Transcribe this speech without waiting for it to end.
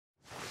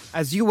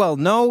As you well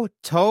know,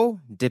 Toe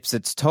dips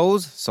its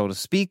toes, so to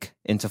speak,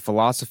 into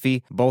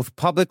philosophy, both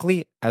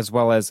publicly as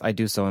well as I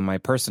do so in my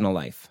personal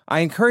life. I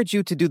encourage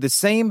you to do the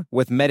same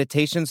with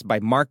Meditations by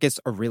Marcus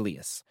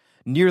Aurelius.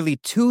 Nearly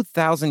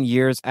 2,000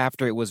 years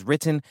after it was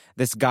written,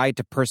 this guide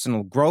to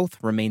personal growth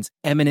remains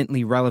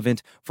eminently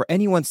relevant for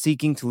anyone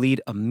seeking to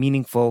lead a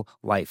meaningful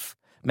life.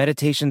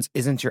 Meditations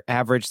isn't your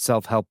average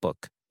self-help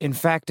book. In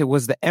fact, it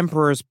was the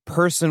emperor's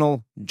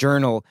personal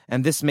journal,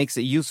 and this makes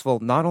it useful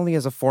not only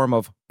as a form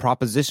of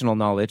propositional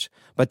knowledge,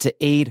 but to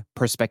aid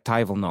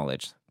perspectival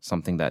knowledge,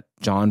 something that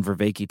John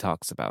Vervaeke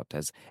talks about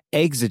as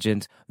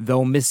exigent,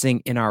 though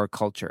missing in our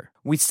culture.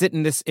 We sit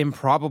in this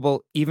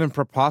improbable, even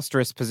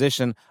preposterous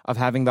position of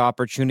having the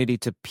opportunity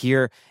to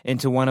peer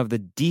into one of the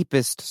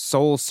deepest,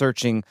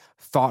 soul-searching,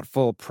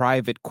 thoughtful,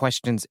 private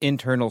questions,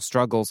 internal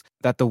struggles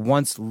that the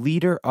once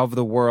leader of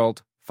the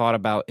world thought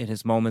about in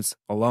his moments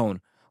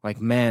alone. Like,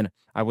 man,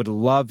 I would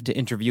love to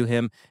interview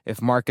him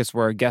if Marcus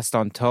were a guest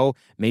on Toe.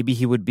 Maybe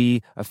he would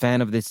be a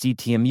fan of the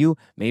CTMU.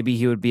 Maybe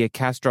he would be a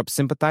Kastrup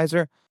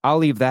sympathizer. I'll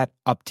leave that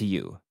up to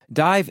you.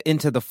 Dive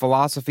into the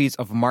philosophies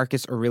of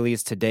Marcus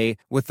Aurelius today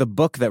with the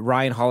book that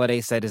Ryan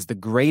Holiday said is the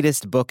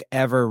greatest book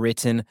ever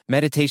written.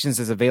 Meditations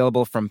is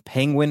available from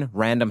Penguin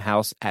Random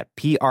House at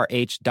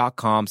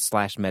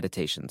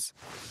prh.com/meditations.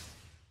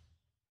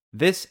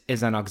 This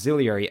is an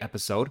auxiliary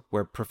episode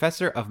where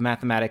Professor of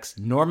Mathematics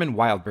Norman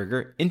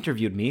Wildberger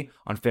interviewed me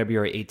on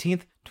February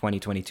 18th,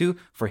 2022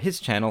 for his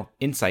channel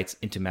Insights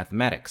into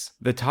Mathematics.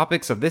 The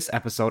topics of this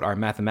episode are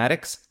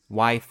mathematics,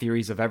 why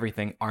theories of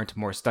everything aren't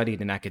more studied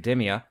in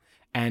academia,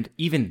 and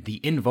even the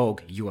in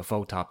vogue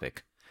UFO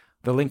topic.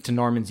 The link to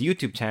Norman's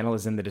YouTube channel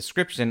is in the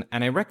description,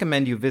 and I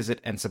recommend you visit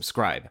and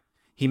subscribe.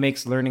 He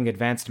makes learning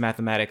advanced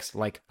mathematics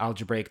like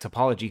algebraic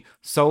topology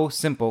so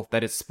simple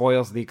that it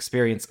spoils the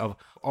experience of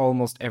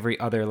almost every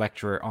other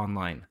lecturer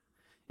online.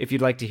 If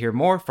you'd like to hear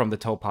more from the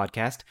Toe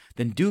podcast,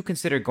 then do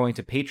consider going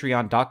to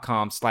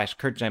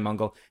patreon.com/Curt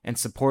Jaimungal and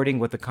supporting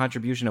with a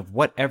contribution of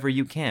whatever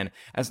you can,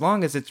 as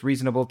long as it's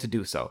reasonable to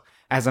do so,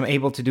 as I'm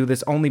able to do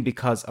this only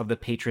because of the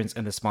patrons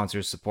and the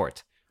sponsors'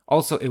 support.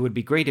 Also, it would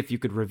be great if you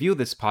could review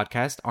this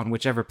podcast on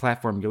whichever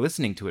platform you're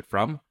listening to it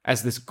from,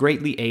 as this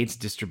greatly aids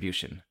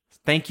distribution.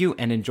 Thank you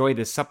and enjoy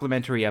this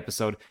supplementary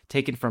episode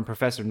taken from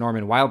Professor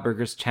Norman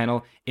Wildberger's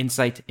channel,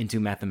 Insight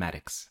into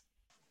Mathematics.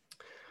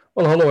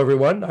 Well, hello,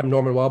 everyone. I'm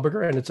Norman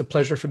Wildberger, and it's a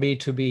pleasure for me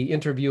to be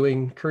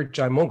interviewing Curt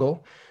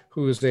Jaimungal,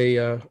 who is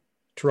a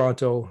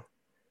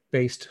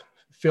Toronto-based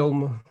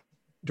film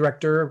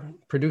director,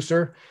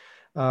 producer,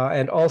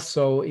 and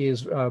also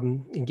is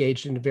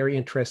engaged in a very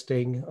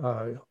interesting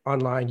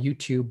online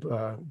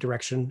YouTube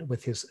direction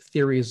with his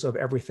Theories of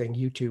Everything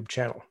YouTube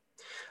channel.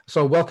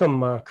 So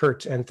welcome,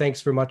 Curt, and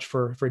thanks very much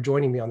for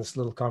joining me on this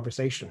little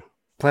conversation.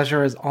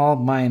 Pleasure is all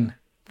mine.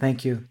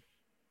 Thank you.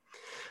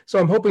 So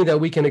I'm hoping that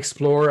we can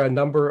explore a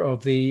number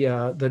of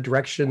the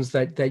directions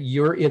that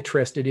you're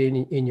interested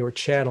in your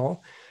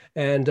channel.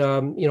 And,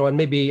 and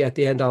maybe at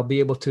the end, I'll be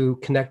able to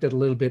connect it a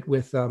little bit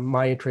with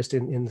my interest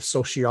in the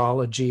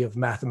sociology of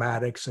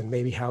mathematics and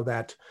maybe how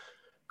that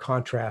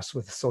contrasts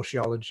with the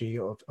sociology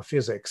of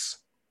physics.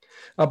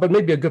 But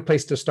maybe a good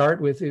place to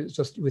start with is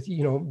just with,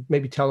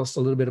 maybe tell us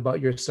a little bit about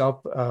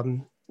yourself.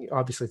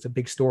 Obviously, it's a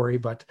big story,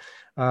 but,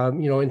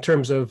 in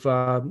terms of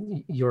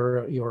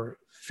your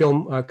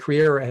film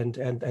career and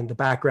the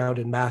background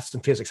in maths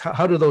and physics,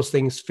 how do those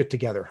things fit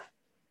together?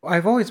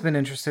 I've always been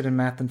interested in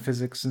math and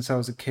physics since I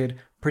was a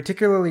kid,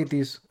 particularly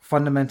these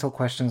fundamental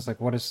questions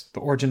like what is the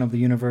origin of the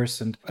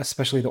universe, and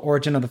especially the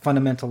origin of the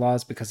fundamental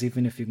laws, because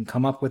even if you can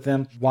come up with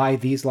them, why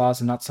these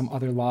laws and not some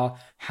other law?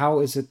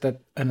 How is it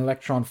that an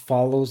electron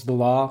follows the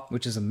law,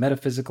 which is a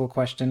metaphysical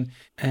question,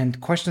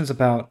 and questions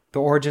about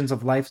the origins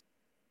of life.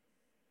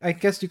 I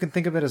guess you can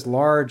think of it as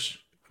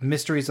large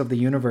mysteries of the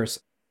universe,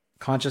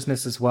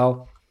 consciousness as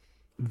well,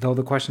 though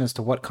the question as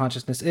to what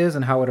consciousness is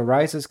and how it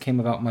arises came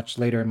about much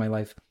later in my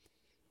life.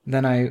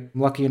 Then I'm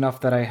lucky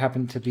enough that I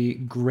happen to be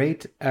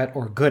great at,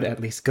 or good at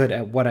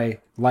what I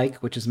like,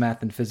 which is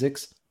math and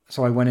physics.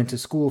 So I went into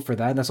school for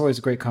that. And that's always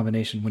a great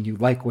combination when you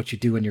like what you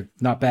do and you're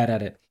not bad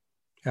at it.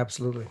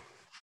 Absolutely.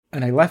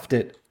 And I left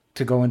it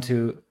to go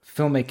into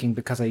filmmaking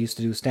because I used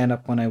to do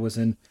stand-up when I was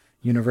in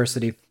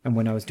university. And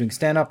when I was doing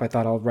stand-up, I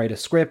thought I'll write a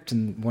script.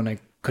 And when I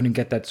couldn't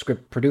get that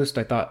script produced,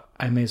 I thought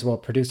I may as well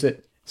produce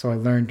it. So I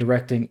learned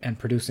directing and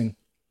producing.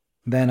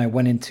 Then I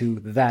went into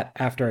that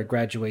after I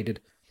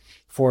graduated,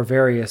 for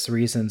various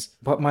reasons.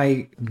 But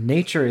my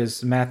nature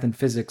is math and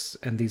physics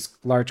and these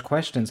large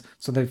questions,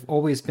 so they've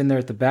always been there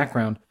at the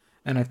background.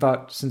 And I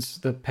thought since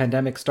the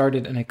pandemic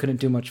started and I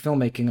couldn't do much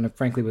filmmaking and I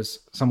frankly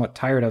was somewhat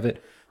tired of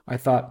it, I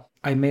thought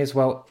I may as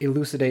well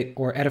elucidate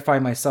or edify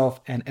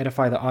myself and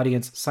edify the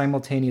audience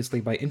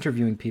simultaneously by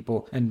interviewing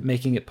people and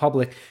making it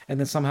public. And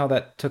then somehow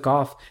that took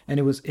off,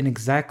 and it was in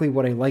exactly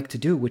what I like to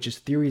do, which is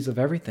theories of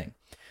everything.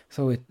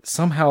 So it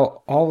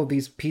somehow all of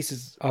these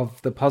pieces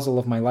of the puzzle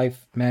of my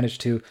life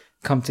managed to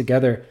come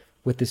together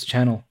with this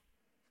channel.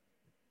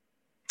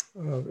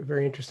 Oh,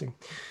 very interesting.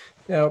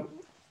 Now,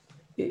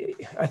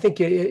 I think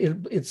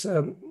it's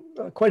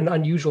quite an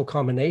unusual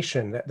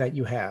combination that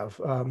you have.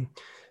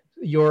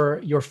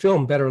 Your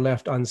film Better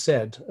Left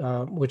Unsaid,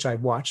 which I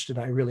watched and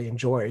I really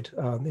enjoyed.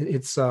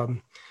 It's a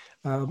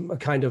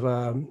kind of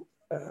a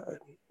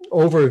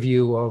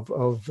overview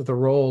of the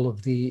role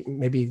of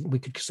maybe we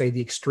could say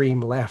the extreme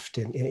left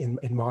in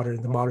the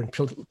modern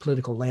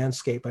political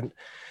landscape,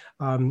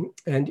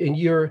 and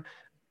you're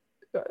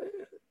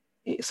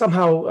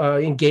somehow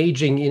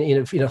engaging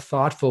in a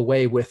thoughtful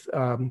way with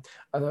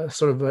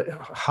sort of a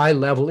high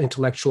level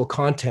intellectual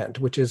content,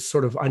 which is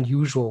sort of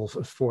unusual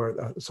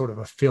for sort of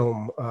a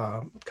film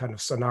kind of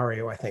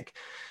scenario, I think.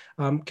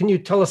 Can you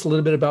tell us a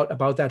little bit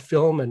about that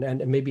film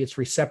and maybe its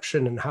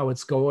reception and how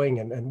it's going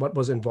and what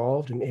was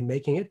involved in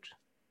making it?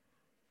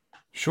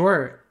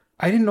 Sure.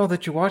 I didn't know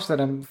that you watched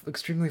that. I'm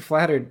extremely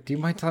flattered. Do you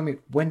mind telling me,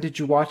 when did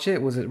you watch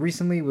it? Was it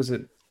recently? Was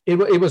it? It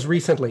was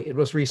recently. It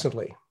was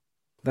recently.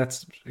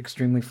 That's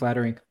extremely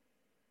flattering.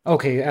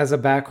 Okay, as a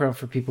background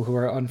for people who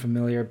are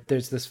unfamiliar,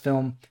 there's this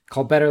film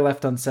called Better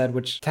Left Unsaid,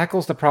 which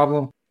tackles the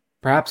problem,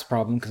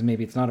 because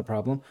maybe it's not a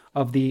problem,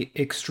 of the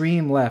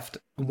extreme left.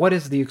 What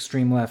is the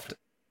extreme left?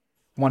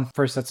 One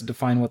first has to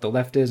define what the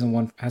left is, and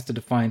one has to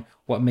define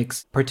what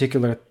makes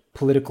particular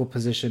political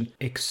position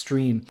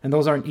extreme. And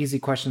those aren't easy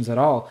questions at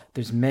all.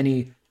 There's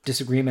many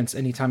disagreements.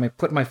 Anytime I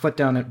put my foot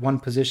down at one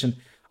position,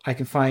 I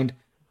can find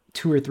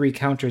 2 or 3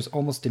 counters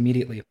almost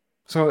immediately.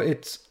 So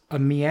it's a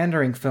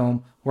meandering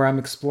film where I'm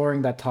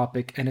exploring that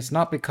topic, and it's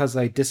not because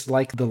I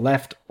dislike the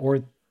left,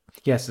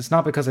 it's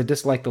not because I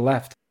dislike the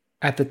left.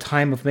 At the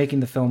time of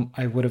making the film,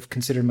 I would have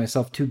considered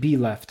myself to be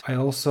left. I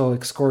also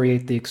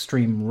excoriate the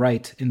extreme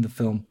right in the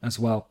film as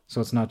well, so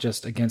it's not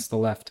just against the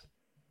left.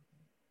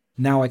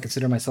 Now I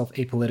consider myself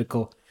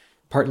apolitical,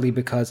 partly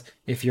because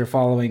if you're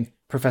following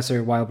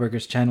Professor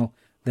Wildberger's channel,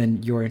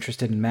 then you're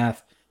interested in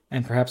math,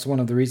 and perhaps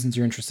one of the reasons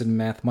you're interested in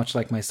math, much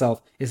like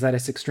myself, is that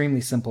it's extremely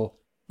simple.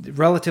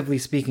 Relatively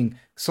speaking,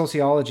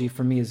 sociology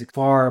for me is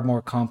far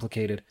more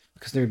complicated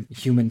because there are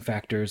human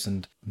factors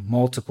and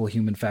multiple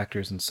human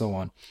factors and so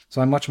on. So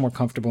I'm much more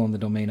comfortable in the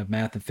domain of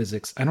math and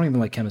physics. I don't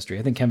even like chemistry.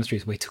 I think chemistry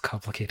is way too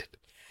complicated.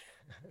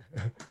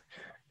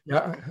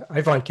 Yeah,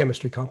 I find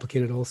chemistry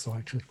complicated also,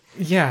 actually.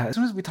 Yeah, as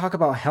soon as we talk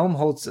about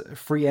Helmholtz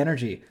free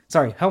energy,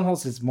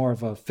 Helmholtz is more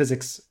of a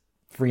physics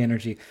free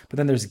energy, but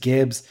then there's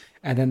Gibbs,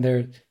 and then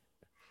there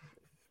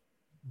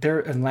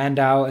and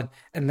Landau,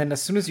 and then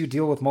as soon as you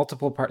deal with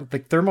multiple parts,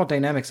 like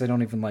thermodynamics, I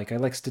don't even like. I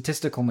like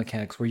statistical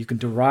mechanics where you can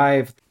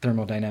derive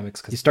thermodynamics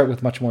because you start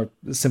with much more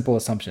simple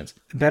assumptions.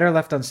 Better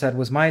Left Unsaid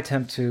was my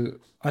attempt to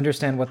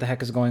understand what the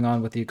heck is going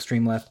on with the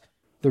extreme left.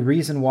 The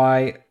reason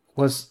why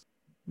was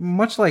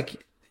much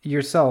like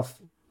yourself,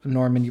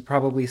 Norman. You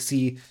probably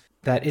see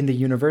that in the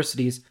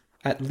universities,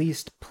 at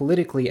least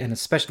politically and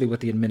especially with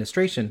the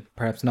administration,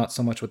 perhaps not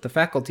so much with the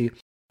faculty,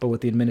 but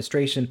with the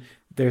administration,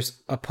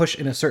 there's a push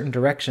in a certain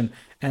direction.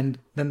 And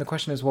then the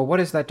question is, well,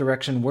 what is that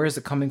direction? Where is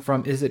it coming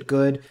from? Is it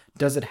good?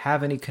 Does it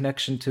have any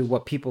connection to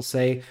what people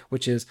say,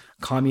 which is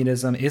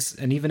communism?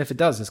 And even if it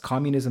does, is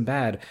communism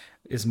bad?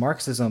 Is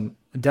Marxism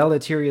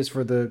deleterious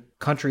for the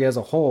country as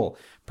a whole?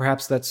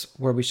 Perhaps that's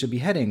where we should be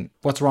heading.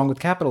 What's wrong with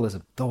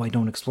capitalism? Though I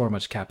don't explore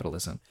much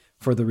capitalism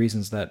for the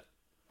reasons that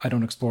I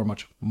don't explore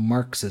much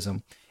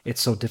Marxism.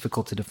 It's so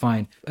difficult to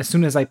define. As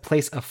soon as I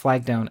place a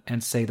flag down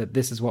and say that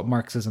this is what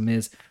Marxism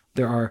is,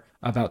 there are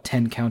about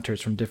 10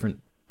 counters from different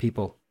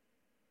people.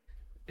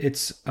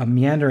 It's a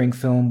meandering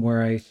film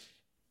where I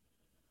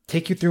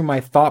take you through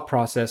my thought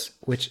process,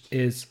 which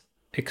is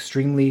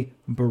extremely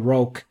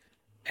baroque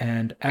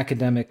and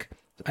academic,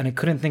 and I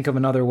couldn't think of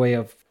another way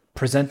of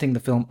presenting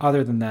the film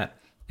other than that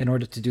in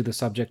order to do the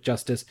subject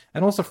justice.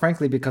 And also,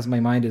 frankly, because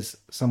my mind is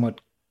somewhat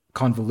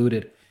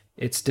convoluted,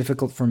 it's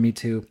difficult for me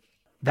to...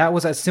 That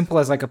was as simple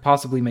as I could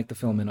possibly make the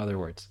film, in other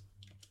words.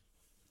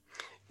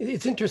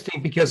 It's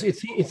interesting because it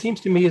seems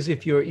to me as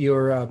if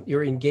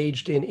you're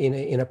engaged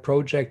in a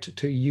project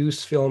to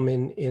use film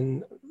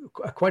in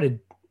quite a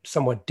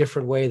somewhat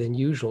different way than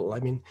usual. I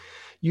mean,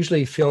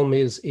 usually film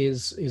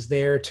is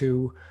there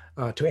to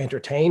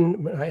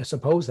entertain. I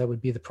suppose that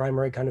would be the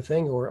primary kind of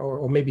thing,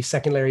 or maybe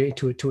secondary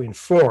to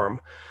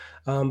inform.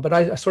 But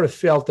I sort of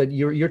felt that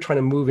you're trying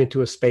to move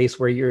into a space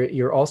where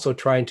you're also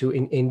trying to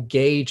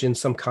engage in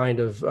some kind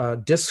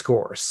of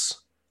discourse,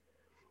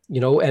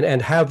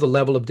 and have the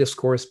level of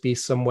discourse be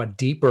somewhat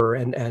deeper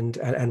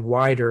and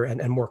wider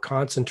and more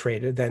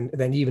concentrated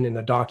than even in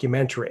a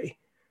documentary.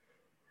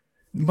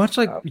 Much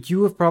like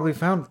you have probably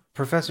found,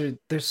 Professor,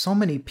 there's so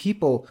many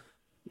people,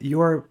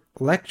 your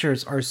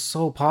lectures are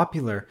so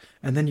popular,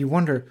 and then you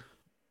wonder,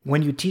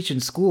 when you teach in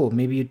school,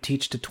 maybe you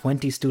teach to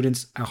 20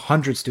 students,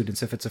 100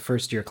 students if it's a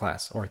first year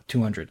class, or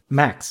 200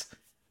 max.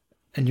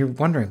 And you're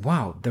wondering,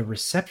 wow, the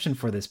reception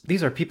for this.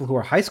 These are people who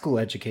are high school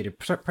educated.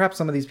 Perhaps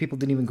some of these people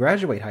didn't even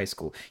graduate high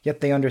school,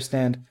 yet they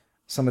understand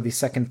some of these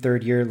second,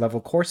 third year level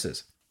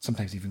courses,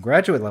 sometimes even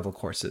graduate level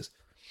courses.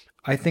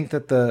 I think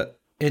that the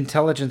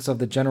intelligence of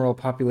the general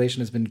population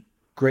has been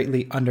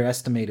greatly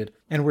underestimated.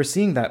 And we're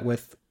seeing that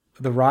with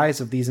the rise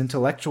of these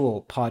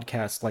intellectual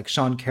podcasts like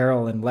Sean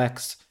Carroll and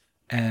Lex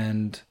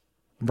and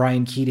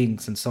Brian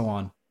Keatings and so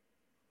on.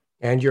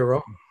 And your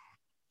own.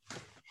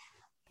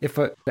 If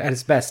at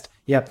its best.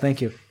 Yep,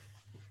 thank you.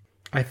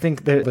 I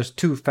think there's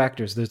two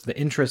factors. There's the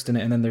interest in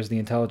it, and then there's the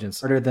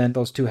intelligence. Rather than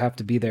those two have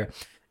to be there.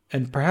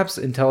 And perhaps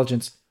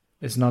intelligence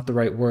is not the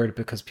right word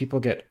because people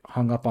get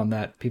hung up on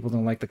that. People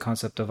don't like the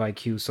concept of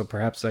IQ, so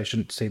perhaps I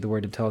shouldn't say the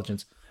word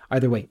intelligence.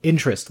 Either way,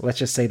 interest. Let's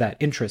just say that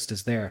interest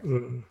is there.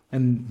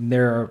 And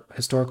there are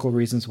historical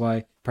reasons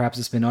why perhaps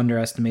it's been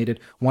underestimated.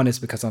 One is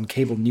because on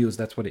cable news,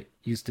 that's what it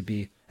used to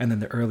be. And then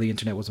the early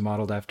internet was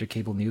modeled after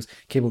cable news.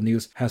 Cable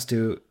news has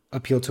to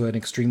appeal to an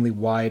extremely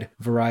wide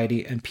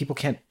variety, and people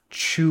can't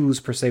choose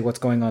per se what's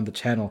going on the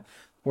channel.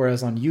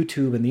 Whereas on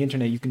YouTube and the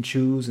internet, you can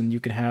choose and you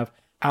can have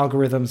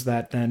algorithms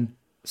that then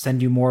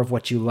send you more of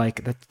what you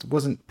like. That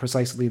wasn't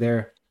precisely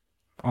there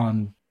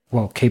on,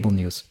 well, cable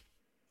news.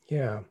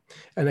 Yeah.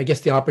 And I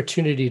guess the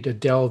opportunity to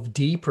delve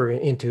deeper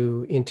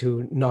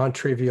into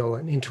non-trivial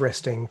and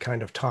interesting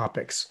kind of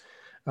topics,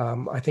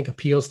 I think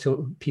appeals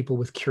to people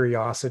with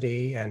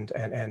curiosity and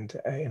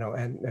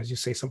as you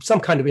say, some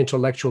kind of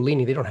intellectual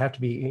leaning. They don't have to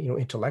be,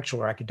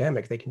 intellectual or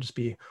academic. They can just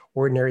be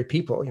ordinary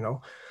people,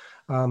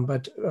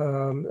 But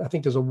I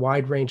think there's a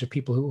wide range of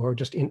people who are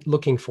just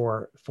looking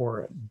for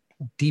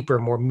deeper,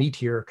 more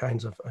meatier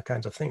kinds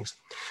of things.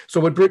 So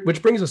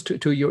which brings us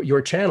to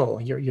your channel,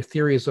 your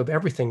Theories of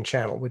Everything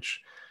channel, which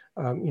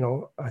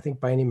I think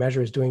by any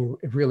measure is doing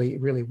really,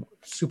 really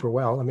super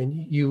well. I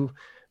mean,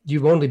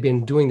 you've only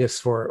been doing this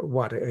for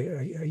what,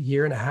 a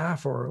year and a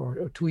half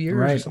or 2 years,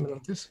 right, or something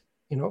like this,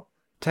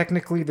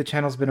 Technically, the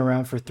channel's been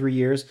around for 3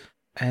 years,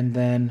 and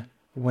then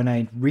when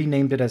I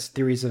renamed it as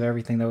Theories of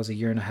Everything, that was a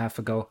year and a half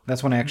ago.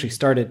 That's when I actually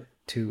started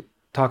to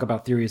talk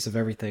about theories of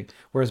everything.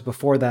 Whereas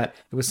before that,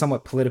 it was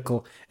somewhat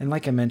political. And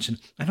like I mentioned,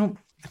 I don't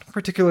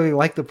particularly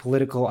like the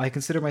political. I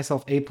consider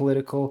myself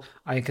apolitical.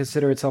 I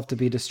consider itself to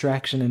be a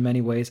distraction in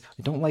many ways.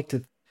 I don't like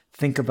to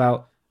think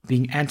about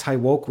being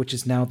anti-woke, which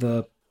is now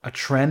a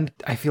trend.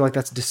 I feel like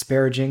that's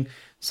disparaging.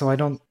 So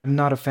I'm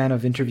not a fan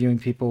of interviewing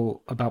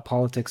people about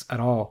politics at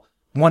all.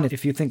 One,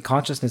 if you think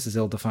consciousness is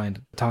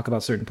ill-defined, talk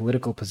about certain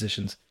political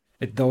positions.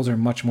 Those are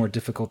much more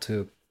difficult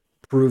to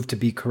prove to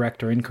be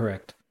correct or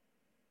incorrect.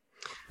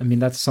 I mean,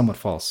 that's somewhat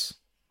false.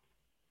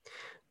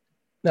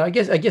 Now, I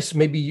guess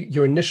maybe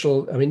your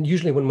initial,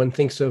 usually when one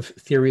thinks of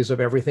theories of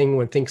everything,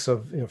 one thinks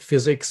of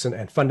physics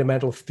and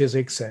fundamental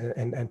physics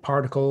and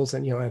particles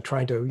and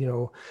trying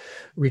to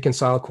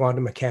reconcile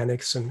quantum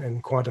mechanics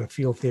and quantum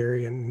field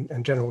theory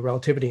and general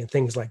relativity and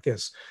things like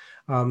this.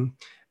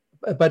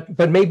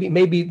 But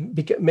maybe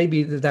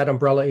that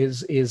umbrella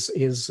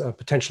is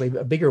potentially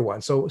a bigger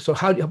one. So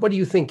what do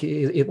you think?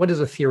 What is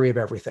a theory of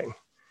everything?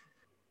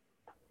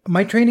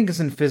 My training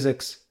is in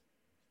physics,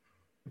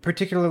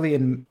 particularly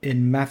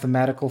in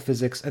mathematical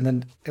physics. And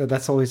then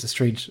that's always a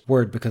strange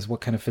word because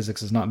what kind of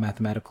physics is not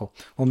mathematical?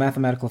 Well,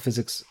 mathematical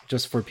physics,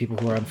 just for people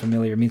who are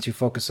unfamiliar, means you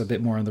focus a bit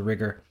more on the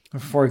rigor.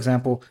 For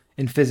example,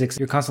 in physics,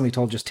 you're constantly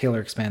told just Taylor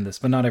expand this,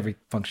 but not every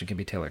function can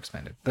be Taylor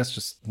expanded. That's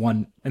just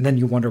one. And then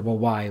you wonder, well,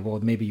 why? Well,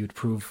 maybe you'd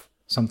prove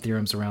some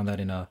theorems around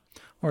that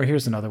or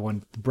here's another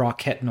one, the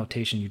Bra-Ket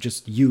notation you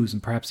just use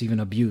and perhaps even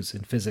abuse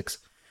in physics.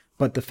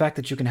 But the fact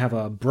that you can have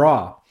a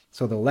bra,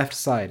 so the left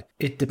side,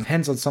 it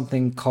depends on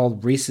something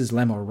called Rice's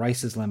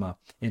lemma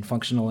in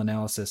functional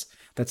analysis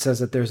that says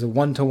that there's a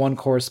one-to-one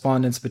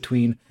correspondence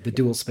between the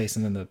dual space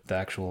and then the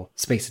actual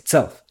space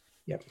itself.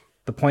 Yep.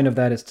 The point of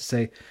that is to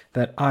say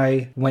that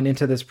I went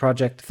into this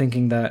project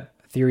thinking that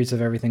Theories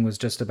of Everything was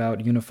just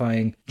about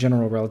unifying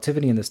general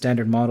relativity in the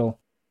standard model.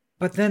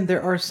 But then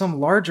there are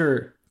some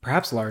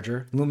perhaps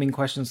larger, looming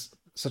questions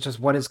such as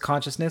what is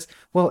consciousness?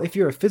 Well, if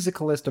you're a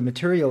physicalist or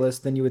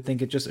materialist, then you would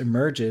think it just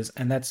emerges,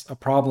 and that's a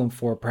problem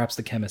for perhaps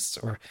the chemists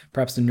or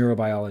perhaps the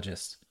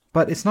neurobiologists.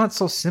 But it's not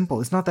so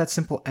simple. It's not that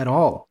simple at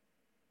all.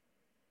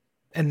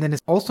 And then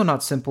it's also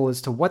not simple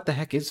as to what the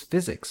heck is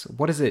physics?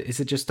 What is it? Is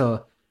it just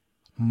a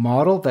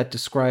model that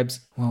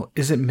describes, well,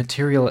 is it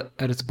material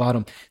at its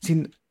bottom?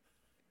 See,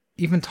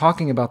 even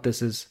talking about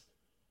this is,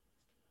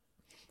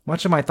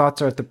 much of my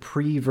thoughts are at the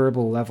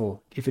pre-verbal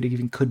level, if it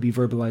even could be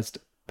verbalized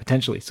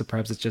potentially, so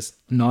perhaps it's just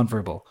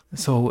nonverbal.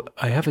 So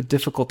I have a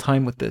difficult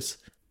time with this.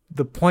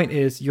 The point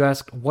is, you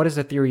ask, what is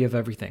a theory of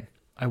everything?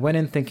 I went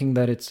in thinking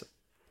that it's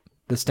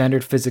the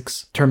standard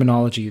physics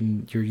terminology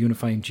and you're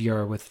unifying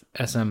GR with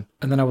SM.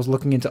 And then I was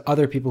looking into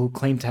other people who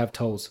claim to have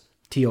TOEs,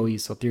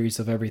 TOEs, so theories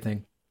of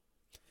everything.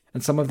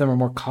 And some of them are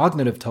more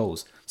cognitive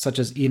TOEs, such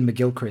as Ian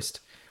McGilchrist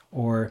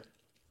or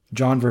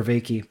John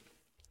Vervaeke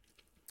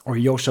or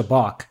Yosha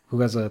Bach, who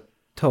has a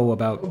TOE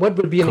about... What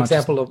would be an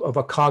example of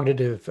a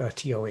cognitive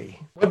TOE?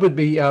 What would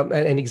be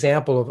an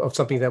example of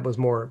something that was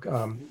more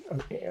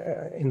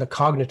in the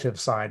cognitive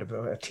side of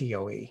a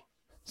TOE?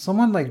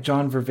 Someone like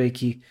John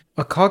Vervaeke,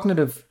 a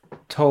cognitive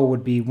TOE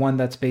would be one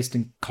that's based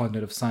in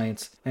cognitive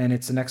science, and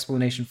it's an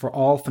explanation for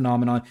all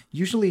phenomenon,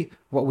 usually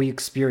what we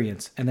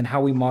experience, and then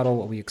how we model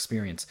what we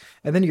experience.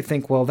 And then you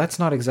think, well, that's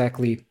not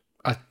exactly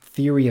a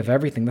theory of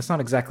everything. That's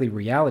not exactly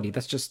reality.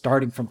 That's just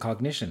starting from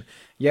cognition.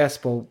 Yes,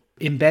 but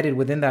embedded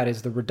within that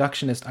is the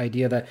reductionist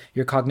idea that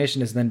your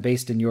cognition is then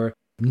based in your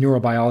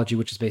neurobiology,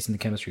 which is based in the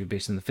chemistry,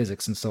 based in the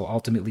physics. And so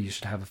ultimately you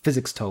should have a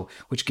physics toe,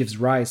 which gives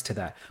rise to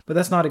that. But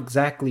that's not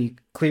exactly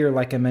clear,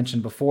 like I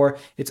mentioned before.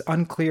 It's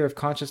unclear if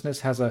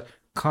consciousness has a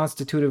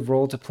constitutive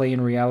role to play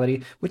in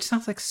reality, which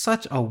sounds like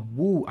such a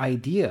woo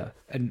idea,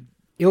 an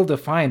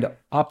ill-defined,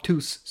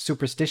 obtuse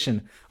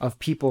superstition of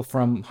people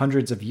from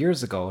hundreds of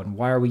years ago. And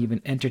why are we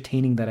even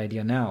entertaining that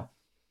idea now?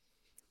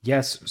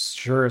 Yes,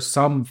 sure,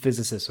 some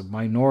physicists, a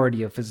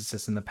minority of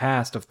physicists in the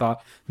past have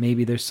thought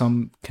maybe there's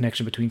some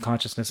connection between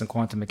consciousness and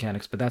quantum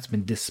mechanics, but that's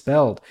been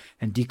dispelled,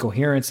 and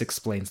decoherence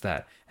explains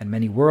that, and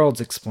many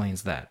worlds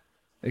explains that,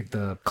 like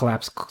the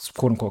collapse,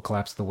 quote-unquote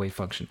collapse of the wave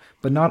function.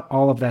 But not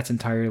all of that's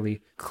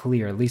entirely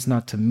clear, at least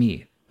not to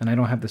me, and I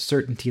don't have the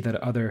certainty that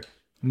other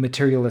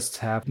materialists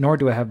have, nor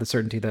do I have the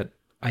certainty that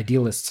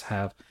idealists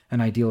have, and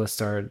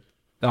idealists are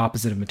the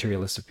opposite of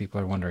materialist. If people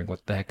are wondering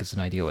what the heck is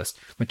an idealist,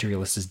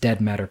 materialist is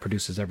dead matter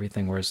produces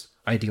everything, whereas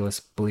idealists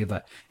believe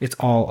that it's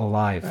all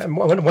alive. I'm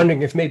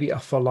wondering if maybe a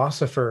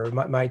philosopher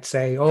might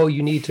say, oh,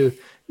 you need to,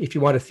 if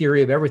you want a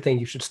theory of everything,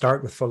 you should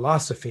start with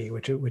philosophy,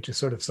 which is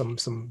sort of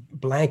some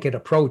blanket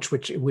approach,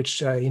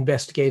 which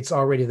investigates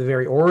already the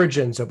very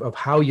origins of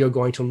how you're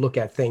going to look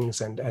at things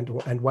and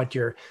what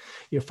your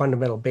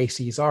fundamental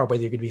bases are,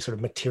 whether you're going to be sort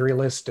of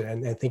materialist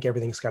and think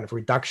everything's kind of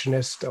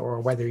reductionist,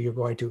 or whether you're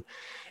going to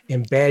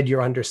embed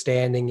your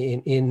understanding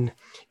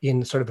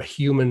in sort of a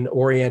human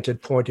oriented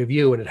point of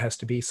view, and it has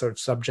to be sort of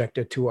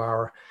subjected to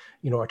our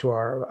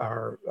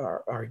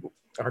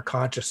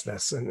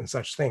consciousness and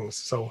such things.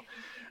 So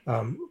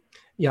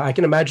yeah, I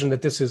can imagine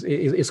that this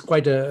is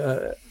quite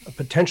a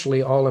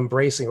potentially all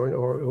embracing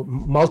or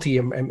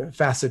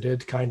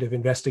multi-faceted kind of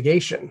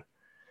investigation,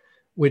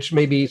 which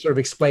maybe sort of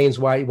explains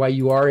why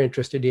you are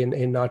interested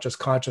in not just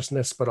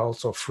consciousness but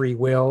also free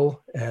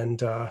will.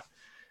 And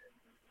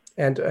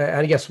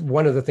I guess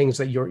one of the things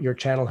that your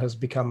channel has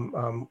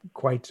become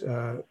quite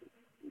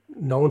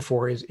known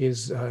for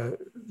is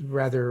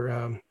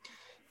rather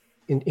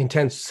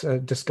intense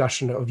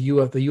discussion of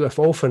the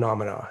UFO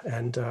phenomena,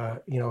 and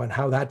and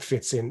how that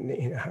fits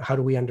in. How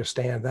do we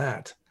understand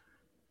that?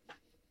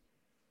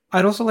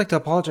 I'd also like to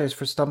apologize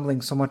for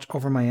stumbling so much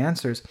over my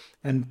answers,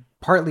 and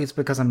partly it's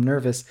because I'm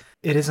nervous.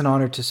 It is an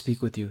honor to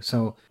speak with you,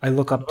 so I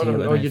look up to you.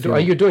 No,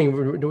 you're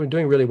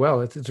doing really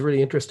well. It's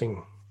really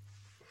interesting.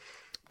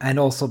 And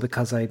also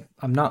because I'm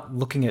not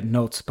looking at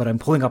notes, but I'm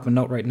pulling up a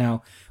note right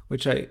now,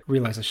 which I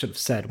realize I should have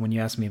said when you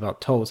asked me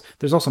about toes.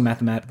 There's also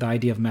the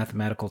idea of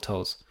mathematical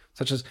toes,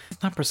 such as,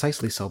 not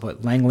precisely so,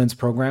 but Langland's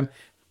program,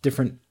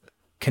 different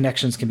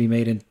connections can be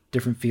made in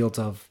different fields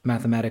of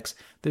mathematics.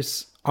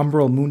 There's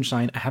umbral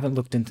moonshine. I haven't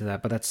looked into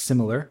that, but that's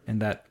similar in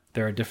that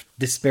there are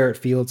disparate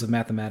fields of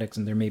mathematics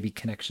and there may be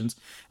connections.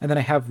 And then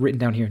I have written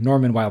down here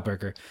Norman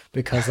Wildberger,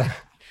 because that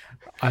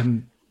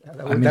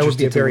would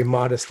be a very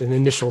modest and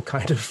initial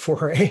kind of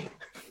foray.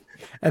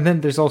 And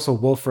then there's also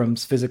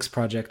Wolfram's physics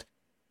project,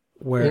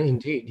 where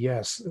indeed,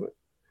 yes,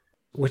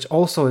 which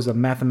also is a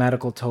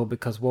mathematical toe,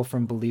 because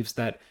Wolfram believes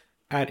that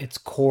at its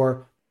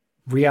core,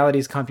 reality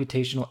is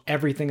computational,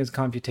 everything is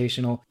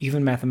computational,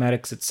 even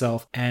mathematics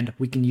itself, and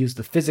we can use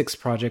the physics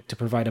project to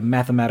provide a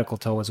mathematical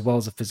toe as well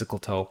as a physical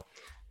toe.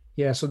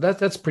 Yeah, so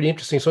that's pretty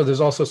interesting. So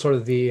there's also sort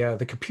of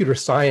the computer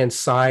science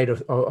side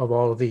of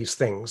all of these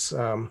things.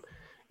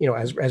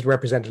 As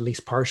represented at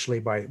least partially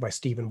by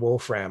Stephen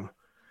Wolfram,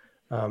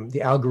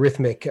 the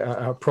algorithmic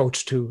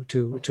approach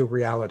to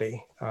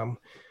reality,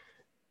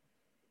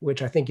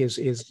 which I think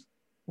is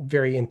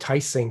very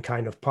enticing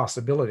kind of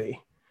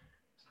possibility,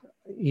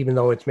 even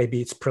though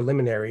it's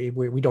preliminary.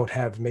 We don't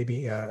have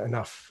maybe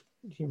enough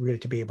really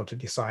to be able to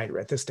decide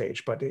at this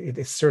stage, but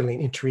it's certainly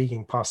an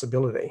intriguing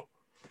possibility.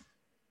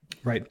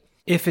 Right.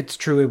 If it's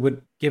true, it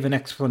would give an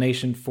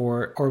explanation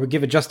for, or would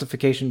give a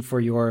justification for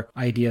your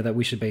idea that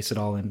we should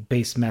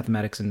base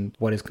mathematics in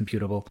what is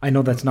computable. I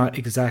know that's not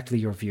exactly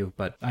your view,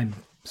 but I'm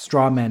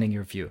straw manning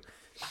your view.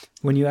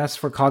 When you ask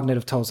for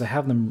cognitive toes, I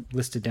have them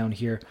listed down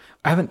here.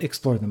 I haven't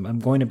explored them. I'm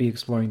going to be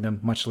exploring them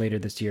much later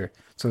this year.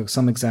 So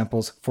some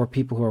examples for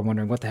people who are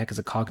wondering what the heck is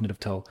a cognitive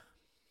toe.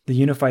 The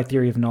Unified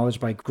Theory of Knowledge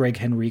by Greg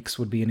Henriques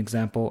would be an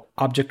example.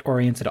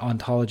 Object-Oriented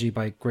Ontology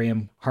by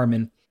Graham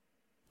Harman.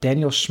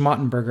 Daniel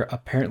Schmottenberger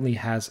apparently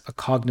has a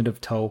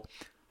cognitive toe,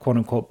 quote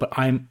unquote, but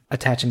I'm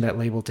attaching that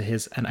label to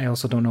his, and I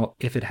also don't know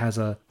if it has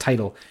a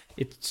title.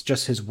 It's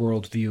just his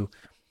worldview.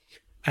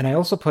 And I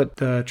also put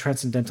the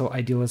Transcendental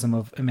Idealism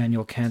of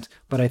Immanuel Kant,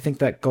 but I think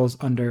that goes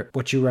under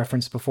what you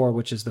referenced before,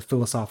 which is the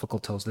philosophical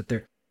toes, that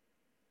there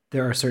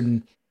are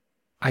certain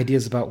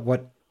ideas about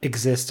what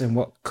exists and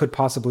what could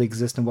possibly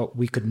exist and what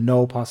we could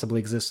know possibly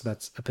exists. So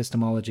that's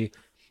epistemology,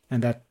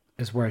 and that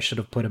is where I should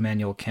have put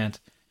Immanuel Kant.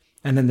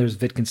 And then there's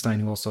Wittgenstein,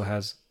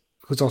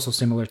 who's also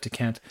similar to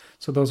Kant.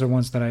 So those are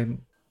ones that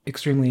I'm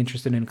extremely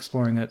interested in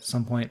exploring at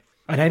some point.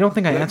 And I don't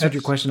think I answered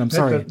your question. I'm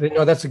sorry.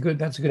 No, that's a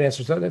good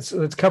answer. So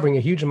that's covering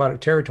a huge amount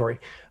of territory.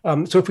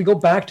 So if we go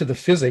back to the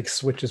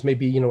physics, which is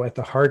maybe at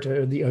the heart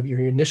of your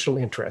initial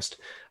interest,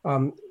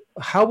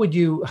 how would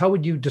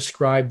you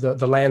describe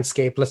the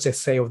landscape? Let's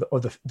just say of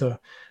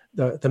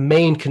the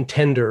main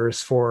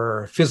contenders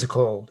for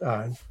physical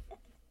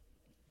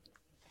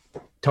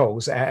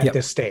toes at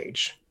this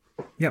stage.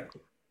 Yep.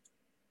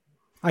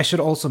 I should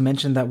also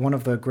mention that one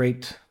of the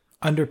great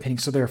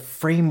underpinnings, so there are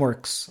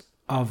frameworks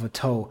of a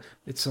toe.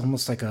 It's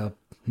almost like a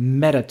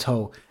meta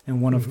toe.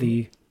 And one of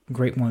the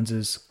great ones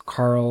is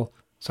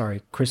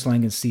Chris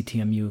Langen's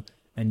CTMU.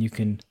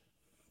 And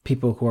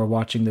people who are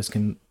watching this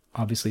can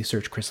obviously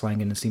search Chris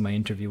Langen and see my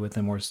interview with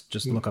him, or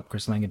just look up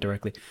Chris Langen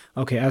directly.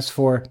 Okay, as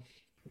for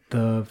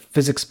the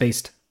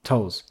physics-based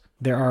toes,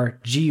 there are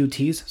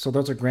GUTs, so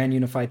those are grand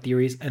unified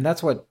theories, and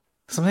that's what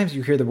sometimes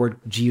you hear the word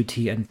GUT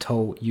and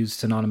toe used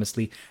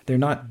synonymously. They're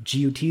not.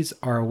 GUTs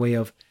are a way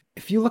of,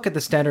 if you look at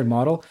the standard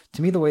model,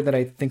 to me the way that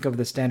I think of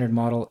the standard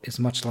model is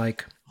much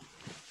like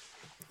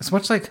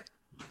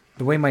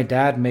the way my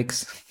dad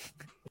makes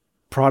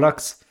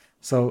products.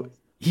 So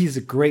he's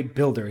a great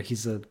builder.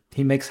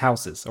 He makes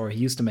houses, or he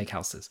used to make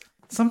houses.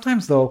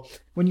 Sometimes though,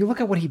 when you look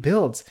at what he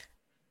builds,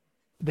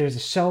 there's a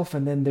shelf,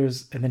 and then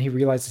he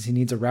realizes he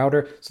needs a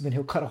router. So then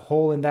he'll cut a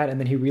hole in that, and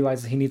then he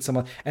realizes he needs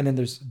someone, and then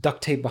there's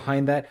duct tape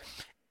behind that.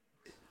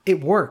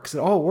 It works. It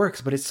all works,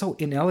 but it's so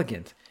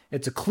inelegant.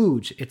 It's a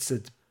kludge. It's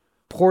a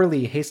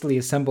poorly, hastily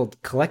assembled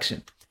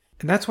collection.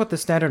 And that's what the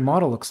standard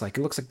model looks like.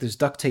 It looks like there's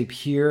duct tape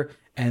here,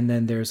 and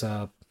then there's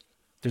a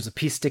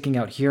piece sticking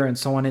out here and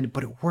so on,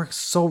 but it works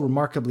so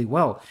remarkably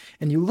well.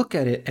 And you look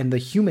at it, and the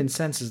human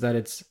sense is that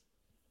it's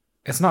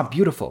not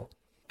beautiful.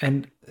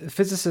 And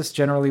physicists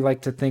generally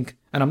like to think,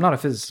 and I'm not a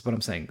physicist, but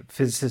I'm saying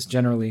physicists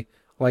generally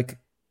like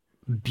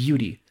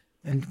beauty.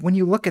 And when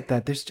you look at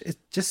that, it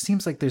just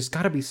seems like there's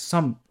got to be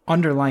some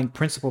underlying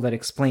principle that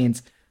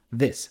explains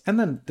this. And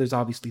then there's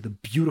obviously the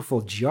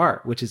beautiful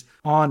GR, which is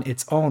on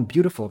its own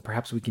beautiful.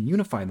 Perhaps we can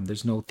unify them.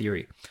 There's no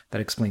theory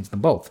that explains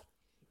them both.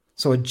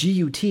 So a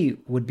GUT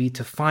would be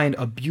to find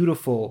a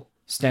beautiful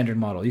standard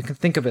model. You can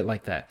think of it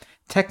like that.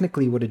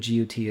 Technically, what a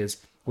GUT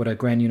is, what a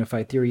grand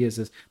unified theory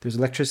is there's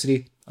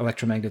electricity,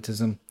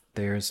 electromagnetism,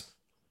 there's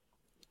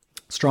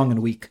strong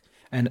and weak.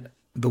 And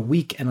the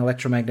weak and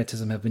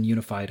electromagnetism have been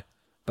unified,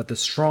 but the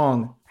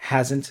strong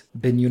hasn't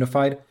been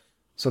unified.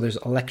 So there's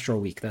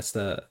electroweak. That's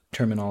the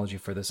terminology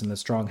for this. And the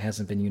strong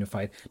hasn't been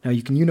unified. Now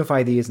you can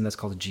unify these, and that's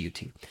called a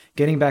GUT.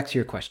 Getting back to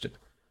your question.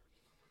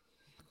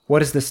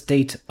 What is the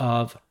state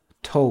of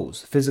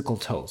toes, physical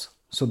toes?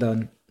 So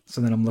then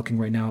I'm looking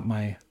right now at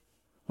my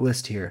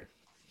list here.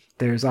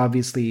 There's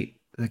obviously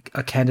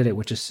a candidate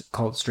which is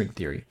called string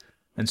theory,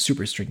 and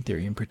superstring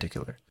theory in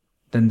particular.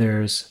 Then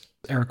there's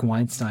Eric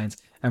Weinstein's.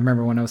 I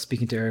remember when I was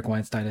speaking to Eric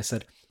Weinstein, I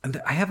said,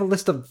 I have a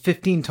list of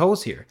 15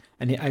 toes here.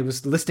 And I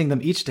was listing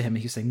them each to him, and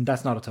he was saying,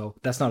 that's not a toe.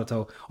 That's not a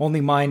toe.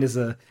 Only mine is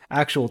a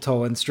actual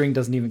toe, and string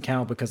doesn't even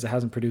count because it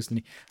hasn't produced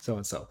any so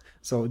and so.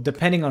 So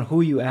depending on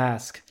who you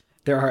ask,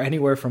 there are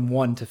anywhere from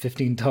 1 to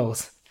 15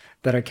 toes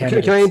that are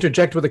candidates. Can I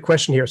interject with a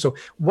question here? So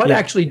what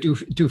actually do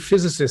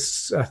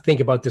physicists think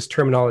about this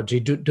terminology?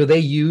 Do they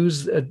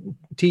use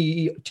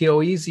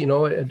TOEs?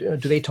 Do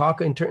they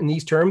talk in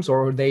these terms,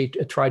 or they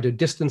try to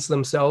distance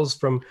themselves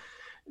from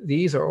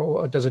these,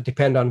 or does it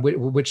depend on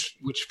which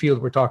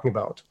field we're talking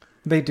about?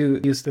 They do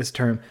use this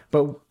term,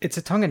 but it's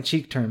a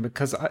tongue-in-cheek term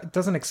because it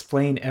doesn't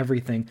explain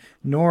everything,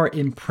 nor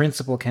in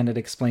principle can it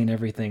explain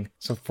everything.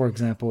 So, for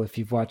example, if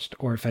you've watched,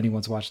 or if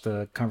anyone's watched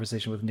the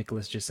conversation with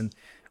Nicholas Gissen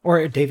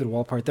or David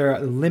Walpart, there are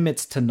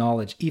limits to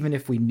knowledge, even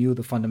if we knew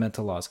the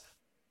fundamental laws.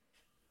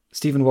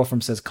 Stephen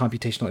Wolfram says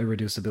computational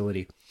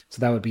irreducibility.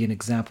 So that would be an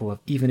example of,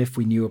 even if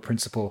we knew a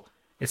principle,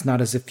 it's not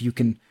as if you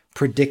can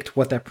predict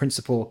what that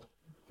principle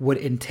would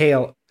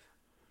entail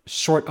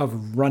short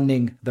of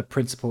running the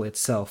principle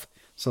itself.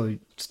 So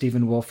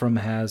Stephen Wolfram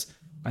has,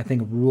 I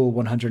think, Rule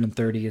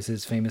 130 is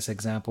his famous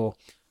example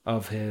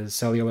of his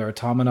cellular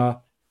automata.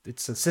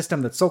 It's a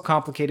system that's so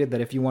complicated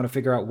that if you want to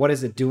figure out what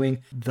is it doing,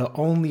 the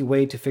only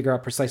way to figure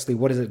out precisely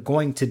what is it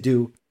going to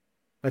do,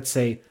 let's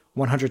say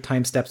 100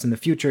 time steps in the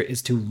future,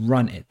 is to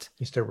run it.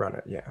 Is to run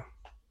it, yeah.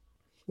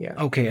 Yeah.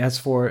 Okay, as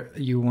for,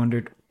 you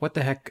wondered, what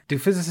the heck? Do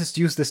physicists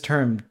use this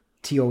term,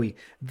 TOE?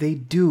 They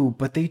do,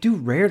 but they do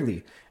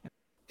rarely.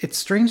 It's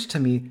strange to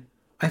me.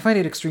 I find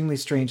it extremely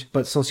strange,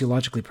 but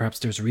sociologically, perhaps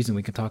there's a reason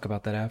we can talk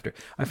about that after.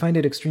 I find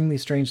it extremely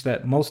strange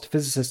that most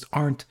physicists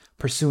aren't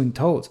pursuing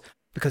toes.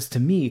 Because to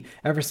me,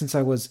 ever since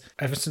I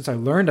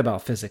learned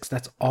about physics,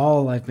 that's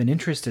all I've been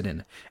interested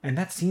in. And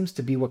that seems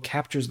to be what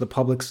captures the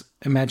public's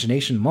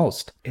imagination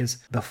most, is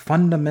the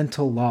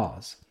fundamental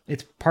laws.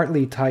 It's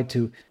partly tied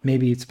to,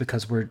 maybe it's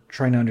because we're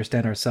trying to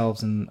understand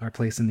ourselves and our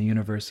place in the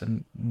universe,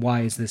 and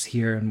why is this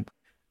here, and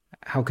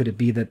how could it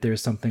be that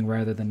there's something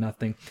rather than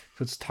nothing?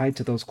 So it's tied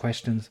to those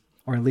questions,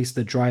 or at least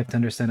the drive to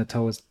understand a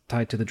toe is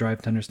tied to the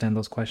drive to understand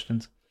those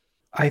questions.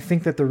 I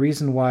think that the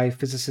reason why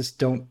physicists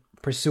don't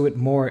pursue it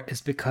more is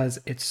because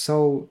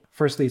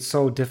firstly, it's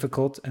so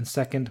difficult, and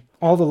second,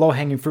 all the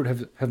low-hanging fruit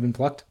have been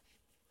plucked.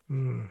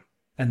 And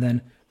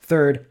then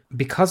third,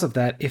 because of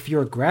that, if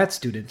you're a grad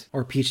student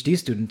or PhD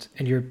student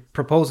and you're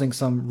proposing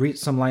some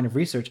line of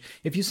research,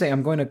 if you say,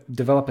 I'm going to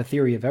develop a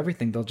theory of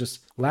everything, they'll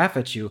just laugh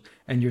at you,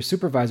 and your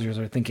supervisors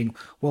are thinking,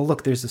 well,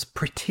 look, there's this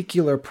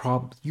particular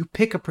problem. You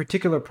pick a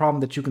particular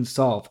problem that you can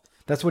solve.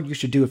 That's what you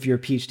should do if you're a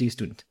PhD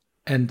student.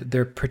 And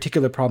there are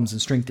particular problems in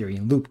string theory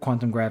and loop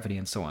quantum gravity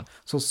and so on.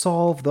 So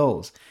solve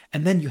those.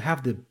 And then you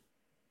have the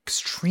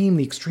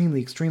extremely,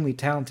 extremely, extremely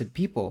talented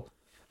people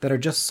that are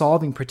just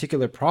solving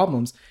particular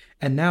problems.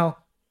 And now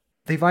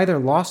they've either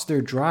lost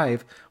their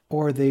drive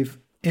or they've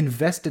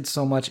invested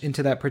so much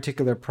into that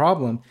particular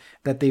problem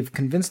that they've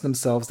convinced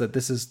themselves that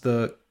this is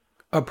the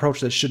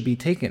approach that should be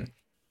taken.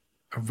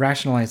 A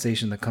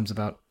rationalization that comes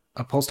about,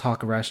 a post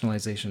hoc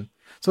rationalization.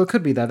 So it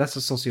could be that. That's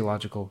a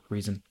sociological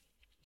reason.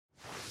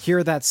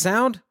 Hear that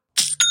sound?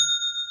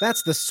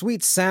 That's the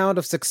sweet sound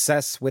of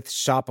success with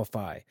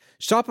Shopify.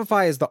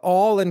 Shopify is the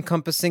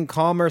all-encompassing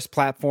commerce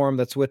platform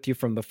that's with you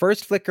from the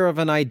first flicker of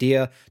an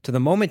idea to the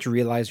moment you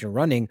realize you're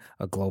running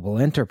a global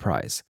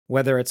enterprise.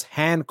 Whether it's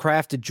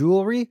handcrafted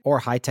jewelry or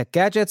high-tech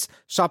gadgets,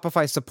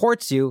 Shopify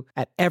supports you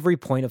at every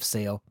point of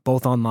sale,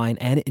 both online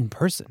and in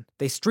person.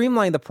 They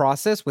streamline the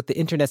process with the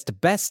internet's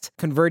best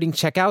converting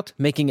checkout,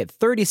 making it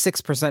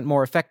 36%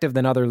 more effective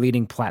than other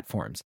leading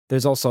platforms.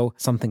 There's also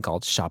something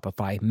called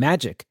Shopify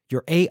Magic,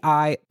 your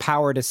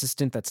AI-powered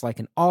assistant that's like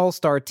an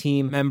all-star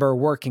team member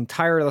working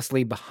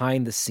tirelessly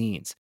behind the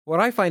scenes.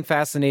 What I find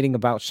fascinating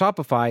about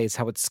Shopify is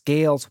how it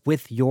scales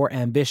with your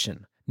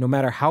ambition. No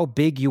matter how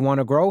big you want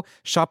to grow,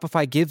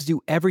 Shopify gives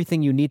you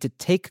everything you need to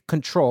take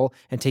control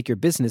and take your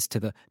business to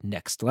the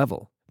next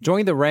level.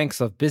 Join the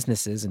ranks of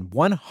businesses in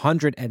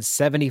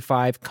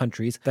 175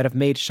 countries that have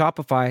made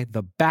Shopify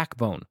the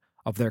backbone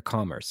of their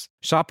commerce.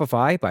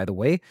 Shopify, by the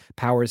way,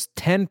 powers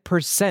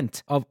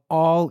 10% of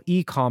all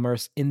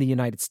e-commerce in the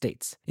United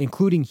States,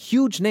 including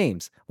huge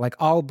names like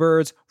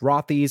Allbirds,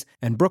 Rothy's,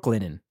 and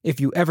Brooklinen. If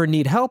you ever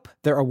need help,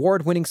 their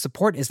award-winning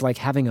support is like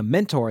having a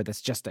mentor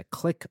that's just a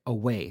click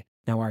away.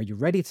 Now, are you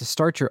ready to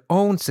start your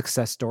own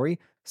success story?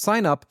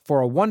 Sign up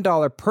for a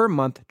 $1 per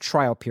month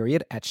trial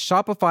period at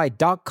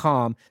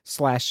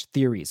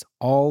shopify.com/theories,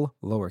 all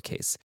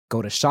lowercase.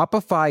 Go to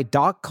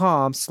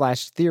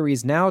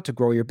shopify.com/theories now to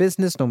grow your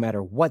business no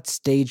matter what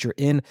stage you're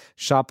in.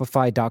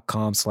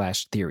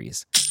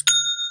 Shopify.com/theories.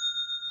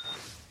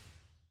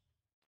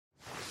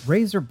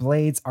 Razor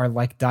blades are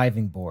like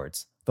diving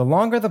boards. The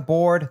longer the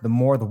board, the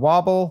more the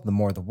wobble, the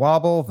more the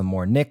wobble, the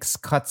more nicks,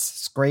 cuts,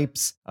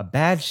 scrapes. A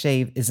bad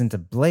shave isn't a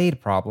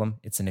blade problem,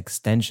 it's an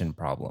extension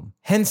problem.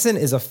 Henson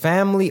is a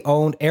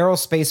family-owned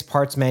aerospace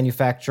parts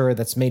manufacturer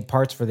that's made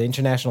parts for the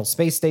International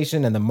Space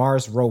Station and the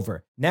Mars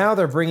rover. Now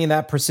they're bringing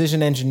that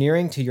precision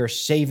engineering to your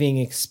shaving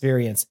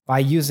experience. By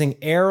using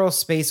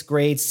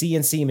aerospace-grade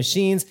CNC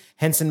machines,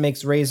 Henson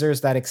makes razors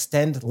that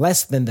extend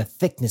less than the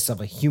thickness of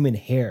a human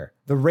hair.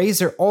 The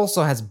razor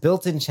also has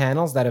built-in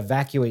channels that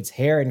evacuates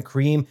hair and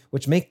cream,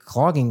 which make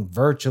clogging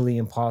virtually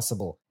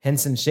impossible.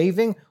 Henson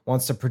Shaving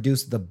wants to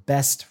produce the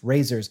best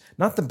razors,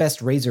 not the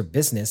best razor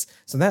business.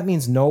 So that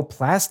means no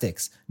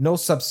plastics, no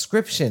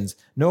subscriptions,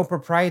 no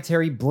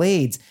proprietary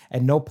blades,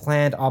 and no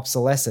planned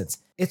obsolescence.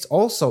 It's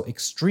also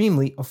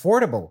extremely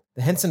affordable.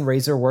 The Henson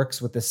razor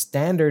works with the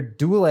standard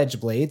dual-edge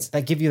blades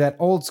that give you that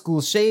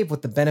old-school shave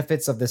with the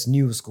benefits of this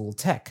new-school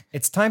tech.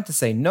 It's time to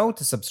say no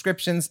to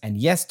subscriptions and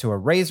yes to a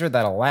razor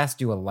that'll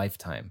last you a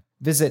lifetime.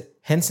 Visit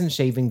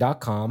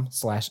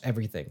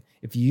hensonshaving.com/everything.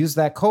 If you use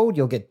that code,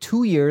 you'll get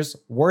 2 years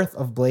worth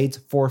of blades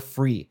for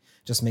free.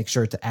 Just make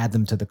sure to add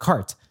them to the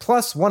cart.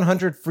 Plus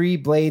 100 free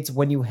blades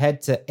when you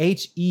head to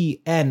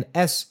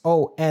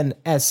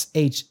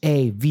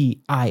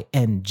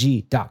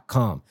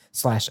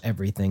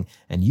hensonshaving.com/everything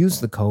and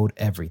use the code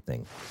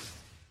everything.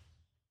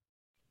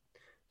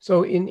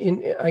 So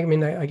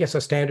I guess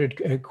a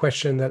standard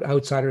question that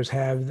outsiders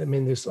have,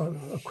 there's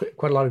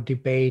quite a lot of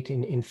debate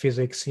in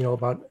physics,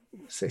 about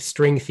say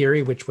string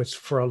theory, which was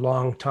for a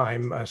long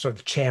time sort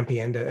of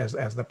championed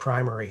as the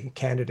primary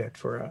candidate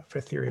for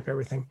theory of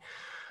everything.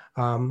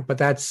 But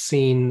that's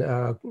seen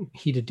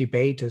heated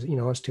debate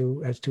as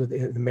to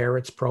the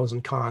merits, pros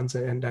and cons.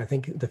 And I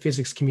think the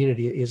physics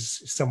community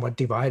is somewhat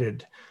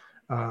divided.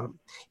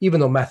 Even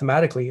though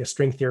mathematically,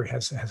 string theory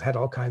has had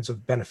all kinds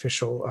of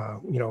beneficial,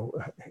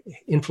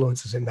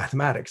 influences in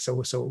mathematics.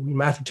 So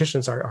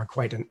mathematicians are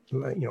quite,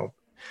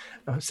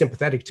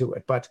 sympathetic to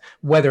it. But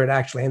whether it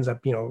actually ends up,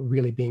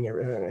 really being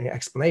an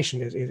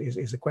explanation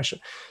is a question.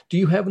 Do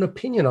you have an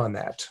opinion on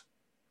that?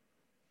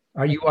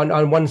 Are you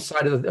on one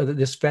side of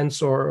this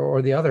fence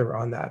or the other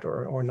on that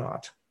or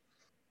not?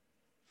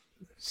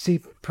 See,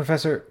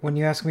 Professor, when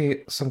you ask me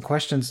some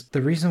questions,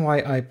 the reason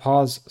why I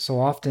pause so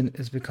often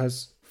is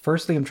because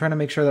firstly, I'm trying to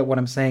make sure that what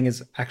I'm saying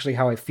is actually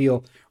how I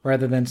feel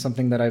rather than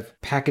something that I've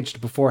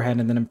packaged beforehand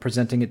and then I'm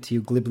presenting it to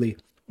you glibly.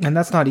 And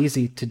that's not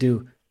easy to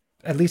do.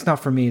 At least not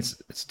for me.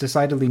 It's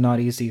decidedly not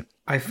easy.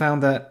 I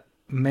found that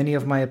many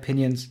of my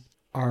opinions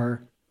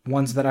are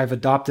ones that I've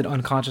adopted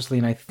unconsciously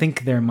and I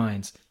think they're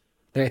mine.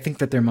 I think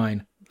that they're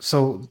mine.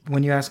 So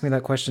when you asked me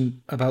that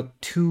question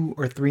about 2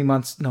 or 3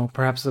 months, no,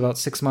 perhaps about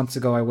 6 months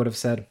ago, I would have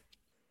said,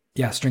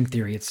 yeah, string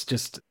theory. It's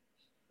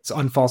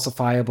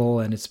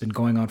unfalsifiable and it's been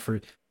going on for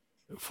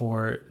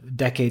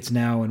decades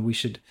now and we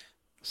should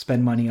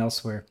spend money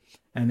elsewhere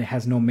and it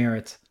has no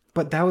merit.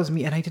 But that was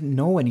me, and I didn't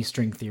know any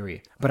string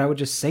theory. But I would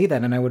just say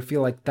that, and I would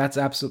feel like that's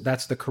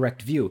the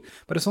correct view.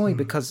 But it's only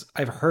because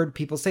I've heard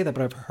people say that,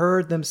 but I've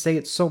heard them say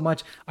it so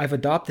much, I've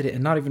adopted it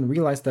and not even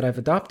realized that I've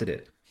adopted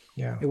it.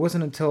 Yeah. It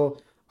wasn't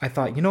until I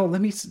thought,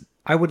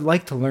 I would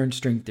like to learn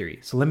string theory.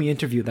 So let me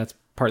interview. That's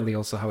partly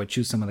also how I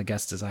choose some of the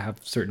guests, is I have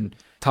certain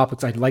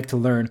topics I'd like to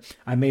learn.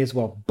 I may as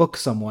well book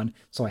someone,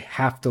 so I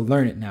have to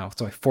learn it now.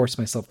 So I force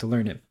myself to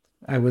learn it.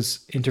 I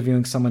was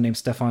interviewing someone named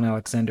Stefan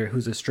Alexander,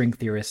 who's a string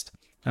theorist.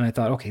 And I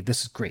thought, okay,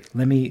 this is great.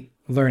 Let me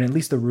learn at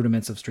least the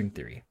rudiments of string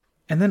theory.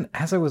 And then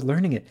as I was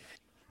learning it,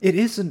 it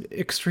is an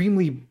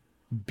extremely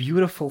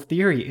beautiful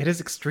theory. It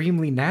is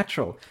extremely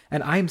natural.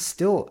 And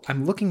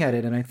I'm looking at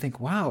it and I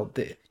think, wow,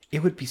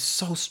 it would be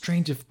so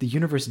strange if the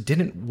universe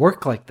didn't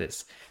work like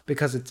this.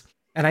 Because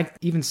and I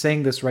even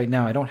saying this right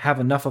now, I don't have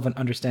enough of an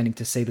understanding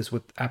to say this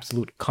with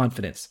absolute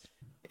confidence.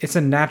 It's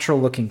a natural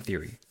looking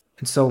theory.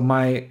 And so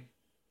my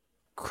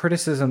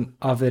criticism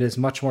of it is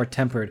much more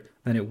tempered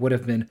than it would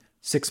have been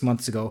 6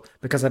 months ago,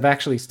 because I've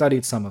actually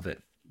studied some of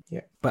it.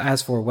 Yeah. But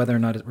as for whether or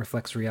not it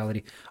reflects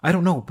reality, I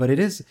don't know, but it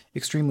is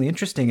extremely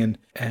interesting,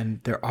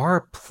 and there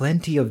are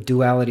plenty of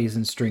dualities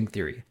in string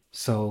theory.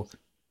 So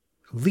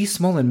Lee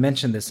Smolin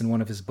mentioned this in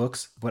one of his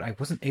books, but I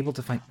wasn't able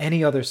to find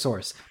any other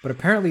source. But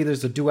apparently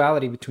there's a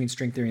duality between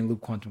string theory and loop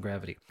quantum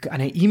gravity.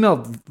 And I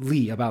emailed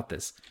Lee about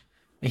this,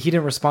 and he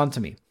didn't respond to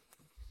me.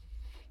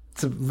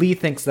 So Lee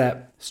thinks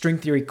that string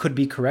theory could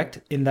be correct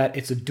in that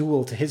it's a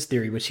dual to his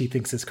theory, which he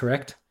thinks is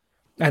correct.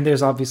 And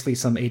there's obviously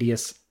some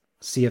ADS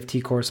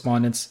CFT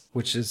correspondence,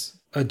 which is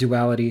a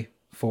duality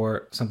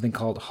for something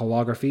called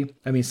holography.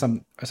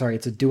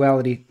 It's a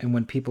duality. And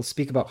when people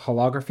speak about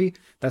holography,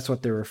 that's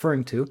what they're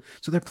referring to.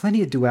 So there are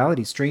plenty of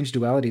dualities, strange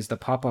dualities that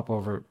pop up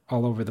all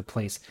over the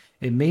place.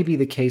 It may be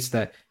the case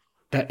that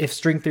if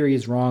string theory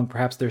is wrong,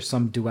 perhaps there's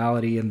some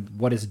duality and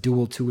what is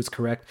dual to is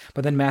correct.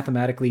 But then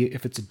mathematically,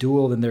 if it's a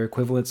dual, then they're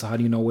equivalent. So how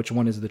do you know which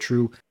one is the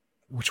true,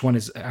 which one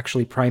is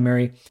actually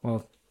primary?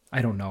 Well,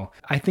 I don't know.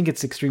 I think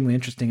it's extremely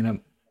interesting, and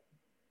I'm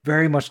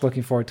very much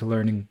looking forward to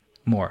learning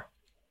more.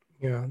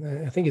 Yeah,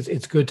 I think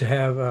it's good to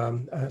have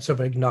a sort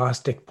of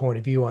agnostic point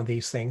of view on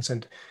these things,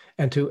 and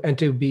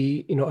to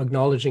be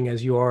acknowledging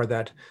as you are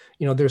that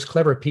there's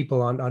clever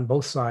people on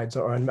both sides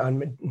or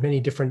on many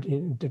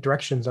different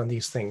directions on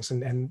these things,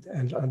 and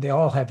they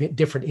all have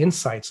different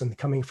insights and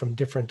coming from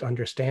different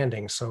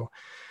understandings. So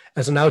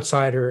as an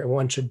outsider,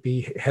 one should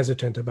be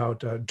hesitant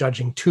about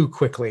judging too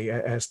quickly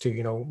as to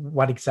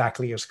what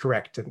exactly is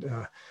correct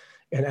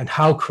and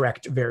how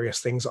correct various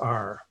things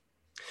are.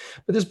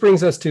 But this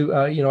brings us to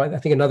I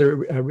think another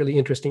really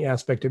interesting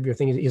aspect of your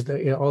thing is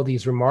all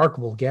these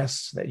remarkable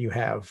guests that you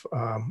have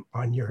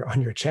on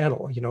your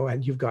channel,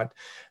 and you've got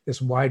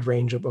this wide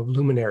range of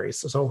luminaries.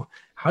 So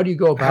how do you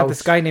go about? I had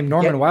this guy named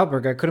Norman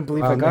Wildberger. I couldn't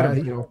believe I got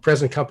him.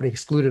 Present company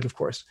excluded, of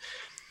course.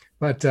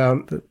 But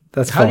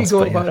that's how false,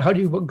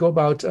 do you go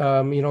about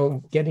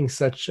getting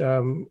such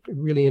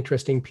really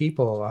interesting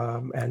people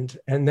and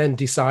then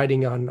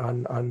deciding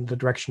on the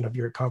direction of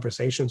your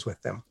conversations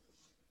with them?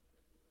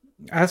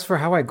 As for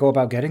how I go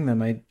about getting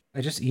them, I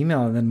just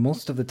email, and then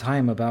most of the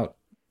time, about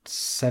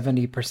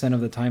 70%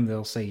 of the time,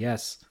 they'll say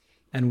yes.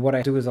 And what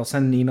I do is I'll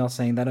send an email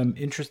saying that I'm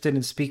interested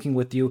in speaking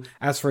with you.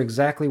 As for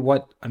exactly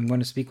what I'm going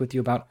to speak with you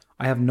about,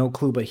 I have no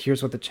clue, but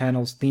here's what the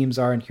channel's themes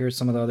are, and here's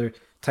some of the other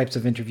types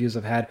of interviews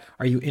I've had.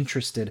 Are you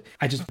interested?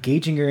 I just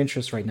gauging your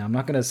interest right now. I'm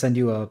not going to send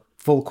you a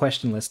full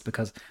question list,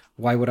 because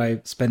why would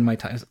I spend my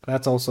time?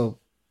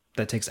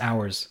 That takes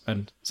hours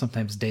and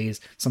sometimes days,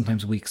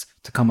 sometimes weeks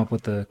to come up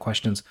with the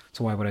questions.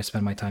 So why would I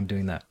spend my time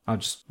doing that? I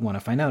just want to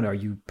find out, are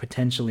you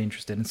potentially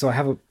interested? And so I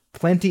have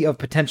plenty of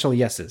potential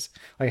yeses.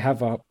 I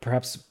have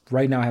perhaps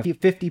right now I have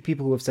 50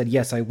 people who have said,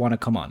 yes, I want to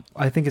come on.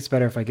 I think it's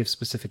better if I give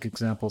specific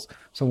examples.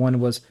 So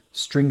one was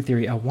string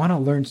theory. I want to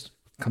learn,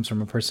 comes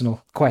from a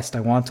personal quest.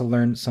 I want to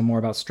learn some more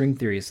about string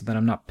theory so that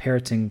I'm not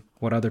parroting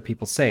what other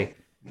people say.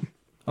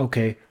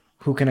 Okay,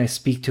 who can I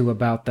speak to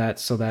about that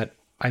so that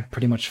I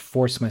pretty much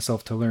force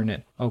myself to learn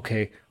it?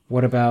 Okay,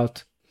 what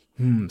about,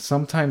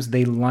 sometimes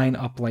they line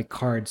up like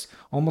cards,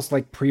 almost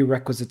like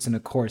prerequisites in a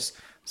course.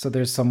 So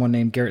there's someone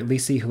named Garrett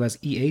Lisi who has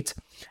E8,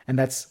 and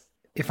that's,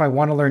 if I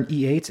want to learn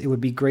E8, it would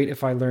be great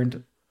if I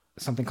learned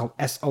something called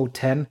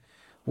SO10,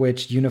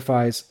 which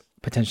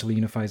potentially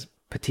unifies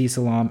Petit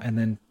Salam and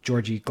then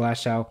Georgi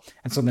Glashow.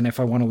 And so then if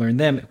I want to learn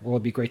them, well,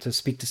 it'd be great to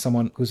speak to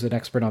someone who's an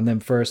expert on them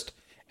first.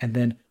 And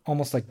then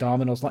almost like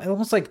dominoes,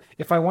 almost like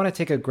if I want to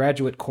take a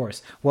graduate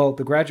course, well,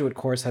 the graduate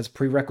course has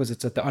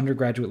prerequisites at the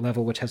undergraduate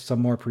level, which has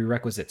some more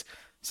prerequisites.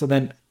 So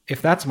then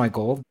if that's my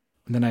goal,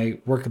 then I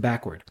work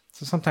backward.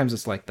 So sometimes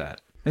it's like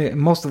that.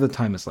 Most of the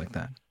time it's like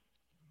that.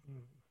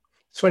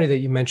 It's funny that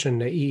you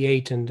mentioned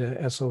E8 and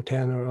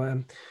SO10,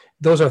 or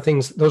those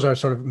are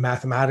sort of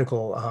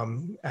mathematical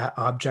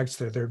objects.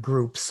 They're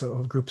groups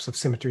of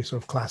symmetry,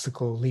 sort of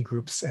classical Lie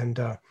groups. And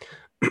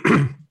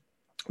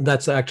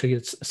that's actually,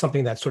 it's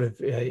something that sort of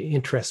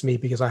interests me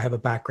because I have a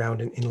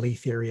background in Lie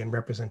theory and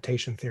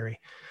representation theory.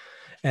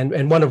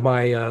 And one of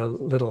my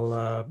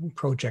little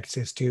projects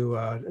is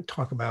to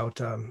talk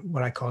about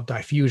what I call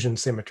diffusion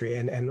symmetry,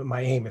 and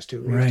my aim is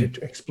to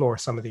explore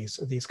some of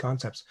these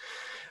concepts.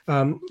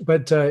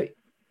 But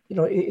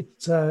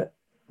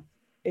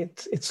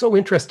it's so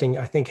interesting,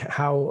 I think,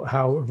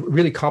 how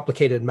really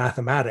complicated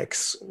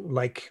mathematics,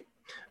 like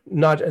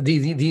not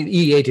the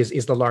E8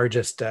 is the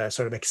largest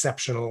sort of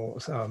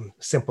exceptional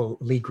simple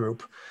Lie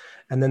group.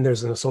 And then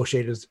there's an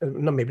associated,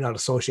 no, maybe not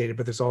associated,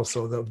 but there's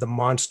also the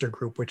monster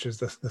group, which is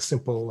the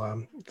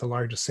simple, the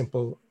largest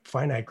simple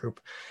finite group.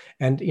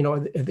 And,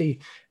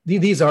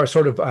 these are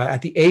sort of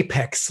at the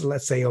apex,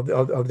 let's say,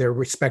 of their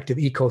respective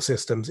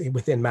ecosystems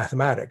within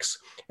mathematics.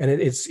 And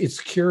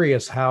it's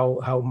curious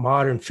how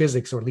modern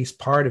physics, or at least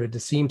part of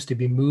it, seems to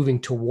be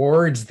moving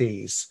towards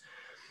these.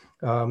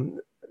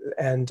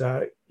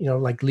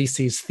 Like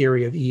Lisi's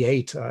theory of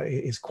E8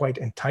 is quite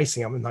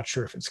enticing. I'm not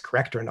sure if it's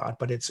correct or not,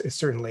 but it's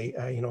certainly,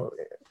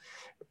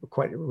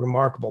 quite a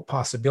remarkable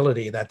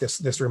possibility that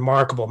this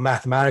remarkable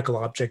mathematical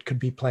object could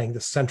be playing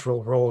the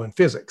central role in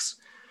physics.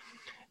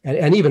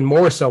 And even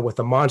more so with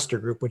the monster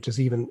group, which is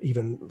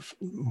even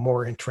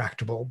more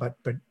intractable, but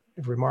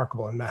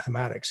remarkable in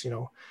mathematics,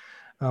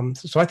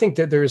 So I think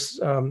that there's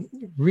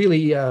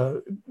really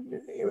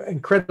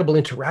incredible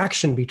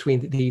interaction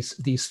between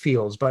these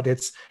fields, but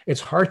it's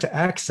hard to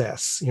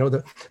access.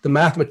 The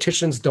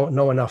mathematicians don't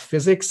know enough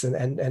physics,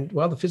 and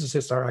well, the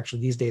physicists are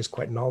actually these days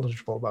quite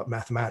knowledgeable about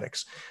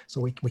mathematics.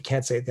 So we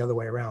can't say it the other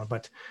way around.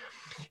 But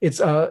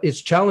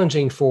it's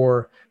challenging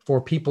for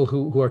people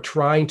who are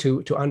trying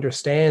to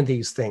understand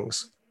these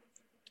things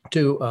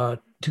to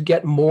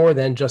get more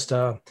than just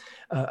a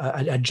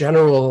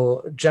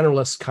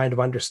generalist kind of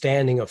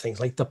understanding of things.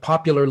 Like the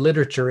popular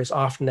literature is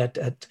often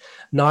at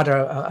not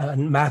a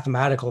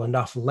mathematical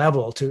enough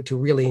level to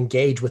really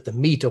engage with the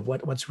meat of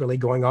what's really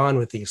going on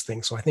with these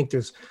things. So I think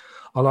there's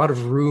a lot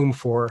of room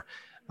for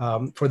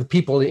the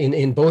people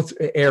in both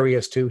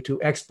areas to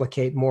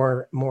explicate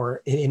more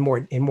in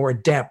more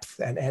depth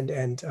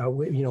and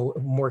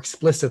more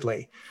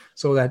explicitly,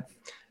 so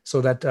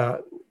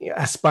that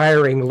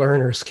aspiring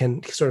learners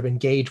can sort of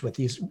engage with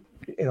these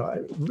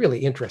really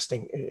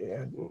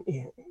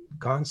interesting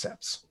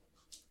concepts.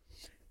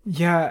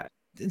 Yeah,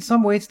 in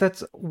some ways,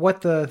 that's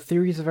what the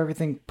Theories of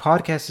Everything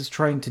podcast is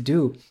trying to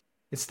do.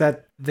 It's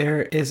that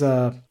there is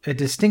a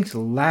distinct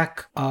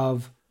lack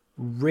of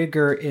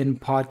rigor in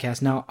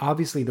podcasts. Now,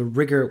 obviously, the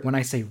rigor, when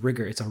I say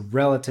rigor, it's a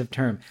relative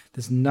term.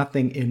 There's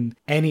nothing in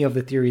any of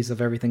the Theories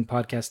of Everything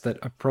podcasts that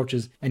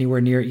approaches anywhere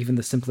near even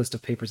the simplest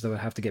of papers that would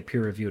have to get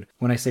peer reviewed.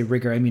 When I say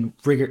rigor, I mean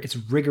rigor. It's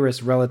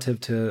rigorous relative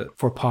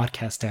for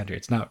podcast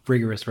standards, not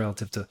rigorous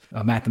relative to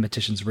a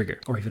mathematician's rigor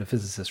or even a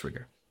physicist's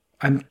rigor.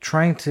 I'm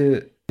trying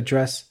to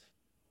address...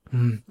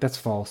 That's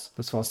false.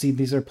 See,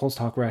 these are post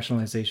hoc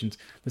rationalizations.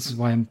 This is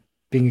why I'm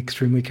being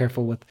extremely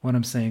careful with what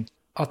I'm saying.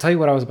 I'll tell you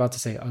what I was about to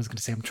say. I was going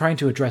to say, I'm trying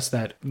to address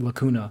that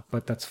lacuna,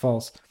 but that's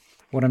false.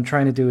 What I'm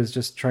trying to do is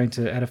just trying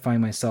to edify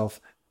myself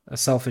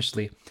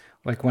selfishly.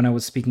 Like when I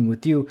was speaking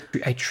with you,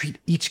 I treat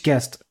each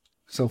guest,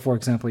 so for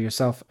example,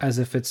 yourself, as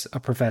if it's a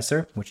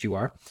professor, which you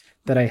are,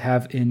 that I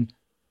have in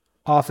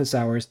office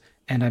hours,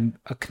 and I'm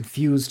a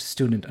confused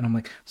student. And I'm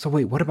like, so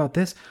wait, what about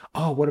this?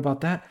 Oh, what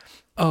about that?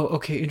 Oh,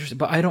 okay, interesting.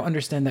 But I don't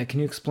understand that.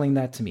 Can you explain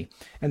that to me?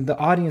 And the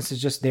audience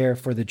is just there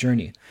for the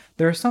journey.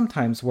 There are some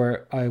times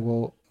where I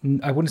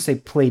wouldn't say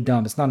play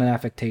dumb. It's not an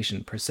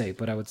affectation per se,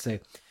 but I would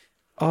say,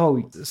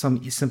 oh,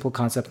 some simple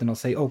concept. And I'll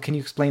say, oh, can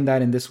you explain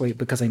that in this way?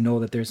 Because I know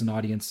that there's an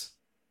audience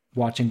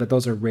watching, but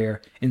those are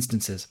rare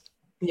instances.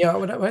 Yeah,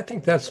 I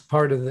think that's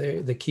part of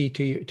the key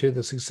to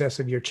the success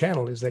of your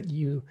channel is that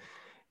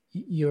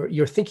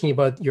you're thinking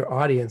about your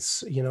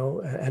audience,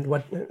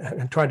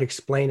 and try to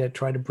explain it,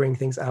 try to bring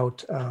things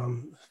out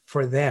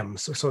for them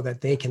so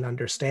that they can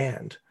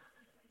understand.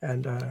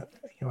 And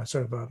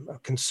sort of a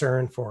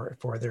concern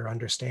for their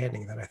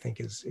understanding that I think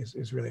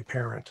is really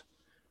apparent.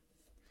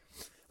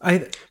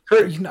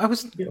 Curt, I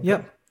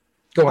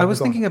was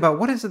thinking about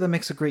what is it that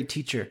makes a great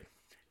teacher,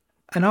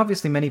 and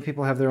obviously many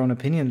people have their own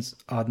opinions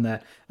on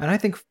that. And I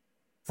think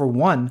for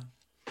one,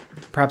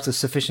 perhaps a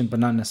sufficient but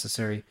not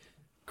necessary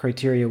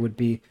criteria would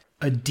be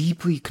a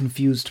deeply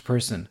confused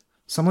person,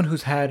 someone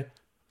who's had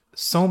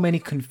so many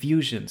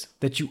confusions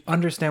that you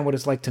understand what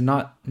it's like to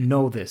not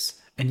know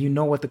this, and you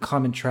know what the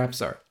common traps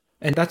are.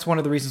 And that's one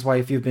of the reasons why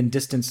if you've been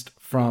distanced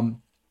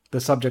from the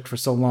subject for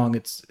so long,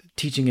 it's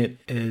teaching it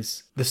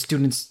is the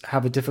students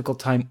have a difficult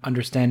time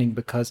understanding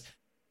because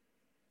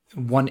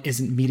one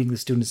isn't meeting the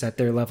students at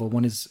their level.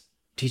 One is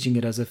teaching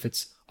it as if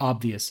it's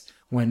obvious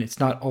when it's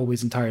not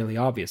always entirely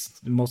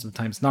obvious. Most of the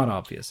time it's not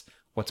obvious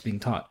what's being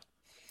taught.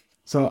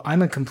 So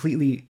I'm a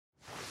completely...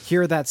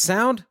 Hear that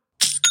sound?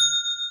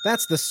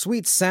 That's the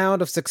sweet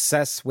sound of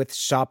success with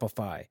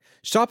Shopify.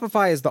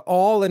 Shopify is the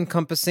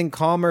all-encompassing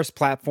commerce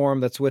platform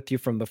that's with you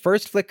from the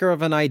first flicker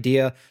of an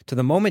idea to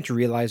the moment you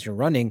realize you're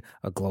running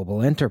a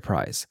global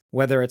enterprise.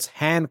 Whether it's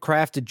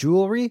handcrafted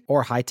jewelry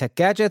or high-tech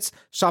gadgets,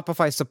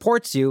 Shopify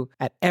supports you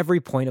at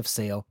every point of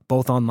sale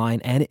both online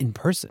and in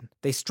person.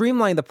 They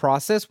streamline the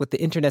process with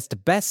the internet's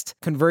best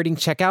converting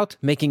checkout,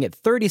 making it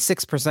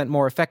 36%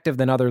 more effective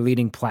than other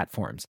leading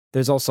platforms.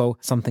 There's also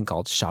something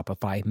called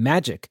Shopify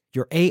Magic,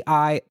 your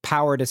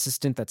AI-powered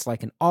assistant that's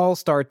like an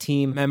all-star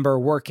team member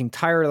working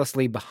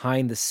tirelessly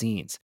behind the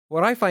scenes.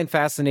 What I find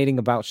fascinating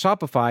about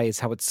Shopify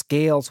is how it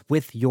scales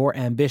with your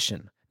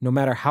ambition. No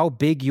matter how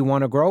big you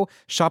want to grow,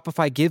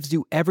 Shopify gives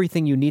you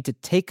everything you need to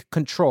take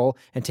control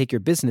and take your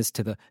business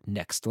to the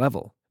next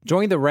level.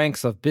 Join the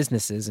ranks of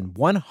businesses in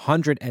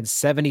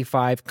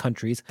 175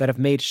 countries that have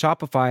made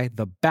Shopify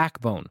the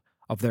backbone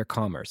of their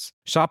commerce.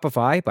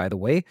 Shopify, by the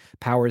way,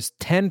 powers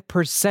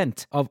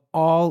 10% of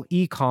all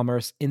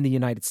e-commerce in the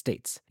United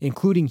States,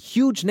 including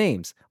huge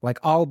names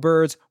like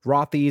Allbirds,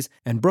 Rothy's,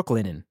 and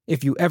Brooklinen.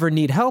 If you ever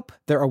need help,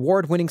 their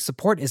award-winning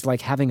support is like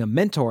having a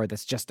mentor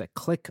that's just a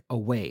click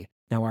away.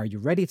 Now, are you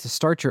ready to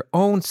start your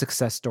own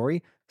success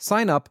story?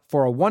 Sign up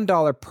for a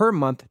 $1 per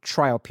month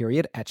trial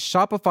period at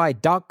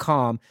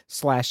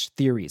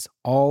shopify.com/theories,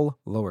 all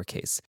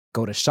lowercase.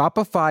 Go to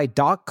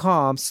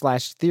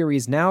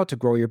shopify.com/theories now to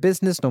grow your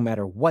business no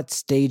matter what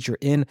stage you're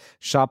in.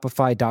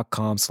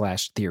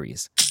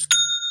 Shopify.com/theories.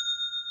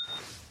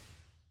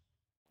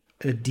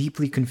 A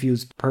deeply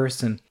confused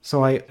person.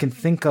 So I can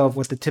think of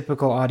what the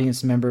typical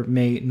audience member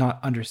may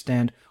not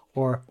understand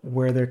or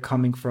where they're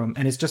coming from.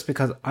 And it's just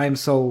because I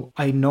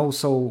know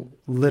so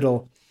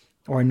little,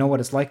 or I know what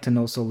it's like to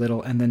know so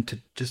little. And then to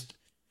just,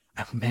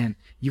 I'm going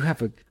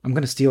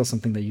to steal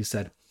something that you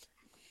said,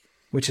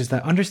 which is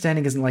that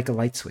understanding isn't like a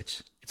light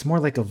switch. It's more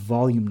like a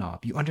volume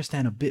knob. You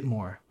understand a bit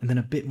more and then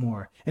a bit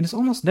more. And it's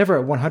almost never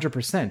at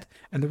 100%.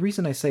 And the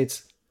reason I say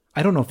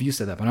I don't know if you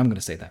said that, but I'm going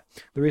to say that.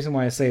 The reason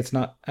why I say it's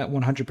not at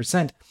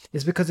 100%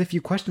 is because if you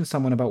question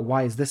someone about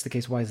why is this the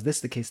case, why is this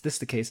the case,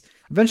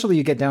 eventually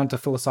you get down to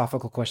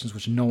philosophical questions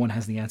which no one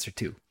has the answer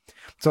to.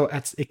 So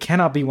it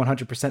cannot be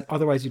 100%,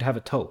 otherwise you'd have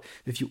a toe.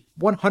 If you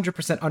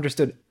 100%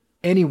 understood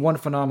any one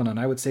phenomenon,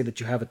 I would say that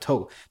you have a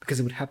toe, because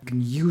it would have to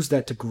use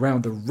that to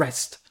ground the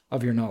rest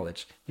of your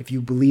knowledge if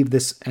you believe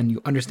this and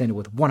you understand it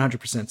with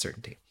 100%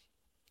 certainty.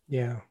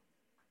 Yeah.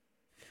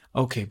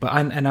 Okay, but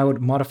I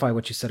would modify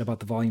what you said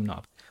about the volume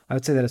knob. I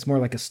would say that it's more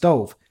like a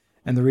stove.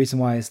 And the reason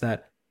why is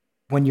that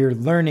when you're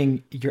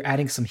learning, you're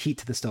adding some heat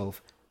to the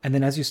stove. And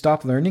then as you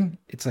stop learning,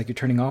 it's like you're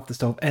turning off the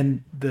stove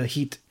and the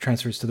heat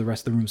transfers to the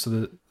rest of the room.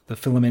 So the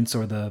filaments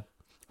or the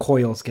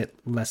coils get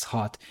less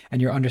hot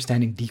and your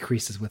understanding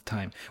decreases with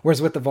time.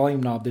 Whereas with the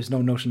volume knob, there's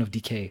no notion of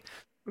decay.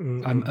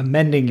 Mm-hmm. I'm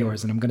amending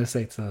yours and I'm going to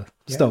say it's a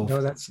stove.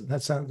 No,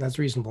 that's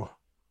reasonable.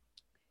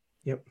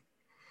 Yep.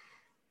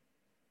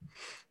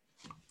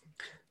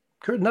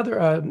 Curt, another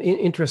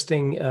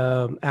interesting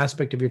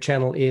aspect of your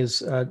channel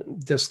is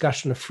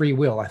discussion of free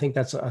will. I think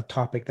that's a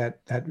topic that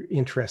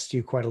interests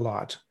you quite a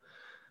lot.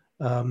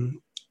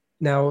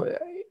 Now,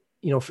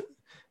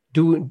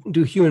 do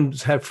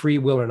humans have free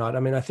will or not? I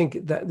mean, I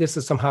think that this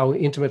is somehow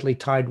intimately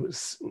tied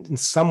in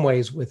some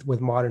ways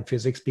with modern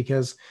physics,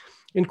 because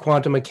in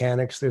quantum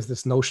mechanics, there's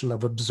this notion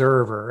of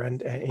observer,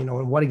 and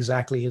what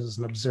exactly is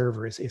an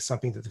observer is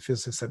something that the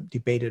physicists have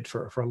debated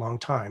for a long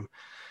time.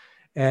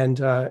 And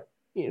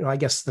I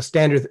guess the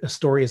standard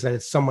story is that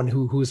it's someone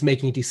who's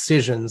making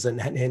decisions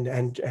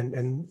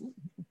and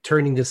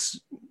turning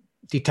this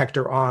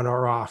detector on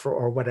or off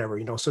or whatever,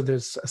 So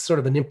there's a sort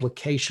of an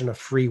implication of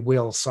free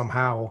will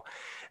somehow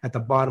at the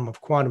bottom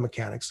of quantum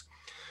mechanics.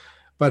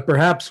 But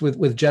perhaps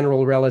with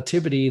general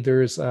relativity,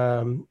 there's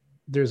a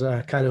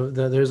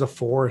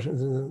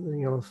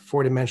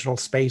four-dimensional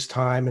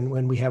space-time, and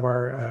when we have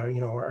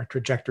our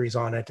trajectories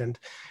on it, and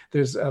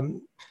there's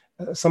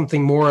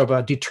something more of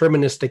a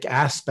deterministic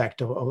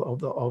aspect of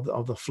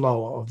the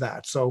flow of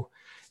that. So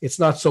it's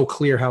not so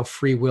clear how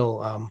free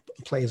will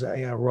plays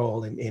a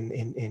role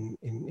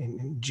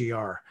in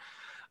GR.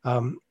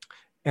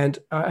 And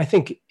I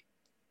think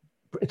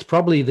it's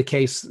probably the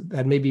case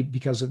that maybe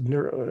because of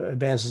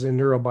advances in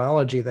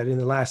neurobiology, that in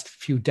the last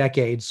few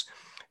decades,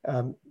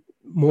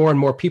 more and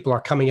more people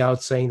are coming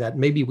out saying that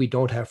maybe we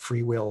don't have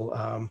free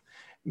will.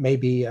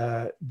 Maybe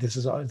this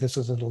is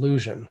an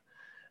illusion.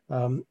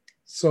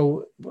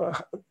 So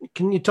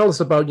can you tell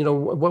us about,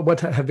 what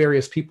have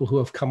various people who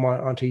have come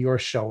onto your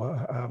show,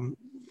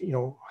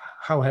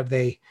 how have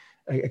they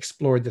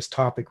explored this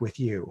topic with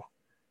you?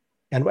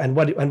 And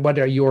what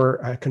are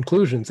your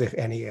conclusions, if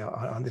any,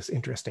 on this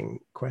interesting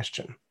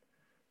question?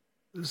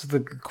 This is the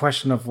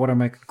question of what are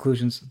my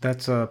conclusions.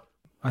 That's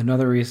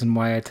another reason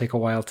why I take a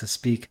while to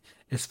speak.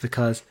 It's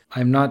because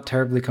I'm not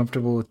terribly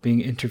comfortable with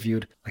being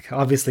interviewed. Like,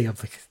 obviously, I'm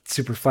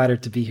super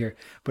flattered to be here,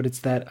 but it's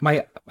that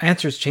my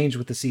answers change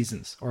with the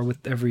seasons, or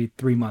with every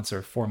 3 months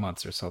or 4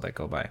 months or so that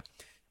go by,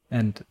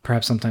 and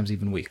perhaps sometimes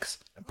even weeks.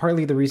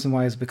 Partly the reason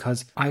why is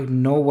because I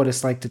know what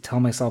it's like to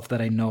tell myself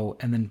that I know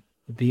and then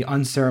be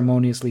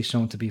unceremoniously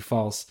shown to be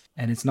false,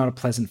 and it's not a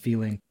pleasant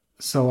feeling.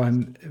 So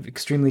I'm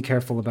extremely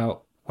careful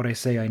about what I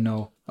say I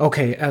know.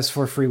 Okay, as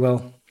for free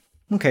will,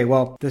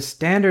 the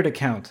standard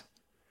account,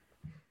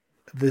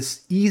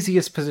 this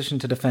easiest position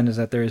to defend is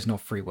that there is no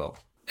free will.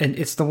 And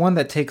it's the one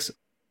that takes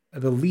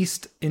the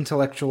least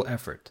intellectual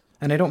effort.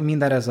 And I don't mean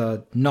that as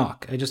a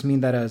knock. I just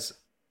mean that as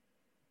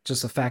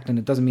just a fact, and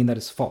it doesn't mean that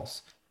it's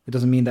false. It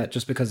doesn't mean that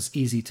just because it's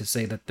easy to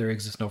say that there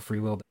exists no free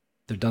will,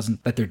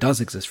 that there does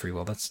exist free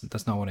will.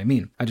 That's not what I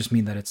mean. I just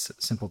mean that it's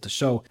simple to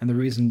show. And the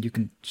reason you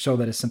can show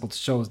that it's simple to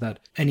show is that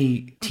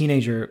any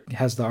teenager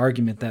has the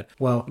argument that,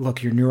 well,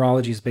 look, your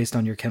neurology is based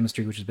on your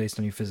chemistry, which is based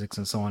on your physics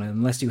and so on. And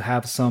unless you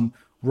have some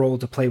role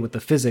to play with the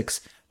physics,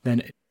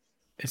 then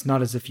it's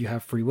not as if you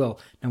have free will.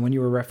 Now, when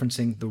you were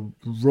referencing the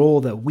role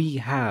that we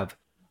have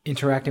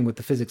interacting with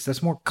the physics,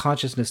 that's more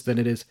consciousness than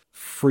it is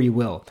free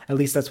will. At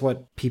least that's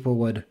what people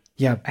would...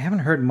 Yeah, I haven't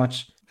heard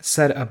much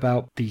said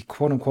about the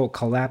quote-unquote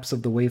collapse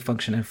of the wave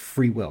function and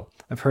free will.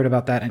 I've heard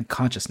about that and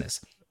consciousness.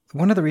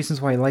 One of the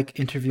reasons why I like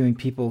interviewing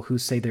people who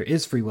say there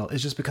is free will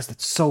is just because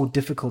it's so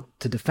difficult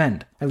to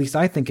defend. At least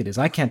I think it is.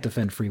 I can't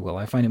defend free will.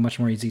 I find it much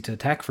more easy to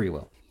attack free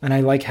will. And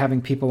I like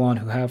having people on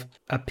who have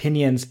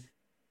opinions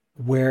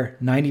where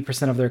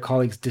 90% of their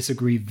colleagues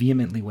disagree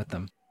vehemently with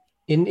them.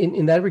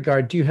 In that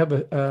regard, do you have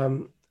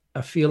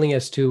a feeling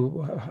as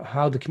to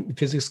how the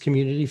physics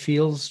community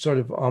feels sort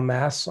of en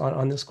masse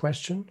on this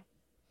question?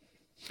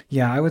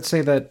 Yeah, I would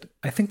say that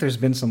I think there's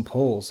been some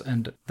polls,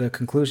 and the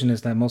conclusion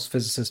is that most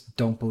physicists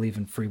don't believe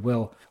in free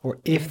will, or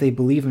if they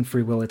believe in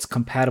free will, it's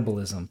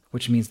compatibilism,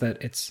 which means that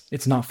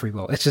it's not free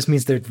will. It just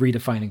means they're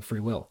redefining free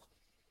will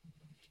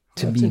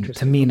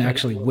to mean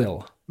actually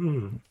will.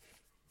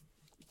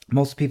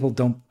 Most people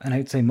don't, and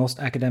I'd say most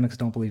academics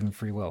don't believe in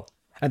free will.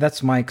 And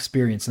that's my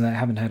experience, and I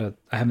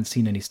haven't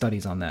seen any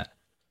studies on that.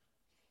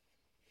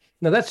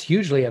 Now that's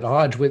hugely at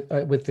odds with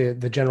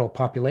the general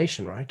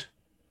population, right?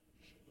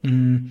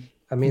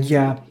 I mean,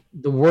 yeah.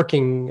 The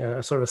working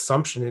sort of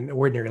assumption in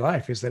ordinary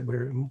life is that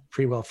we're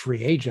pretty well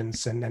free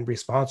agents and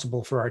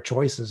responsible for our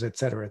choices, et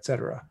cetera, et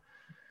cetera.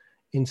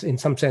 In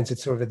some sense,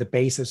 it's sort of the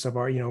basis of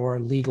our, our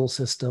legal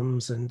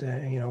systems and,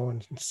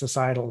 and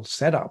societal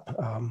setup.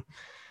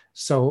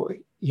 So,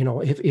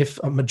 if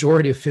a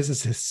majority of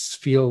physicists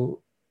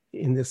feel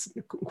in this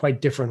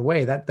quite different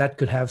way, that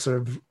could have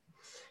sort of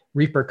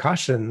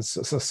repercussions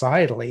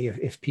societally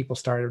if people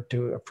started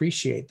to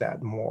appreciate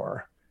that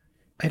more.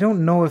 I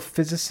don't know if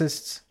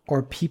physicists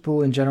or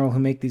people in general who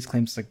make these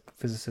claims, like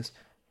physicists,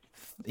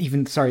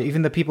 even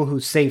the people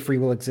who say free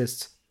will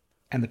exists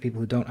and the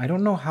people who don't, I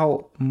don't know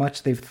how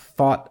much they've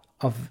thought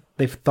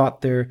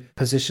their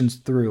positions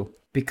through.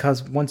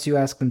 Because once you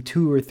ask them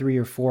 2 or 3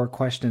 or 4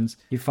 questions,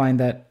 you find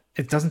that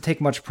it doesn't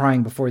take much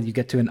prying before you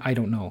get to an I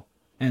don't know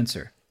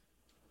answer.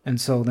 And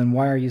so then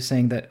why are you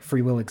saying that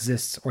free will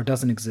exists or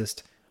doesn't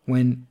exist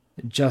when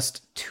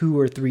just 2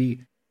 or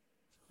 3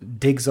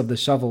 digs of the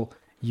shovel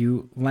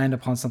you land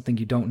upon something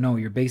you don't know?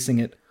 You're basing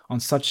it on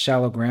such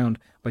shallow ground,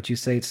 but you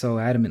say it so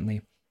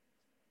adamantly.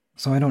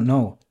 So I don't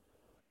know.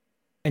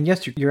 And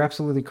yes, you're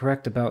absolutely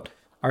correct about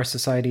our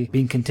society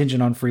being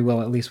contingent on free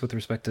will, at least with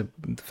respect to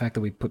the fact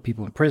that we put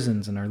people in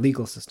prisons and our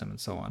legal system and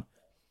so on.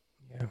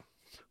 Yeah.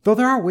 Though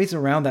there are ways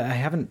around that I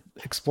haven't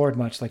explored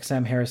much. Like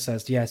Sam Harris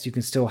says, yes, you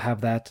can still have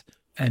that.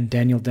 And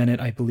Daniel Dennett,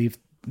 I believe,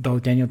 though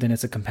Daniel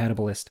Dennett's a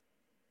compatibilist,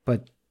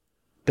 but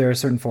there are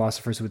certain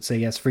philosophers who would say,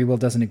 yes, free will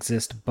doesn't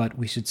exist, but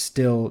we should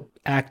still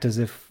act as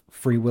if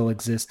free will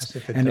exists.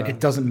 It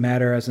doesn't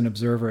matter as an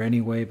observer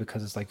anyway,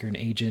 because it's like you're an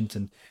agent,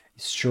 and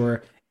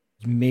sure,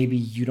 maybe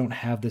you don't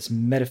have this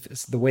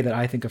the way that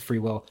I think of free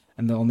will,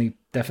 and the only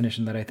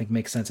definition that I think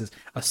makes sense is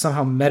a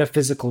somehow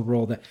metaphysical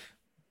role that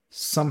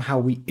somehow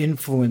we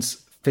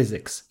influence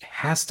physics. It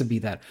has to be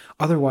that.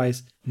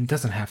 Otherwise, it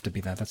doesn't have to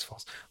be that. That's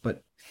false.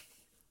 But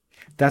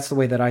that's the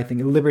way that I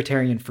think,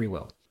 libertarian free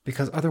will.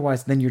 Because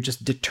otherwise, then you're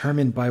just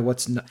determined by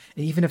what's not,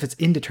 even if it's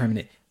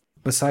indeterminate,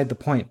 beside the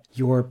point,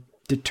 you're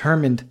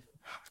determined,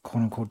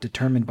 quote unquote,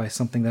 determined by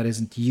something that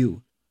isn't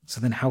you. So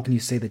then how can you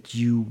say that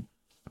you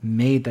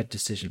made that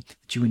decision,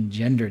 that you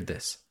engendered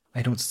this?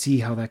 I don't see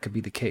how that could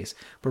be the case.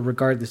 But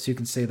regardless, you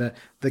can say that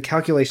the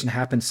calculation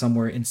happened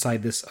somewhere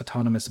inside this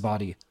autonomous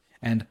body.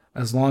 And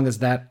as long as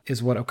that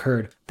is what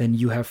occurred, then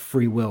you have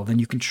free will. Then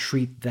you can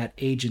treat that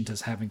agent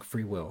as having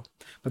free will.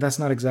 But that's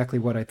not exactly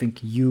what I think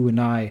you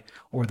and I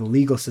or the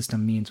legal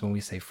system means when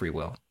we say free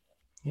will.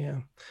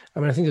 Yeah. I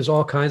mean, I think there's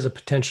all kinds of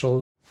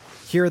potential.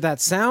 Hear that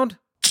sound?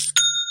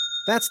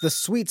 That's the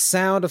sweet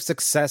sound of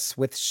success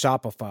with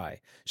Shopify.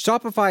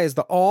 Shopify is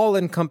the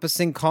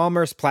all-encompassing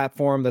commerce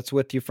platform that's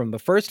with you from the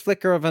first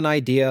flicker of an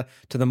idea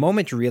to the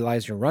moment you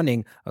realize you're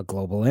running a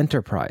global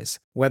enterprise.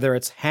 Whether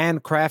it's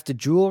handcrafted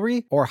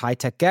jewelry or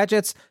high-tech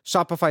gadgets,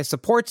 Shopify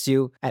supports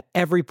you at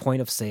every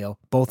point of sale,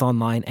 both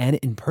online and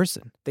in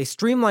person. They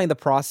streamline the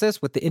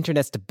process with the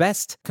internet's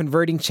best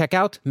converting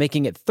checkout,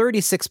 making it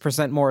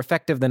 36% more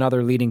effective than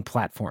other leading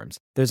platforms.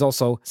 There's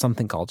also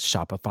something called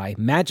Shopify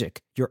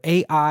Magic, your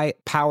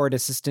AI-powered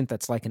assistant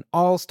that's like an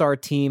all-star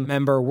team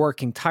member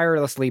working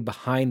tirelessly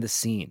behind the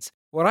scenes.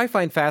 What I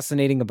find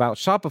fascinating about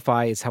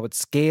Shopify is how it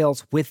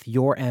scales with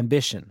your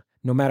ambition.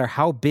 No matter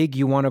how big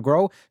you want to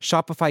grow,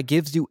 Shopify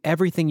gives you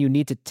everything you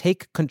need to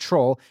take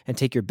control and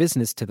take your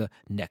business to the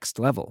next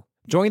level.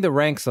 Join the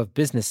ranks of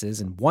businesses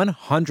in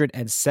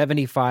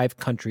 175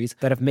 countries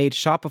that have made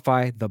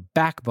Shopify the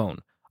backbone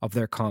of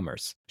their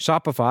commerce.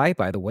 Shopify,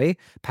 by the way,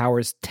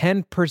 powers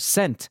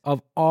 10%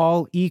 of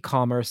all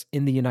e-commerce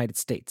in the United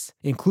States,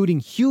 including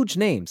huge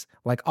names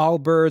like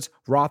Allbirds,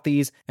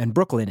 Rothy's, and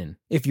Brooklinen.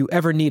 If you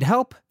ever need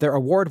help, their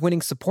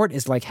award-winning support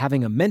is like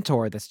having a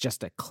mentor that's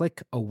just a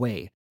click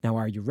away. Now,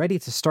 are you ready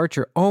to start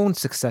your own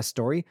success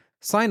story?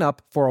 Sign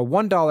up for a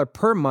 $1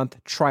 per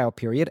month trial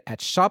period at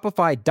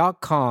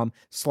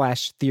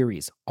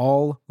shopify.com/theories,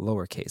 all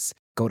lowercase.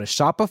 Go to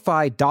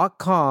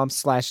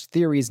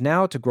shopify.com/theories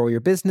now to grow your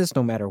business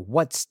no matter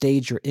what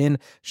stage you're in.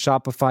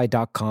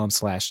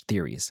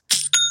 Shopify.com/theories.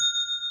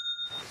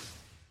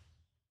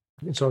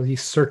 So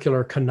these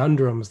circular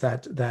conundrums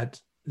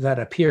that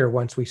appear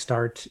once we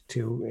start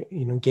to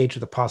engage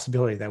with the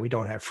possibility that we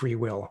don't have free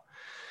will.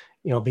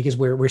 Because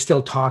we're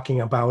still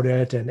talking about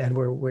it, and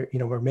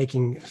we're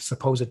making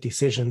supposed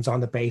decisions on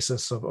the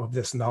basis of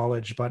this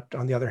knowledge. But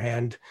on the other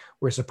hand,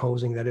 we're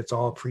supposing that it's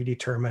all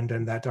predetermined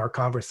and that our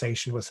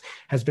conversation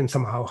has been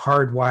somehow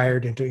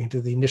hardwired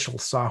into the initial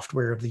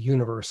software of the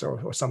universe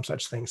or some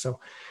such thing. So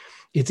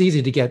it's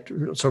easy to get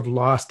sort of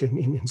lost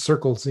in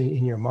circles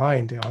in your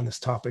mind on this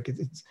topic.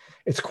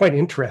 It's quite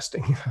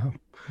interesting.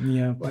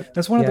 Yeah,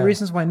 that's one of the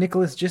reasons why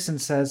Nicholas Gissen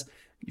says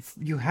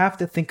you have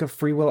to think of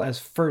free will as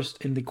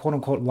first in the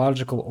quote-unquote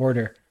logical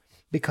order,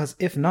 because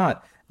if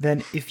not,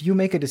 then if you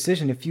make a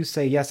decision, if you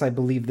say, yes, I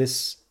believe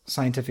this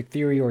scientific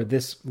theory or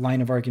this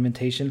line of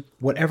argumentation,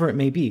 whatever it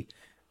may be,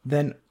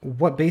 then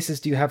what basis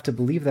do you have to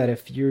believe that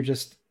if you're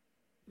just...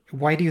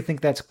 Why do you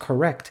think that's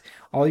correct?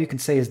 All you can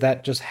say is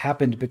that just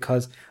happened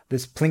because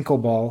this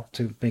Plinko ball,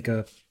 to make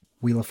a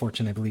Wheel of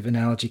Fortune, I believe,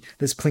 analogy,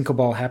 this Plinko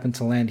ball happened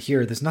to land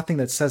here. There's nothing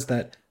that says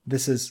that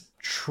this is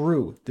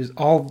true. There's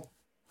all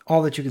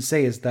that you can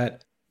say is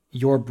that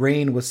your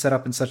brain was set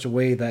up in such a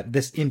way that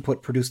this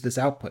input produced this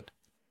output.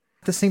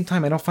 At the same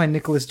time, I don't find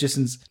Nicholas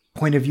Gissen's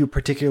point of view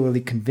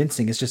particularly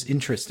convincing. It's just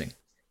interesting.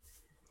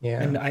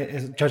 Yeah.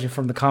 And judging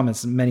from the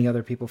comments, many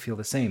other people feel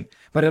the same.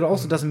 But it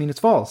also doesn't mean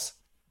it's false.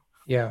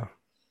 Yeah.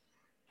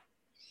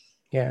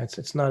 Yeah,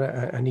 it's not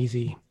an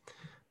easy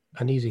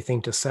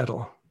thing to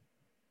settle.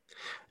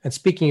 And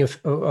speaking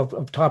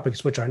of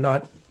topics which are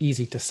not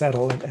easy to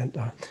settle,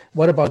 and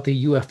what about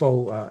the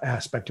UFO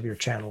aspect of your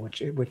channel,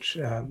 which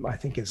I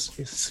think is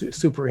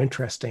super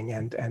interesting,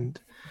 and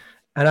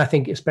I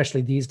think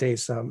especially these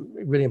days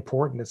really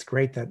important. It's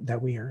great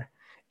that we are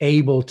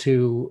able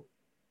to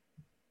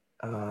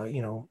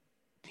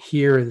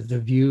hear the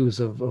views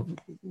of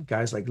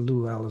guys like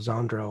Lou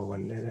Alessandro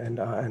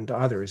and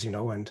others,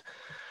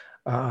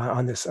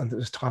 on this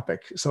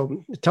topic.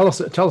 So tell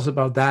us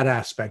about that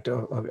aspect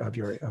of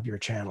your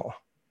channel.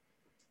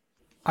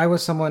 I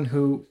was someone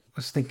who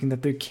was thinking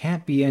that there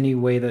can't be any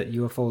way that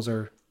UFOs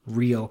are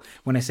real.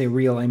 When I say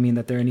real, I mean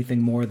that they're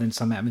anything more than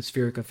some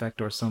atmospheric effect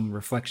or some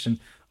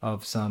reflection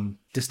of some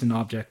distant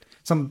object,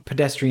 some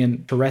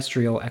pedestrian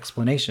terrestrial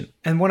explanation.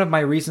 And one of my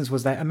reasons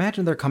was that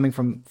imagine they're coming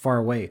from far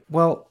away.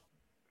 Well,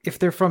 if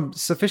they're from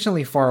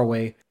sufficiently far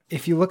away,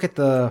 if you look at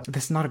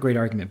this is not a great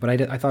argument, but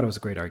I thought it was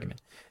a great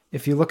argument.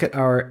 If you look at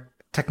our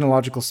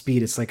technological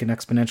speed, it's like an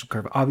exponential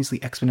curve. Obviously,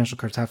 exponential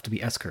curves have to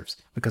be S-curves,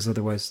 because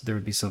otherwise there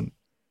would be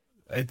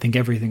I think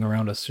everything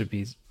around us should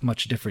be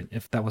much different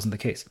if that wasn't the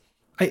case.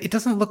 It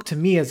doesn't look to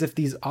me as if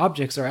these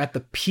objects are at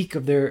the peak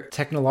of their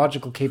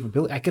technological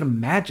capability. I can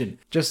imagine,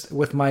 just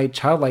with my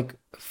childlike,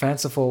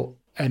 fanciful,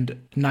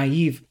 and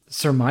naive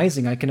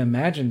surmising, I can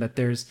imagine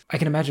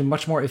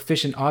much more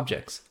efficient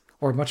objects,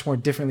 or much more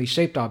differently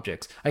shaped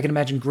objects. I can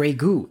imagine gray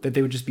goo, that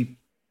they would just be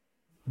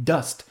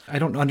dust. I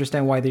don't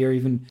understand why they are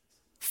even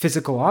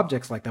physical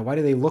objects like that. Why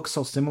do they look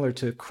so similar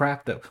to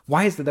craft?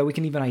 Why is it that we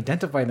can even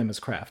identify them as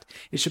craft?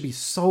 It should be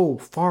so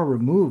far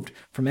removed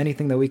from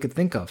anything that we could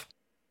think of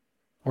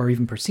or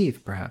even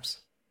perceive, perhaps.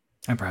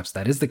 And perhaps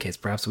that is the case.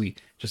 Perhaps we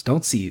just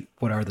don't see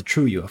what are the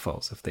true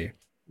UFOs if they...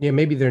 Yeah,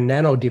 maybe they're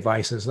nano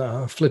devices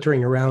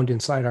flittering around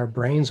inside our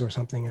brains or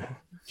something.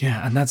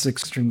 Yeah, and that's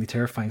extremely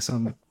terrifying.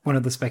 So one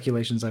of the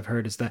speculations I've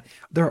heard is that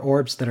there are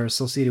orbs that are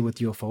associated with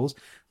UFOs,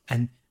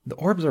 and the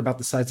orbs are about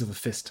the size of a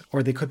fist,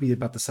 or they could be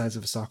about the size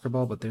of a soccer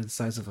ball, but they're the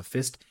size of a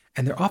fist.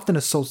 And they're often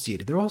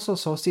associated. They're also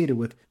associated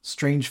with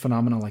strange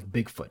phenomena like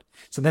Bigfoot.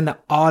 So then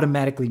that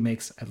automatically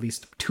makes, at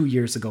least 2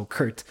 years ago,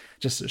 Curt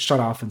just shut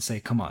off and say,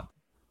 come on,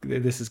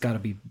 this has got to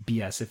be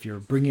BS. If you're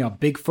bringing up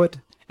Bigfoot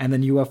and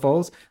then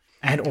UFOs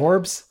and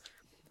orbs.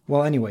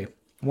 Well, anyway,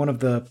 one of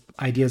the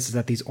ideas is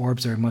that these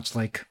orbs are much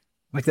like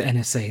the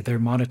NSA. They're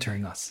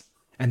monitoring us,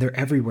 and they're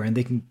everywhere, and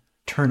they can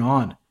turn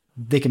on.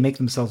 They can make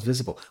themselves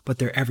visible, but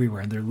they're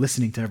everywhere and they're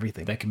listening to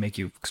everything. That can make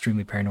you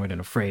extremely paranoid and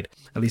afraid.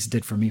 At least it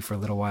did for me for a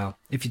little while.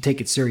 If you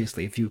take it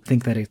seriously, if you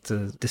think that it's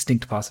a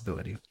distinct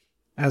possibility.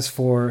 As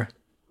for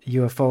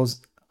UFOs,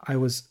 I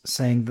was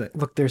saying that,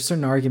 look, there's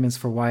certain arguments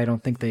for why I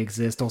don't think they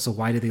exist. Also,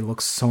 why do they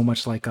look so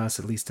much like us,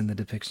 at least in the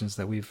depictions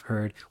that we've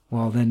heard?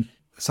 Well, then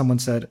someone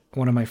said,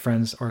 one of my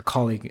friends, or a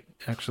colleague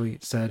actually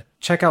said,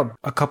 check out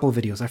a couple of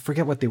videos. I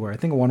forget what they were. I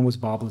think one was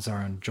Bob Lazar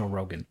and Joe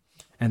Rogan,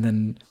 and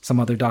then some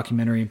other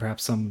documentary and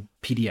perhaps some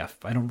PDF.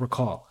 I don't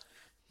recall.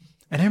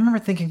 And I remember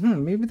thinking,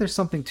 maybe there's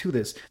something to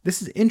this.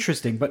 This is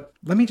interesting, but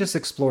let me just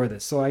explore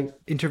this. So I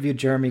interviewed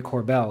Jeremy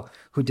Corbell,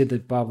 who did the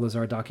Bob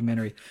Lazar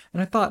documentary.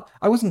 And I thought,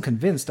 I wasn't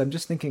convinced. I'm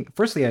just thinking,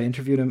 firstly, I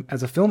interviewed him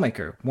as a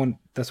filmmaker.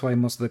 That's why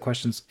most of the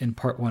questions in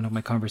part one of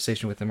my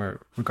conversation with him are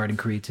regarding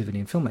creativity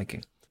and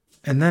filmmaking.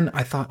 And then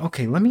I thought,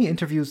 okay, let me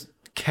interview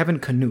Kevin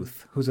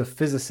Knuth, who's a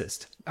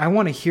physicist. I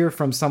want to hear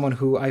from someone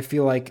who I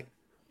feel like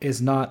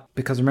is not,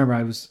 because remember,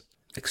 I was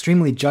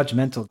extremely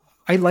judgmental.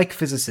 I like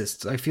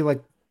physicists. I feel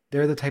like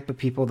they're the type of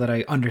people that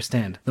I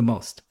understand the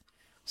most.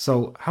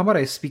 So how about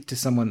I speak to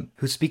someone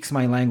who speaks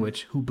my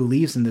language, who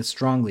believes in this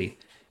strongly,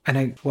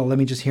 and let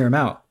me just hear him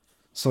out.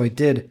 So I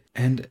did,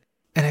 and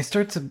I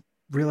started to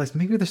realize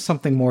maybe there's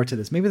something more to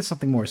this. Maybe there's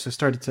something more. So I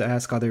started to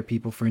ask other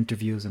people for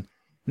interviews, and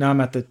now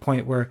I'm at the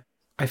point where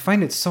I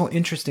find it so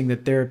interesting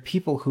that there are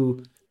people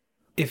who,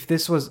 if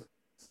this was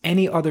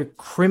any other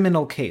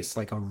criminal case,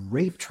 like a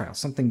rape trial,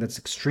 something that's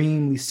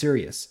extremely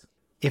serious,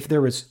 if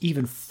there was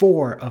even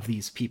 4 of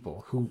these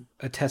people who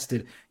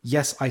attested,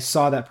 yes, I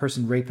saw that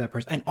person rape that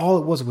person, and all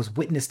it was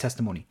witness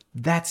testimony.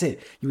 That's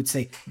it. You would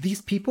say,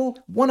 these people,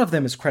 1 of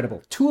them is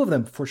credible. 2 of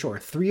them, for sure.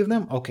 3 of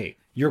them, okay,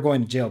 you're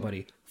going to jail,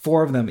 buddy.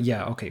 4 of them,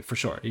 yeah, okay, for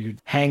sure. You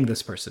hang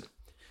this person.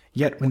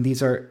 Yet when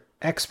these are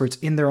experts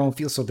in their own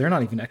field, so they're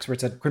not even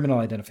experts at criminal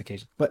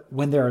identification, but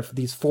when there are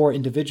these 4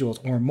 individuals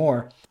or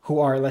more who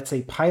are, let's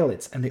say,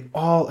 pilots, and they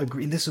all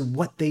agree, and this is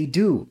what they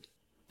do,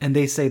 and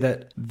they say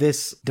that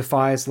this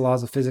defies the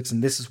laws of physics,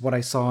 and this is what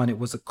I saw, and it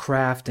was a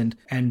craft, and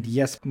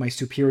yes, my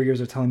superiors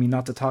are telling me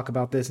not to talk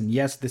about this, and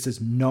yes, this is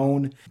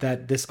known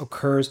that this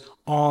occurs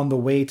on the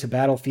way to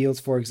battlefields,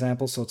 for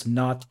example, so it's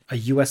not a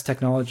U.S.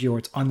 technology, or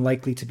it's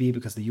unlikely to be,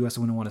 because the U.S.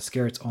 wouldn't want to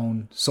scare its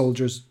own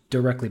soldiers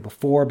directly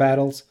before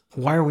battles.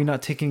 Why are we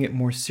not taking it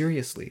more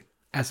seriously?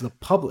 As the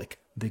public,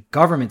 the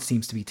government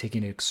seems to be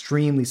taking it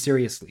extremely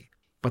seriously,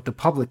 but the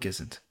public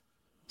isn't.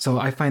 So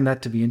I find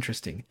that to be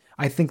interesting.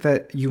 I think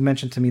that you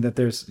mentioned to me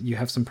that you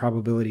have some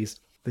probabilities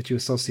that you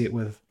associate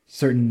with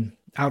certain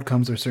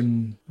outcomes or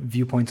certain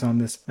viewpoints on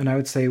this. And I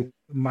would say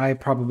my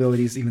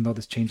probabilities, even though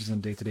this changes on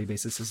a day-to-day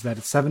basis, is that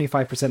it's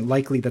 75%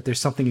 likely that there's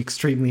something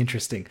extremely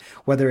interesting,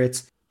 whether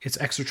it's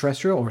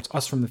extraterrestrial or it's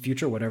us from the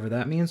future, whatever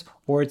that means,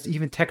 or it's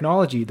even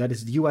technology that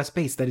is US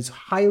based, that is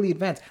highly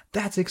advanced.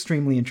 That's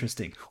extremely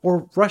interesting.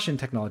 Or Russian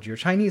technology or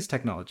Chinese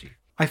technology.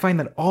 I find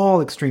that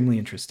all extremely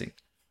interesting.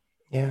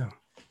 Yeah.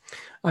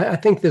 I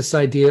think this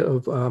idea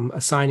of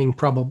assigning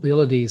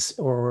probabilities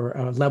or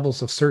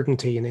levels of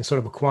certainty in a sort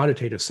of a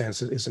quantitative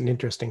sense is an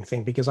interesting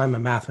thing, because I'm a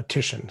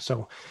mathematician.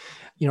 So,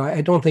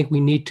 I don't think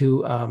we need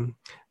to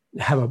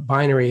have a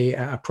binary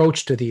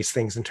approach to these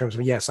things in terms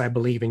of, yes, I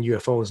believe in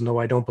UFOs, no,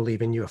 I don't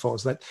believe in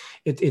UFOs. That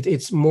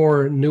it's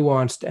more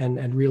nuanced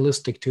and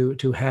realistic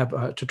to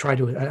have to try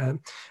to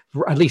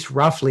at least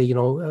roughly,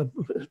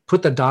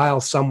 put the dial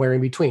somewhere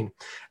in between.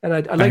 And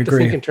I like to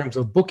think in terms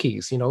of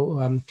bookies,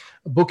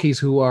 bookies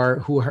who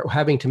are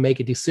having to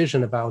make a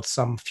decision about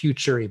some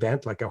future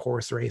event, like a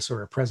horse race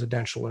or a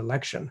presidential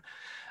election,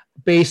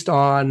 based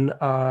on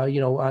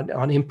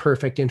on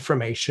imperfect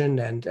information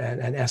and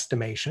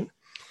estimation.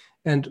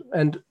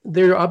 And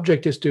their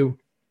object is to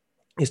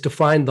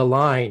find the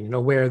line,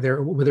 where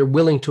they're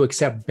willing to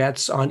accept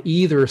bets on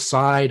either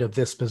side of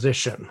this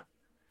position.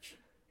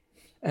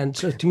 And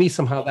so to me,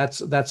 somehow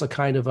that's a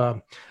kind of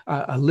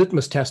a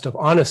litmus test of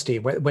honesty.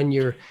 When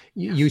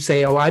you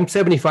say, "Oh, I'm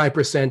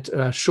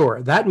 75%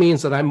 sure," that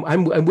means that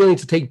I'm willing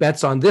to take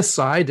bets on this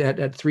side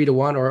at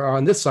 3-1, or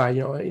on this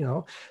side.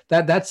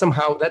 That's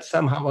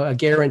somehow a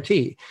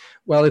guarantee.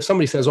 Well, if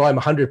somebody says, "Oh, I'm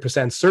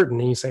 100% certain,"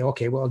 and you say,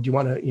 "Okay, well, do you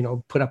want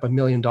to put up $1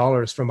 million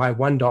for my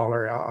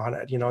 $1 on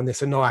it?" And they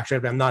say, "No,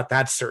 actually, I'm not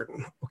that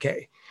certain."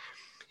 Okay.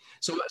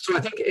 So I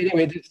think,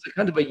 anyway, it's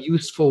kind of a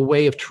useful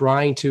way of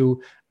trying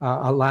to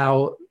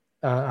allow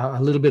a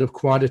little bit of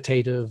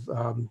quantitative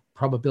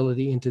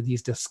probability into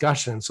these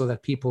discussions, so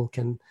that people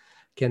can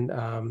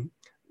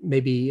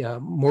maybe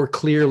more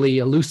clearly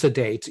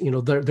elucidate,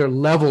 their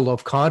level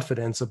of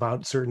confidence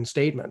about certain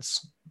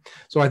statements.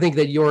 So I think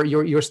that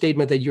your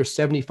statement that you're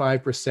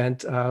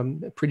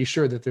 75% pretty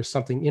sure that there's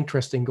something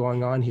interesting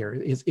going on here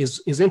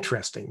is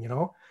interesting,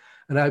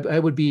 and I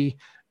would be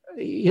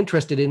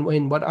interested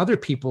in what other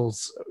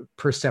people's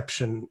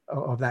perception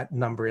of that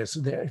number is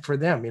for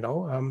them.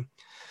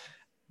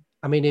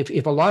 I mean,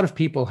 if a lot of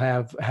people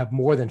have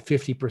more than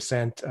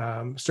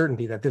 50%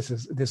 certainty that this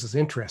is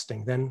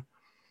interesting, then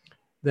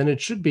it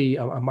should be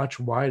a much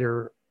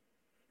wider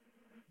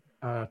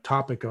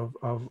topic of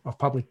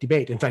public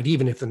debate. In fact,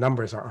 even if the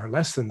numbers are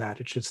less than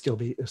that, it should still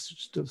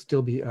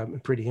be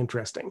pretty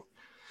interesting.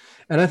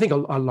 And I think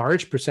a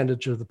large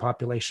percentage of the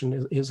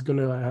population is going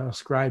to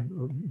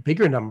ascribe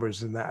bigger numbers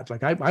than that.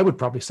 Like I would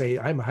probably say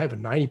I have a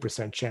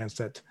 90% chance,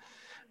 that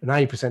a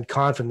 90%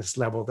 confidence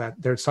level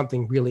that there's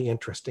something really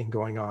interesting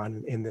going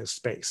on in this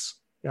space.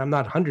 I'm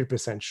not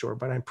 100% sure,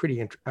 but I'm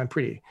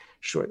pretty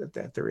sure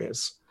that there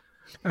is.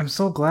 I'm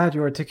so glad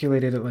you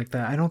articulated it like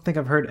that. I don't think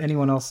I've heard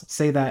anyone else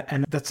say that,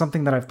 and that's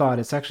something that I've thought.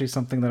 It's actually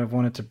something that I've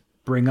wanted to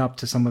bring up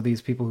to some of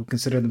these people who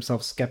consider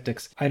themselves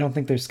skeptics. I don't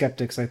think they're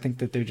skeptics. I think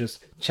that they're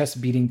just chest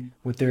beating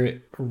with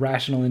their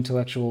rational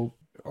intellectual,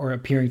 or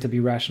appearing to be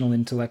rational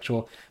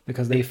intellectual,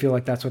 because they feel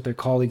like that's what their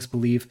colleagues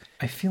believe.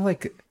 I feel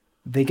like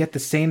they get the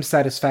same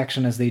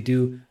satisfaction as they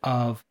do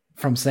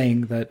from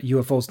saying that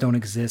UFOs don't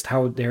exist.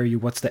 How dare you?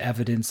 What's the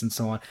evidence? And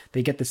so on.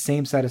 They get the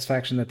same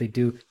satisfaction that they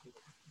do,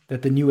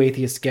 that the new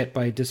atheists get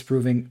by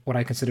disproving what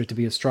I consider to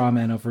be a straw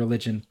man of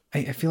religion.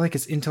 I feel like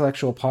it's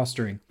intellectual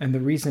posturing. And the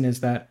reason is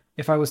that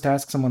if I was to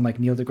ask someone like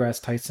Neil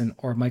deGrasse Tyson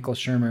or Michael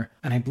Shermer,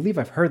 and I believe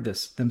I've heard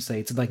them say,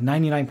 it's like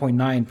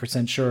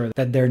 99.9% sure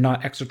that they're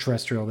not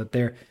extraterrestrial, that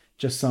they're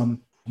just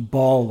some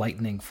ball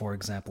lightning, for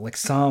example, like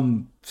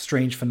some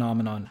strange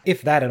phenomenon,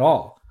 if that at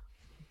all.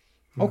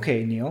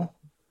 Okay, Neil,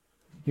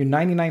 you're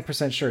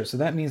 99% sure. So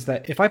that means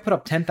that if I put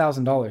up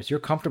 $10,000, you're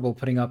comfortable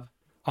putting up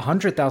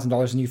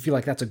 $100,000 and you feel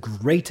like that's a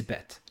great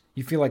bet.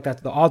 You feel like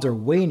that the odds are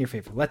way in your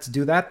favor. Let's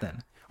do that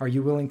then. Are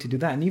you willing to do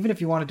that? And even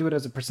if you want to do it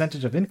as a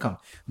percentage of income,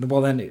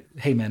 well then,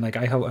 hey man, like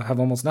I have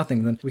almost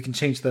nothing, then we can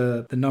change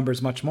the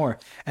numbers much more.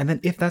 And then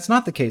if that's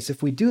not the case,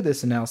 if we do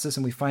this analysis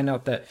and we find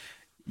out that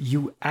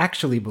you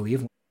actually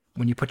believe,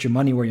 when you put your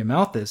money where your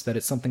mouth is, that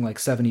it's something like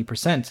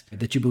 70%,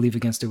 that you believe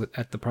against it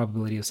at the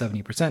probability of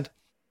 70%,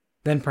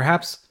 then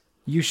perhaps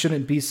you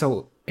shouldn't be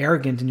so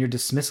arrogant in your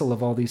dismissal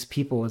of all these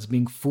people as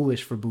being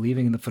foolish for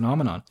believing in the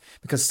phenomenon.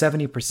 Because saying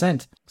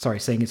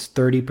it's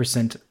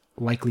 30%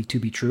 likely to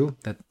be true,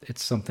 that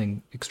it's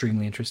something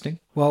extremely interesting.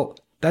 Well,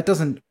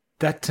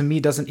 that to me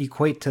doesn't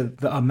equate to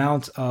the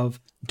amount of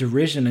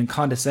derision and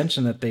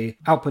condescension that they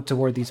output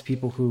toward these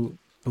people who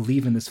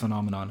believe in this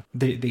phenomenon.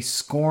 They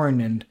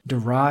scorn and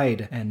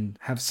deride and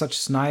have such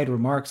snide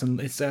remarks, and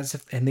it's as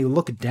if, and they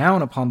look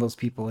down upon those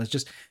people as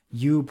just,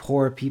 you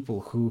poor people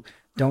who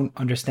don't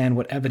understand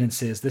what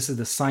evidence is. This is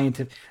the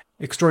scientific,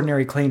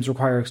 extraordinary claims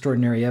require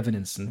extraordinary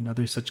evidence, and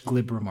other such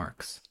glib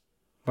remarks.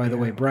 By the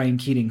way, Brian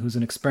Keating, who's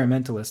an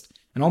experimentalist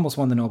and almost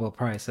won the Nobel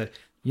Prize, said,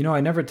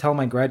 I never tell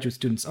my graduate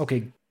students,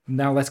 okay,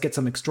 now let's get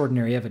some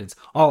extraordinary evidence.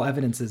 All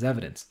evidence is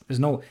evidence. There's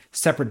no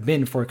separate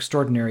bin for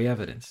extraordinary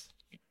evidence.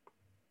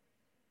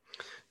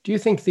 Do you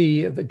think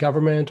the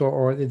government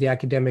or the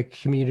academic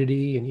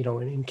community, and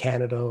in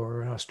Canada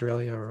or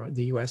Australia or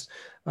the US,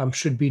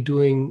 should be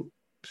doing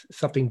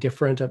something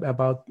different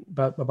about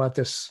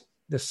this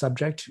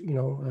subject?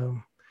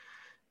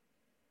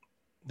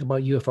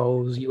 About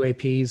UFOs,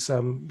 UAPs,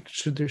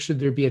 should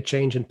there be a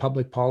change in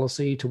public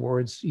policy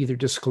towards either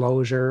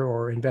disclosure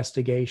or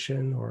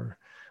investigation or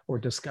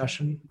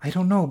discussion? I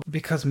don't know,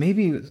 because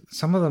maybe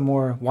some of the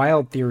more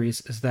wild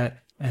theories is that,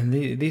 and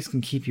these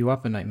can keep you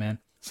up at night, man.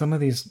 Some of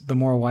the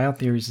more wild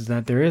theories is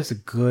that there is a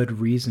good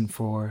reason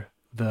for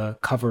the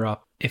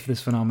cover-up. If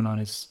this phenomenon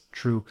is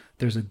true,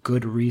 there's a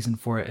good reason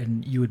for it,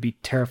 and you would be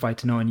terrified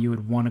to know, and you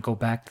would want to go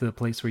back to the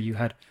place where you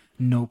had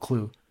no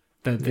clue.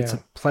 That it's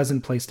a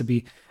pleasant place to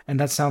be. And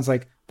that sounds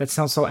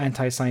so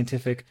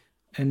anti-scientific.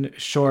 And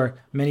sure,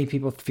 many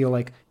people feel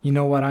like, you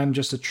know what, I'm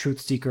just a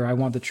truth seeker. I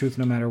want the truth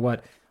no matter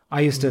what.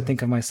 I used to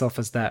think of myself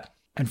as that.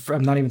 And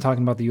I'm not even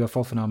talking about the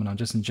UFO phenomenon,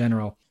 just in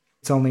general.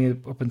 It's only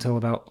up until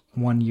about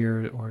 1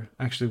 year, or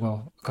actually,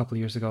 a couple of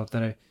years ago,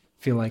 that I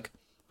feel like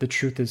the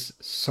truth is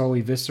so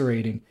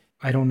eviscerating.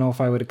 I don't know if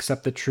I would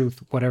accept the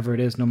truth, whatever it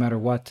is, no matter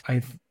what.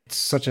 I've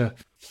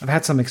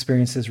had some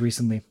experiences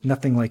recently,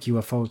 nothing like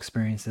UFO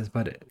experiences,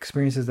 but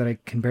experiences that I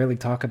can barely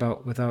talk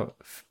about without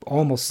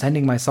almost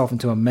sending myself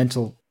into a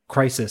mental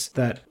crisis,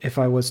 that if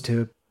I was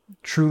to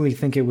truly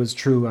think it was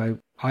true, I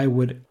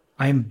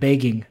am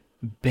begging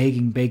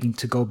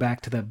to go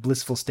back to that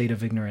blissful state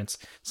of ignorance.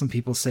 Some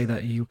people say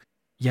that you're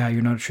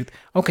not a truth.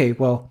 Okay,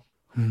 well,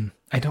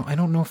 I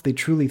don't know if they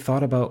truly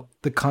thought about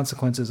the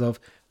consequences of,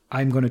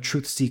 I'm going to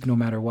truth seek no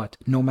matter what,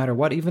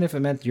 even if it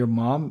meant your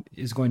mom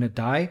is going to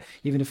die,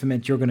 even if it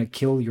meant you're going to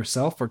kill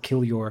yourself or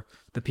kill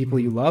the people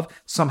you love.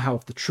 Somehow,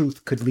 if the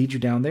truth could lead you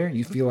down there,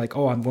 you feel like,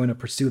 oh, I'm going to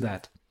pursue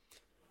that.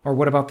 Or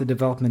what about the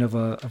development of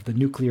the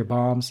nuclear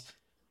bombs?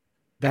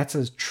 That's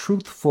a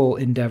truthful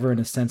endeavor in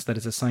a sense that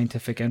it's a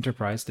scientific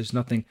enterprise. There's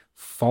nothing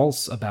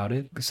false about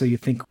it. So you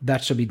think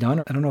that should be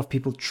done? I don't know if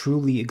people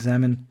truly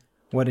examine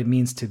what it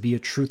means to be a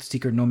truth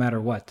seeker no matter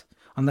what,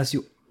 unless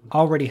you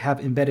already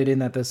have embedded in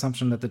that the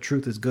assumption that the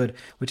truth is good,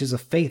 which is an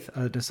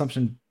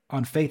assumption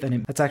on faith,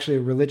 and that's actually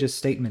a religious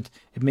statement.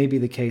 It may be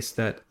the case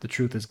that the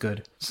truth is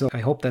good. So I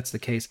hope that's the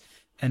case.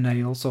 And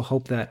I also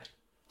hope that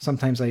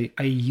sometimes I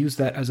use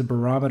that as a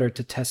barometer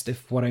to test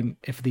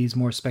if these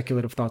more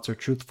speculative thoughts are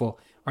truthful.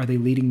 Are they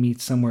leading me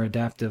somewhere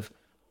adaptive?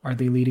 Are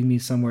they leading me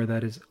somewhere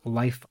that is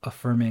life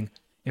affirming?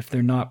 If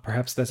they're not,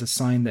 perhaps that's a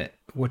sign that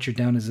what you're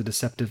down is a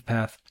deceptive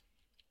path.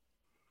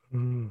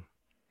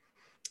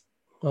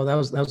 Well, that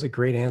was a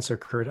great answer,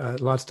 Curt.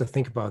 Lots to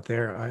think about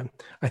there.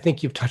 I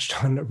think you've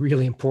touched on a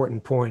really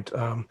important point,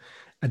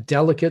 a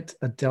delicate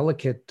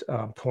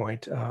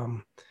point.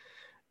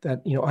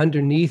 That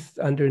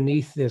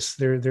underneath this,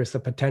 there's the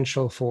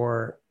potential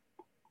for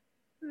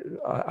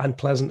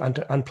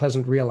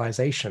unpleasant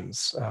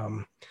realizations.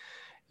 And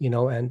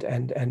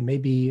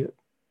maybe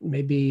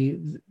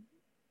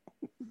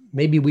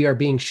we are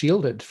being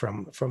shielded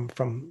from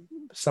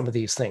some of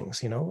these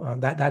things.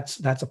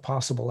 That's a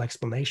possible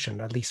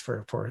explanation, at least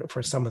for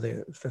some of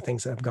the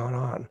things that have gone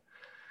on.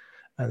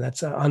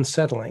 That's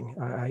unsettling.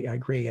 I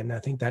agree, and I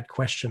think that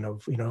question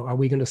of are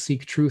we going to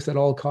seek truth at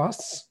all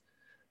costs?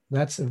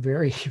 That's a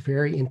very,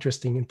 very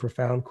interesting and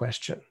profound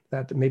question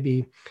that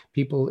maybe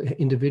people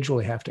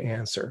individually have to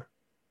answer.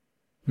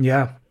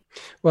 Yeah.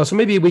 Well, so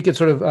maybe we could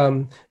sort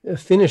of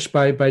finish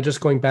by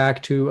just going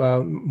back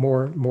to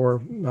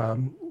more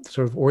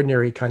sort of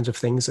ordinary kinds of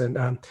things,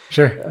 and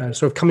sure.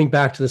 Sort of coming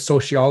back to the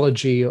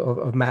sociology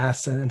of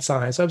math and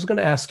science. I was going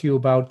to ask you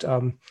about,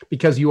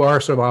 because you are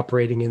sort of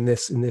operating in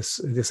this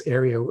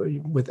area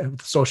with the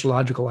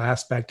sociological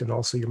aspect and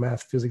also your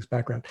math physics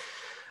background.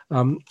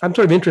 I'm sort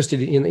of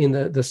interested in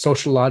the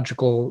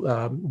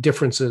sociological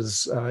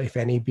differences, if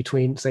any,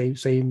 between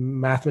say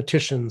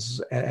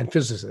mathematicians and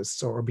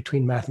physicists, or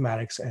between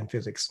mathematics and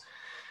physics.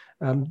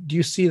 Do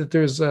you see that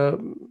there's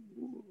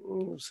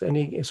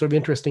any sort of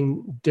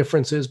interesting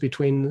differences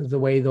between the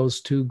way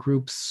those two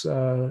groups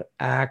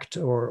act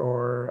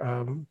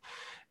or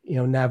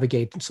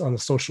navigate on the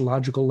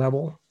sociological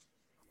level?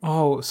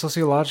 Oh,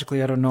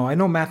 sociologically, I don't know. I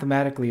know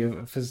mathematically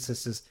a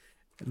physicist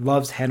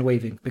loves hand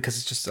waving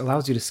because it just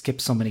allows you to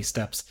skip so many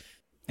steps,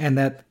 and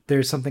that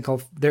there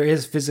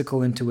is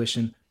physical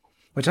intuition,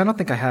 which I don't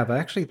think I have. I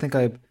actually think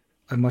I'm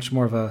much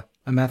more of a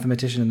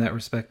mathematician in that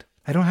respect.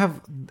 I don't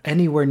have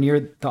anywhere near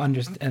the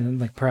understanding,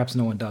 like perhaps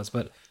no one does,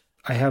 but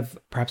I have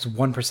perhaps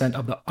 1%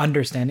 of the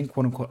understanding,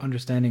 quote unquote,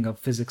 understanding of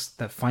physics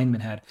that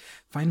Feynman had.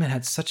 Feynman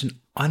had such an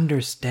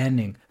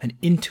understanding, an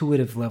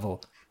intuitive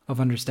level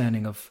of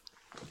understanding of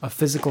a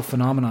physical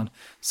phenomenon,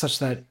 such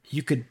that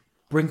you could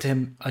bring to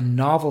him a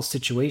novel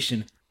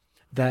situation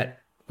that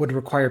would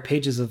require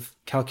pages of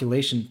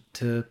calculation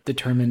to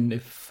determine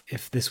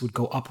if this would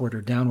go upward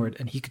or downward.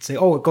 And he could say,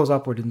 oh, it goes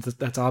upward, and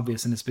that's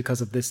obvious, and it's because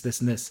of this, this,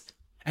 and this.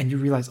 And you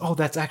realize, oh,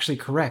 that's actually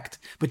correct.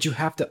 But you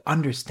have to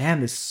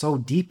understand this so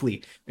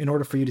deeply in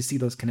order for you to see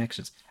those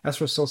connections. As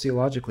for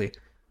sociologically,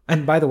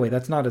 and by the way,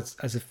 that's not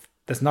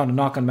that's not a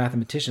knock on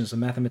mathematicians. So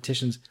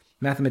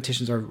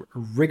mathematicians are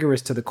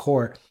rigorous to the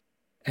core,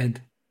 and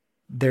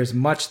there's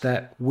much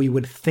that we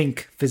would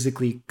think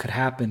physically could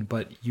happen,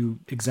 but you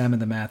examine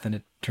the math and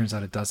it turns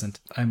out it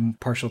doesn't. I'm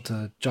partial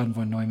to John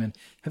von Neumann.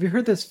 Have you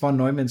heard this von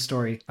Neumann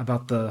story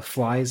about the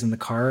flies in the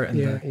car? And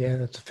yeah,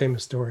 that's a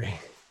famous story.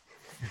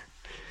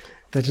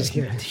 That just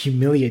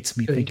humiliates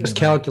me. He just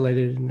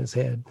calculated it in his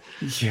head.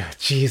 Yeah,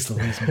 jeez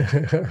Louise.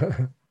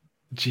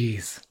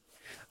 Jeez.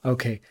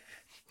 Okay.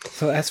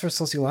 So as for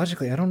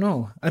sociologically, I don't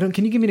know.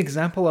 Can you give me an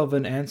example of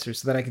an answer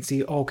so that I can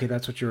see, oh, okay,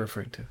 that's what you're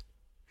referring to?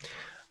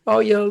 Oh,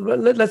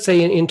 let's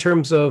say in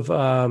terms of,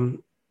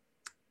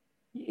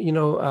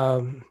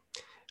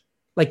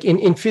 like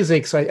in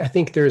physics, I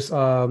think there's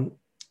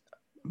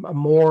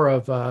more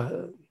of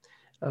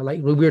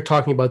like we were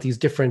talking about these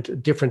different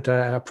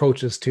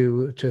approaches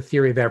to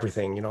theory of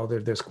everything.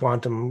 There's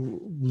quantum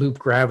loop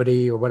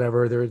gravity or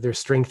whatever. There's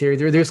string theory.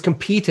 There's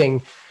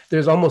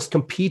almost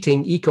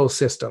competing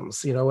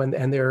ecosystems.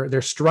 And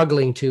they're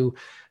struggling to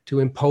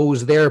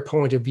impose their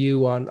point of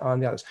view on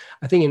the others.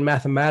 I think in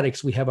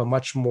mathematics we have a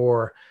much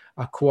more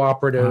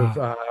cooperative,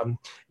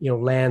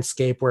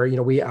 landscape where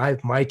I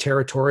have my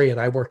territory and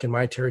I work in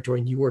my territory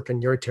and you work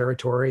in your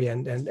territory,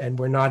 and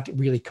we're not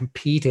really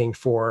competing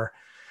for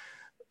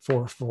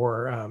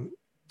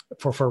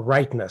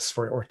rightness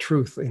or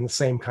truth in the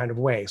same kind of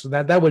way. So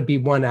that would be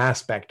one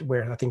aspect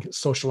where I think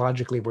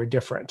sociologically we're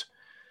different.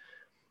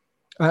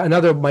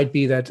 Another might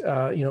be that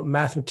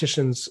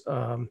mathematicians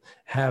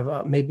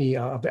have maybe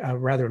a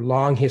rather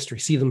long history,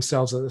 see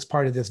themselves as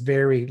part of this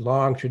very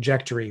long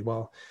trajectory,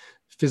 while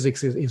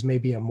physics is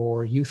maybe a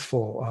more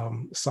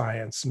youthful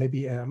science,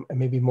 maybe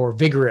more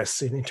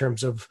vigorous in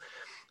terms of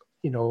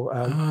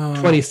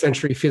 20th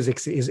century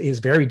physics is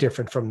very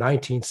different from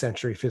 19th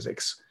century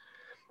physics,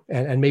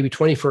 and maybe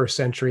 21st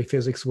century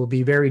physics will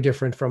be very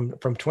different from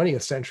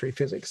 20th century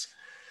physics.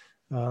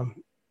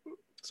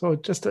 So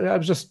I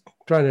was just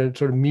trying to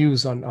sort of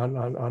muse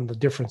on the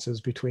differences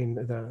between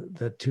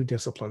the two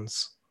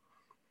disciplines.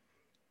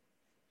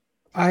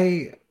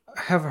 I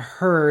have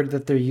heard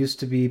that there used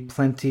to be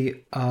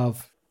plenty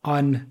of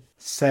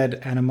unsaid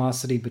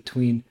animosity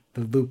between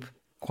the loop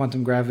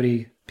quantum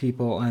gravity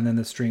people and then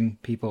the string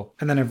people.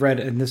 And then I've read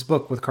in this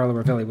book with Carlo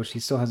Rovelli, which he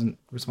still hasn't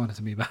responded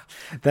to me about,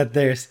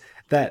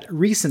 that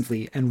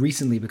recently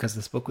because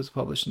this book was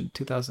published in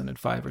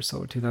 2005 or so,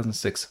 or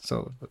 2006,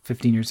 so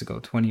 15 years ago,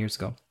 20 years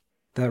ago,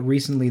 that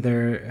recently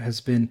there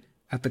has been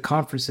at the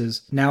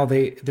conferences, now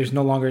there's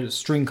no longer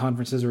string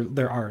conferences, or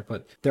there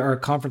are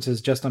conferences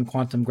just on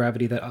quantum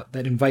gravity that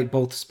invite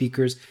both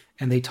speakers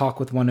and they talk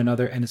with one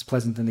another and it's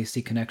pleasant and they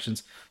see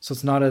connections. So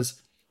it's not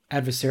as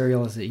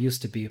adversarial as it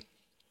used to be,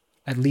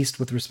 at least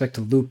with respect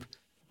to loop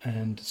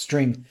and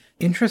string.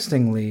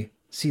 Interestingly,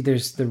 see,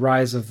 there's the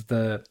rise of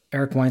the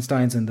Eric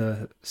Weinsteins and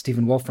the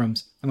Stephen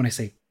Wolframs. And when I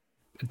say,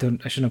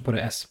 I shouldn't have put an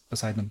S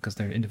beside them because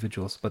they're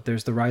individuals, but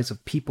there's the rise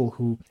of people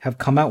who have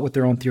come out with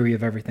their own theory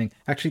of everything.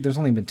 Actually, there's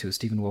only been two,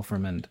 Stephen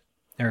Wolfram and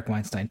Eric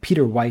Weinstein.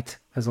 Peter White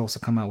has also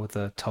come out with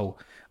a toe,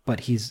 but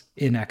he's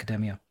in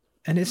academia.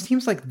 And it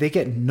seems like they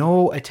get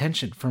no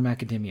attention from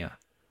academia.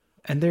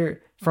 And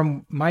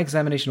from my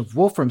examination of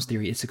Wolfram's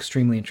theory, it's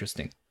extremely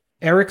interesting.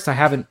 Eric's I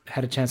haven't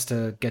had a chance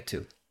to get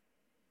to,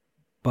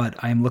 but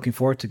I'm looking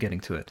forward to getting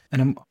to it.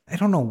 And I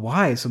don't know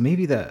why, so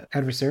maybe the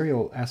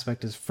adversarial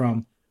aspect is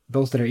from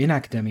those that are in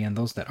academia and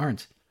those that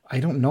aren't. I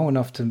don't know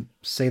enough to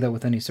say that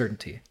with any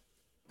certainty.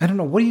 I don't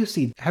know, what do you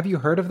see? Have you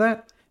heard of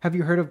that? Have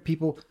you heard of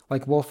people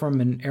like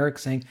Wolfram and Eric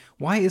saying,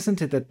 why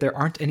isn't it that there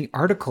aren't any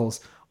articles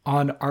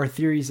on our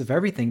theories of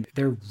everything?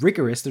 They're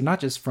rigorous, they're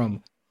not just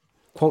from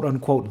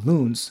quote-unquote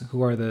loons,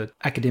 who are the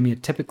academia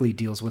typically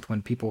deals with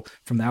when people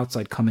from the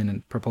outside come in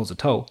and propose a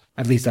toe.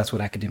 At least that's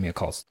what academia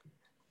calls.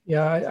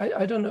 Yeah,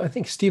 I don't know. I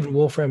think Stephen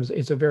Wolfram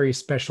is a very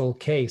special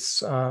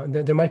case.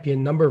 There might be a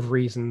number of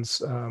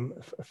reasons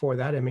for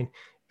that. I mean,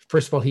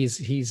 first of all,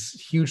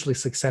 he's hugely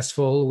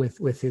successful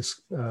with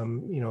his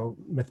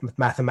with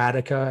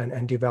Mathematica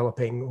and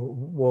developing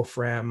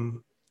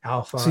Wolfram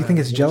Alpha. So you think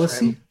it's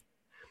jealousy?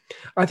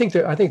 I think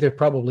there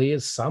probably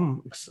is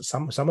some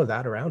of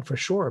that around for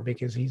sure,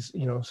 because he's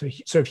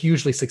sort of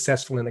hugely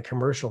successful in a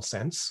commercial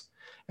sense,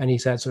 and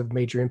he's had sort of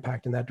major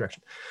impact in that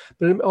direction.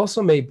 But it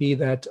also may be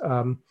that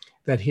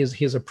that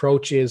his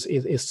approach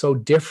is so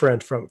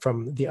different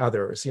from the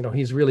others.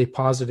 He's really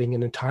positing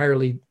an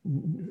entirely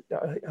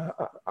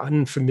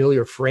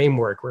unfamiliar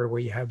framework where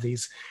you have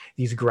these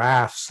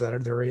graphs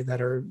that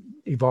are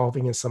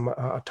evolving in some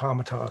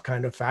automata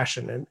kind of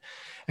fashion,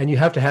 and you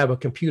have to have a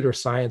computer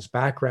science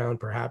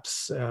background,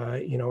 perhaps,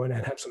 and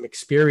have some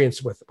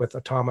experience with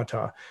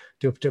automata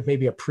to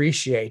maybe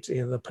appreciate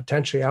the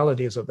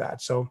potentialities of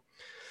that. So,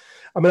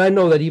 I mean, I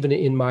know that even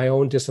in my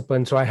own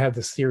discipline, so I have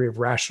this theory of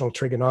rational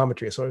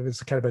trigonometry. So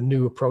it's kind of a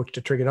new approach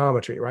to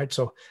trigonometry, right?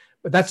 So,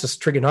 but that's just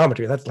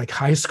trigonometry. That's like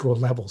high school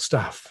level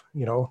stuff.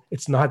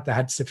 It's not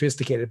that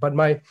sophisticated. But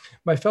my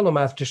fellow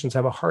mathematicians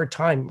have a hard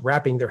time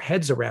wrapping their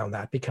heads around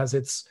that, because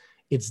it's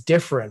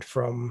different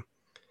from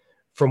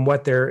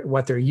what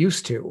they're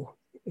used to.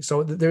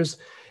 So there's,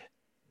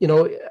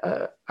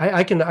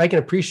 I can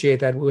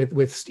appreciate that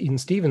with in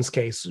Stephen's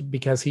case,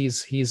 because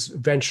he's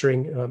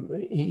venturing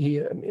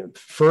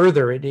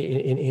further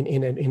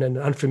in an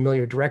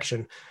unfamiliar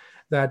direction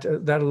that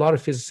a lot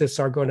of physicists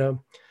are going to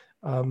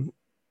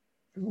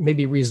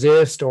maybe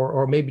resist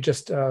or maybe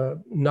just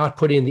not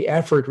put in the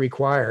effort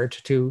required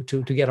to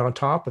get on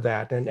top of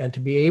that and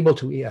to be able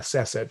to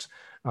assess it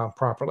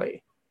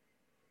properly.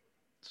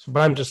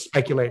 But I'm just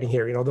speculating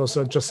here. Those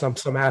are just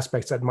some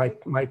aspects that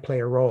might play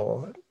a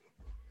role.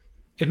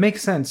 It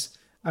makes sense.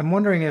 I'm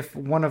wondering if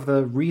one of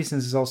the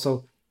reasons is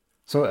also,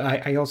 so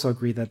I also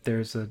agree that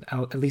there's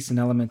at least an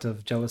element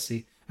of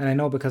jealousy. And I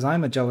know because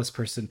I'm a jealous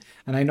person,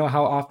 and I know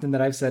how often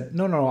that I've said,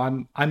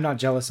 no, I'm not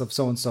jealous of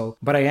so-and-so,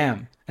 but I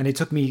am. And it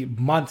took me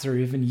months or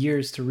even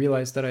years to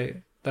realize that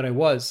I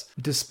was,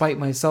 despite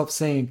myself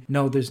saying,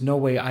 no, there's no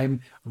way.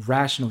 I'm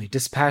rationally,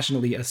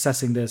 dispassionately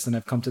assessing this, and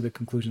I've come to the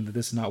conclusion that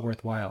this is not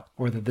worthwhile,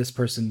 or that this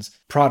person's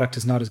product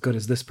is not as good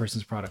as this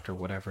person's product, or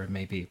whatever it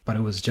may be. But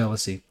it was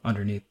jealousy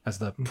underneath as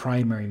the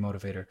primary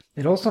motivator.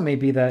 It also may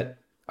be that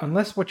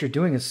unless what you're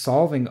doing is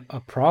solving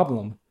a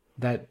problem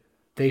that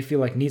they feel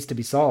like needs to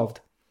be solved,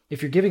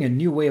 if you're giving a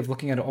new way of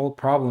looking at an old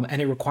problem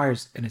and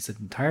it's an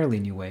entirely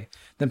new way,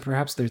 then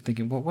perhaps they're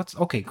thinking, well,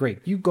 okay, great.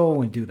 You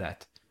go and do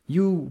that.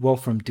 You,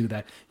 Wolfram, do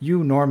that.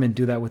 You, Norman,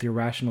 do that with your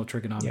rational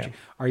trigonometry.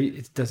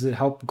 Yeah. Does it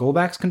help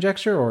Goldbach's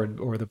conjecture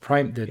or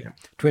the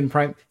twin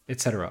prime,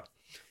 etc.?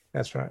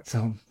 That's right.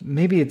 So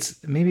maybe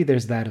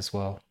there's that as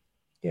well.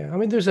 Yeah, I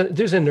mean, there's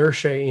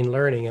inertia in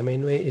learning. I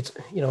mean,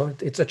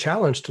 it's a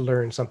challenge to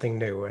learn something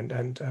new,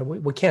 and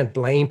we can't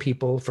blame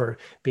people for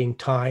being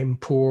time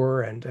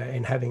poor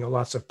and having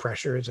lots of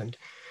pressures. And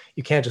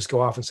you can't just go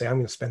off and say, I'm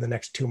going to spend the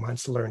next 2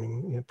 months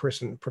learning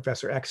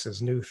Professor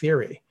X's new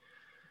theory,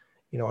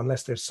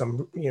 unless there's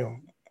some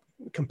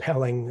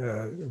compelling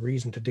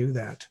reason to do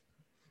that.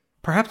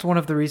 Perhaps one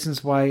of the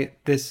reasons why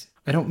this,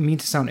 I don't mean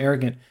to sound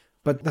arrogant,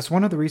 but that's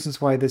one of the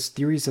reasons why this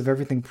Theories of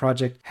Everything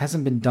project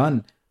hasn't been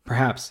done,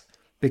 perhaps.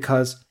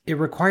 Because it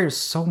requires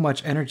so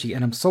much energy,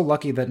 and I'm so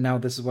lucky that now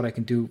this is what I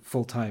can do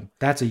full time.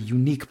 That's a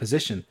unique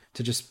position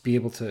to just be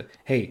able to,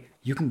 hey,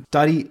 you can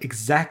study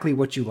exactly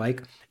what you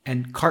like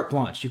and carte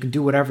blanche. You can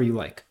do whatever you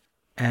like.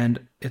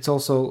 And it's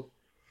also,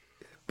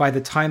 by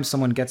the time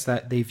someone gets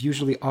that, they've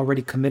usually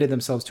already committed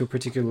themselves to a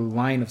particular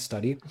line of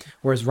study.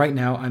 Whereas right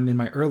now, I'm in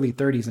my early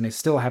 30s and I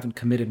still haven't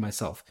committed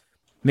myself.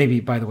 Maybe,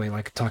 by the way,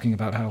 like talking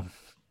about how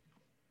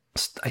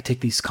I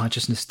take these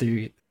consciousness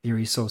theories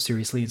so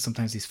seriously, and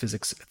sometimes these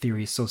physics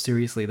theories so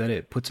seriously, that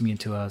it puts me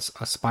into a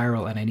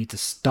spiral, and I need to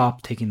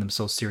stop taking them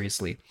so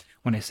seriously.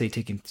 When I say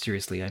taking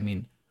seriously, I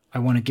mean I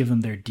want to give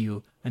them their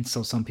due. And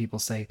so some people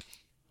say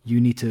you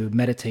need to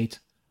meditate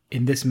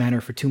in this manner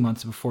for 2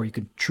 months before you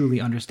could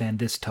truly understand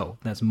this toe.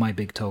 That's my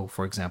big toe,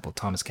 for example,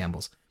 Thomas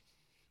Campbell's.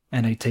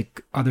 And I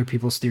take other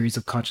people's theories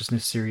of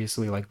consciousness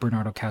seriously, like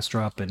Bernardo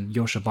Kastrup and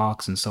Joscha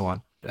Bach's and so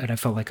on. And I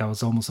felt like I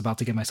was almost about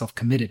to get myself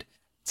committed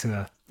to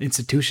an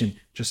institution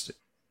just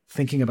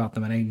thinking about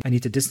them, and I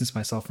need to distance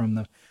myself from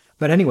them.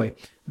 But anyway,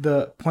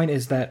 the point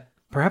is that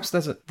perhaps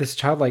there's this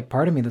childlike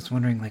part of me that's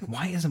wondering, like,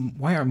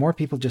 why aren't more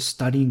people just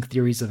studying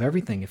theories of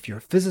everything? If you're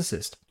a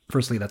physicist,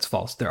 firstly, that's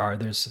false.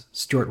 There's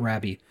Stuart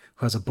Raby,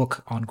 who has a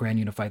book on grand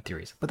unified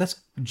theories, but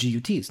that's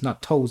GUTs,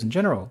 not TOEs in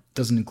general.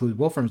 Doesn't include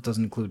Wolfram's,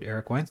 doesn't include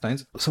Eric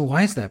Weinstein's. So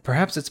why is that?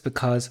 Perhaps it's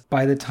because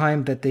by the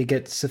time that they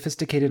get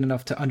sophisticated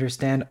enough to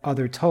understand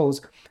other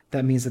TOEs,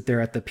 that means that they're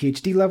at the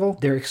PhD level.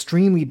 They're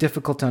extremely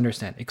difficult to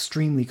understand,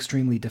 extremely,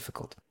 extremely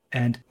difficult.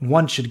 And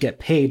one should get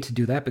paid to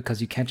do that,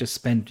 because you can't just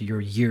spend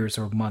your years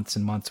or months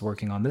and months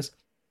working on this.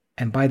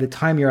 And by the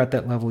time you're at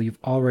that level, you've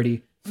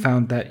already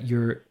found that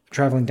you're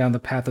traveling down the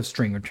path of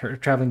string or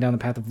traveling down the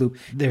path of loop.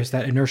 There's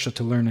that inertia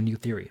to learn a new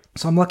theory.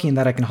 So I'm lucky in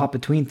that I can hop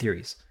between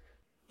theories.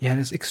 Yeah,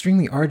 it's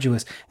extremely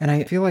arduous. And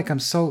I feel like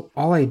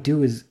all I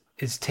do is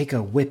take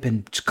a whip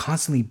and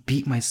constantly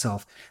beat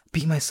myself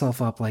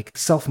up, like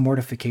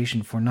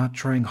self-mortification for not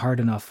trying hard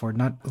enough, for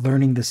not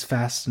learning this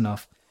fast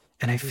enough.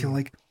 And I feel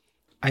like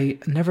I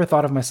never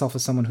thought of myself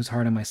as someone who's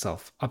hard on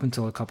myself up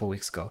until a couple of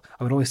weeks ago.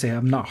 I would always say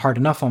I'm not hard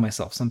enough on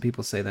myself. Some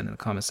people say that in the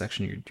comment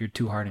section, you're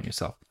too hard on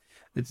yourself.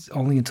 It's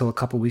only until a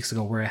couple of weeks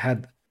ago where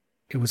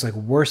it was like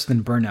worse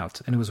than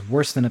burnout, and it was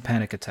worse than a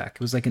panic attack.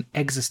 It was like an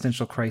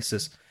existential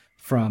crisis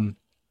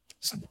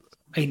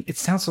it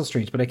sounds so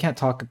strange, but I can't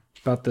talk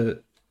about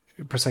the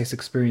precise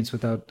experience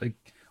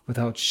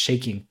without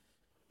shaking.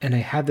 And I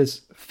had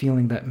this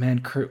feeling that, man,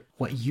 Curt,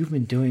 what you've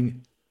been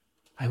doing,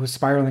 I was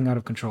spiraling out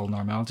of control,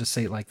 Norman. I'll just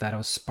say it like that. I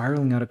was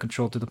spiraling out of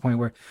control to the point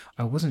where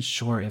I wasn't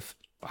sure if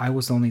I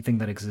was the only thing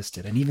that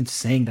existed. And even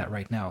saying that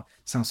right now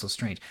sounds so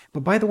strange.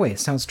 But by the way, it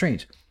sounds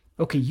strange.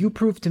 Okay, you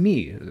prove to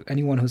me,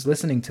 anyone who's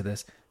listening to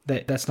this,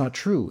 that that's not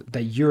true,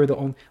 that you're the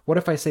only... What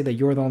if I say that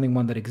you're the only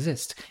one that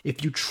exists?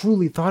 If you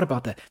truly thought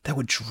about that, that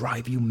would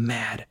drive you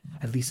mad.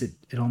 At least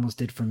it almost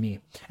did for me.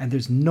 And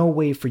there's no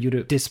way for you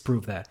to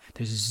disprove that.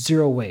 There's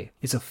zero way.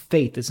 It's a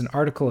faith. It's an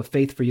article of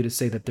faith for you to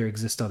say that there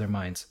exist other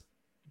minds.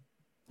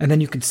 And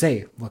then you can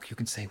say,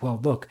 well,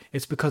 look,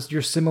 it's because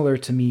you're similar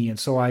to me, and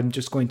so I'm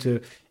just going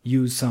to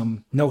use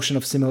some notion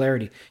of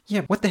similarity.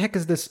 Yeah, what the heck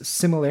is this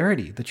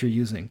similarity that you're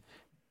using?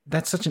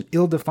 That's such an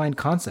ill-defined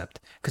concept,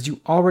 because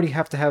you already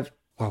have to have...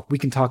 Well, we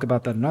can talk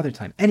about that another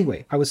time.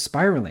 Anyway, I was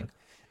spiraling,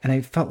 and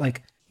I felt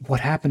like what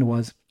happened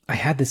was I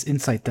had this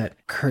insight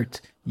that,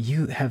 Curt,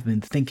 you have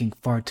been thinking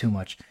far too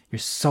much. You're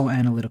so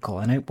analytical,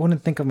 and I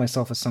wouldn't think of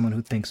myself as someone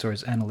who thinks or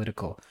is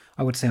analytical.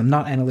 I would say I'm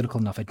not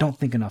analytical enough. I don't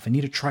think enough. I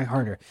need to try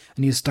harder.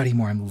 I need to study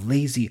more. I'm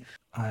lazy.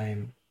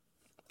 I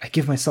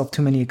give myself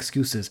too many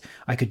excuses.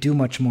 I could do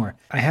much more.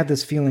 I had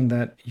this feeling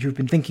that you've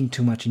been thinking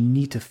too much and you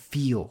need to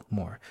feel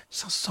more.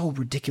 So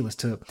ridiculous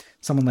to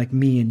someone like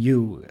me and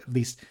you, at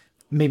least...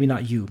 Maybe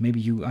not you. Maybe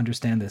you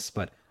understand this,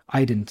 but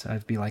I didn't.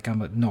 I'd be like,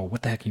 no,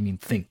 what the heck you mean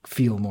think?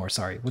 Feel more,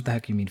 sorry. What the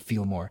heck you mean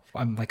feel more?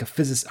 I'm like a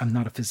physicist. I'm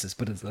not a physicist,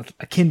 but it's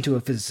akin to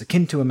a physicist,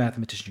 akin to a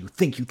mathematician. You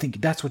think.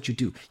 That's what you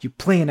do. You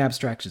play in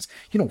abstractions.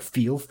 You don't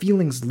feel.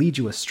 Feelings lead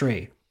you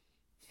astray.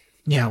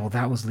 Yeah, well,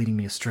 that was leading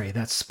me astray.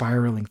 That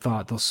spiraling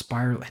thought, and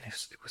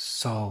it was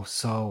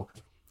so...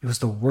 It was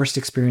the worst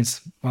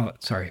experience. Well,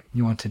 sorry,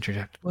 you want to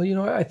interject?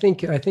 Well, I think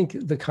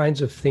the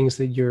kinds of things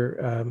that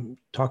you're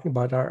talking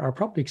about are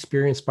probably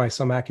experienced by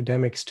some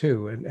academics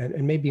too,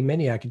 and maybe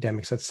many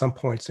academics at some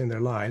points in their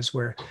lives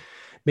where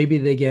maybe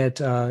they get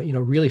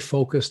really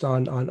focused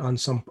on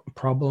some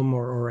problem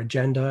or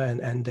agenda,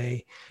 and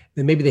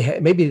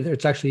maybe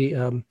it's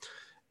actually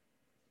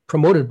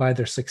promoted by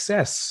their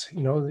success.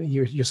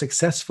 You're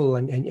successful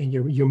and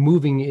you're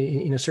moving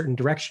in a certain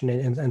direction,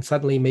 and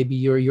suddenly maybe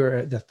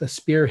you're the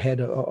spearhead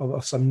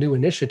of some new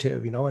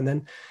initiative,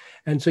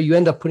 and so you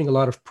end up putting a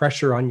lot of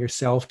pressure on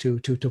yourself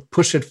to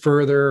push it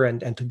further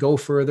and to go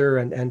further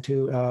and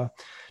to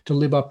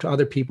live up to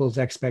other people's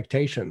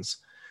expectations.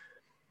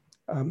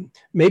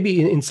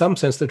 Maybe in some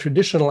sense, the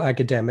traditional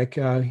academic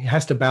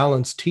has to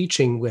balance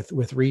teaching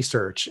with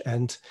research,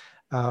 and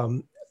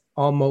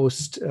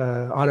almost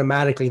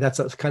automatically that's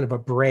a kind of a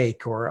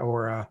break or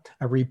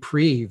a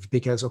reprieve,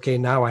 because okay,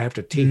 now I have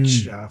to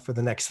teach for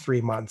the next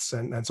 3 months,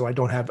 and so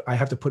I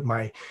have to put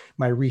my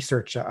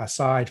research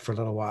aside for a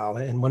little while,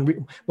 and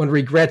one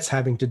regrets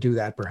having to do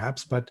that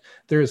perhaps, but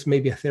there's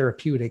maybe a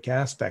therapeutic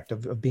aspect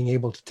of being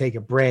able to take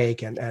a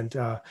break and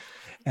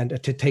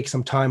to take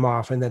some time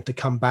off and then to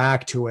come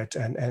back to it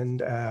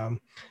and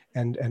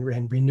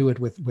renew it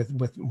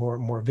with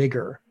more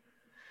vigor.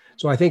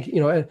 So I think,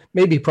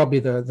 maybe probably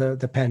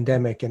the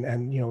pandemic and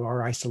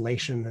our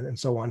isolation and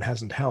so on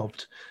hasn't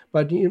helped,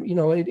 but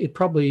it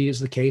probably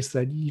is the case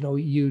that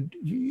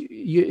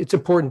it's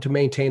important to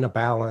maintain a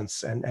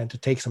balance and to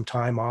take some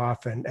time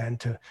off and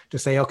to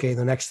say, okay,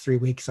 the next 3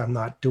 weeks I'm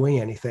not doing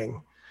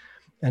anything,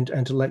 and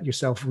to let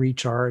yourself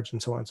recharge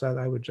and so on. So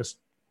I would just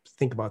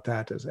think about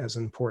that as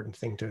an important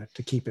thing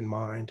to keep in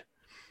mind.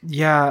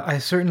 Yeah, I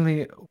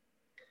certainly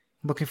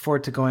looking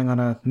forward to going on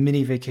a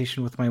mini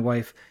vacation with my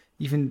wife.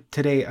 Even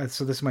today,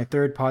 so this is my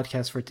third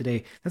podcast for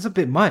today. That's a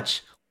bit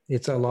much.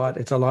 It's a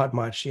lot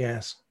much,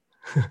 yes.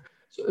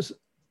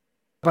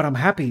 But I'm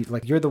happy.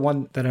 Like, you're the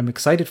one that I'm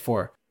excited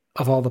for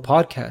of all the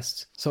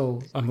podcasts.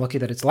 So I'm lucky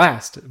that it's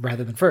last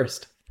rather than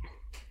first.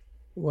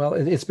 Well,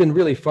 it's been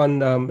really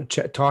fun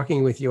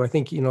talking with you. I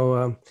think,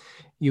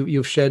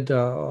 you've shed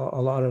a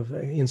lot of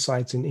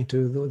insights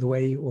into the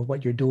way of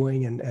what you're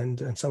doing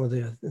and some of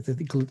the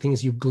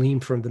things you've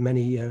gleaned from the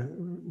many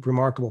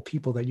remarkable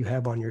people that you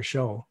have on your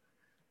show.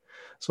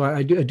 So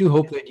I do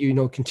hope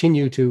that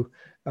continue to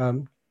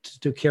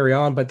carry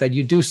on, but that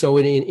you do so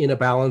in a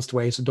balanced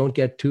way. So don't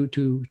get too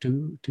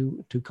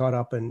caught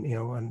up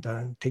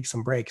and take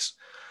some breaks.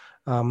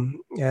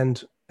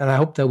 And I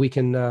hope that we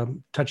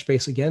can touch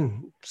base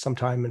again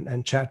sometime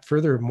and chat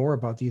further more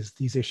about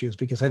these issues,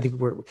 because I think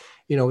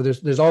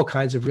there's all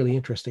kinds of really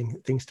interesting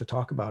things to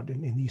talk about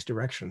in these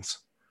directions.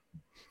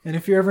 And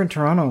if you're ever in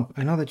Toronto,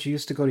 I know that you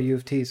used to go to U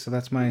of T, so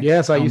that's my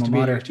yes, I used to be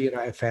mater. at U of T, and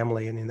I have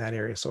family in that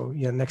area. So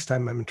yeah, next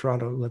time I'm in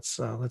Toronto, let's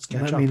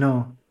catch up. Let me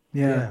know.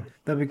 Yeah,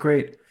 that'd be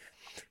great.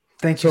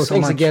 Thank you so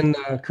thanks much again,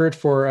 Curt,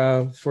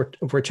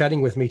 for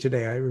chatting with me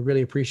today. I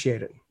really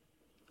appreciate it.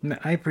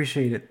 I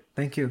appreciate it.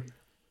 Thank you.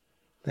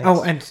 Thanks.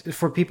 Oh, and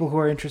for people who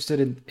are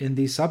interested in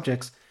these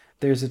subjects,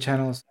 there's a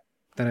channel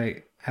that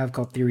I have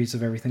called Theories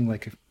of Everything,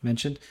 like I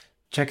mentioned.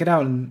 Check it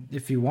out, and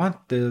if you want,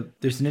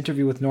 there's an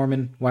interview with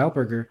Norman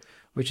Wildberger,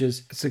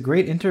 it's a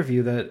great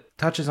interview that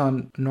touches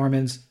on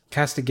Norman's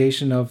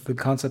castigation of the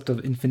concept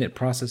of infinite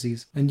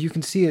processes, and you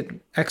can see it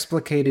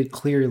explicated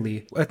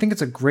clearly. I think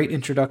it's a great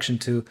introduction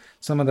to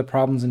some of the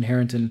problems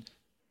inherent in...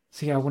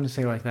 See, I wouldn't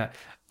say it like that.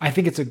 I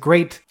think it's a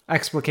great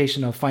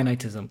explication of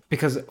finitism,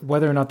 because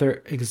whether or not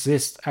there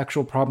exist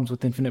actual problems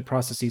with infinite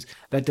processes,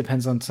 that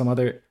depends on some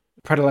other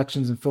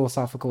predilections and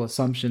philosophical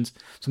assumptions.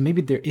 So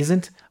maybe there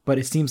isn't, but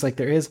it seems like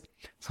there is.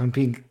 So I'm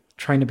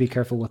trying to be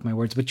careful with my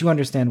words, but you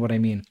understand what I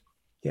mean.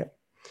 Yeah.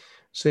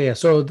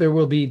 So there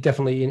will be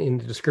definitely in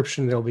the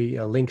description, there'll be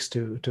links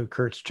to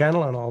Curt's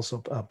channel, and also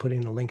put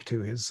in a link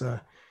to his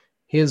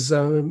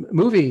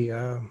movie,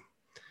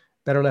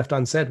 Better Left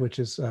Unsaid, which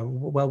is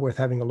well worth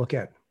having a look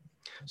at.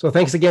 So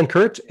thanks again,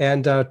 Curt,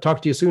 and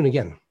talk to you soon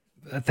again.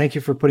 Thank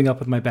you for putting up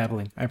with my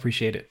babbling. I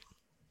appreciate it.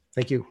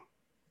 Thank you.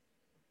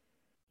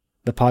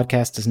 The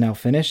podcast is now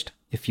finished.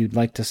 If you'd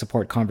like to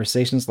support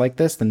conversations like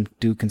this, then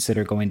do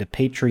consider going to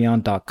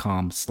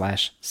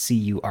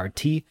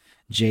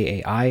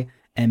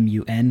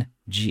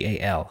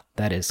patreon.com/CurtJaimungal.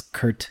 That is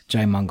Curt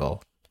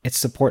Jaimungal. It's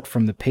support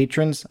from the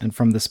patrons and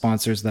from the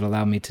sponsors that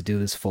allow me to do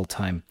this full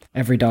time.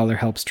 Every dollar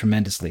helps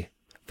tremendously.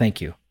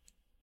 Thank you.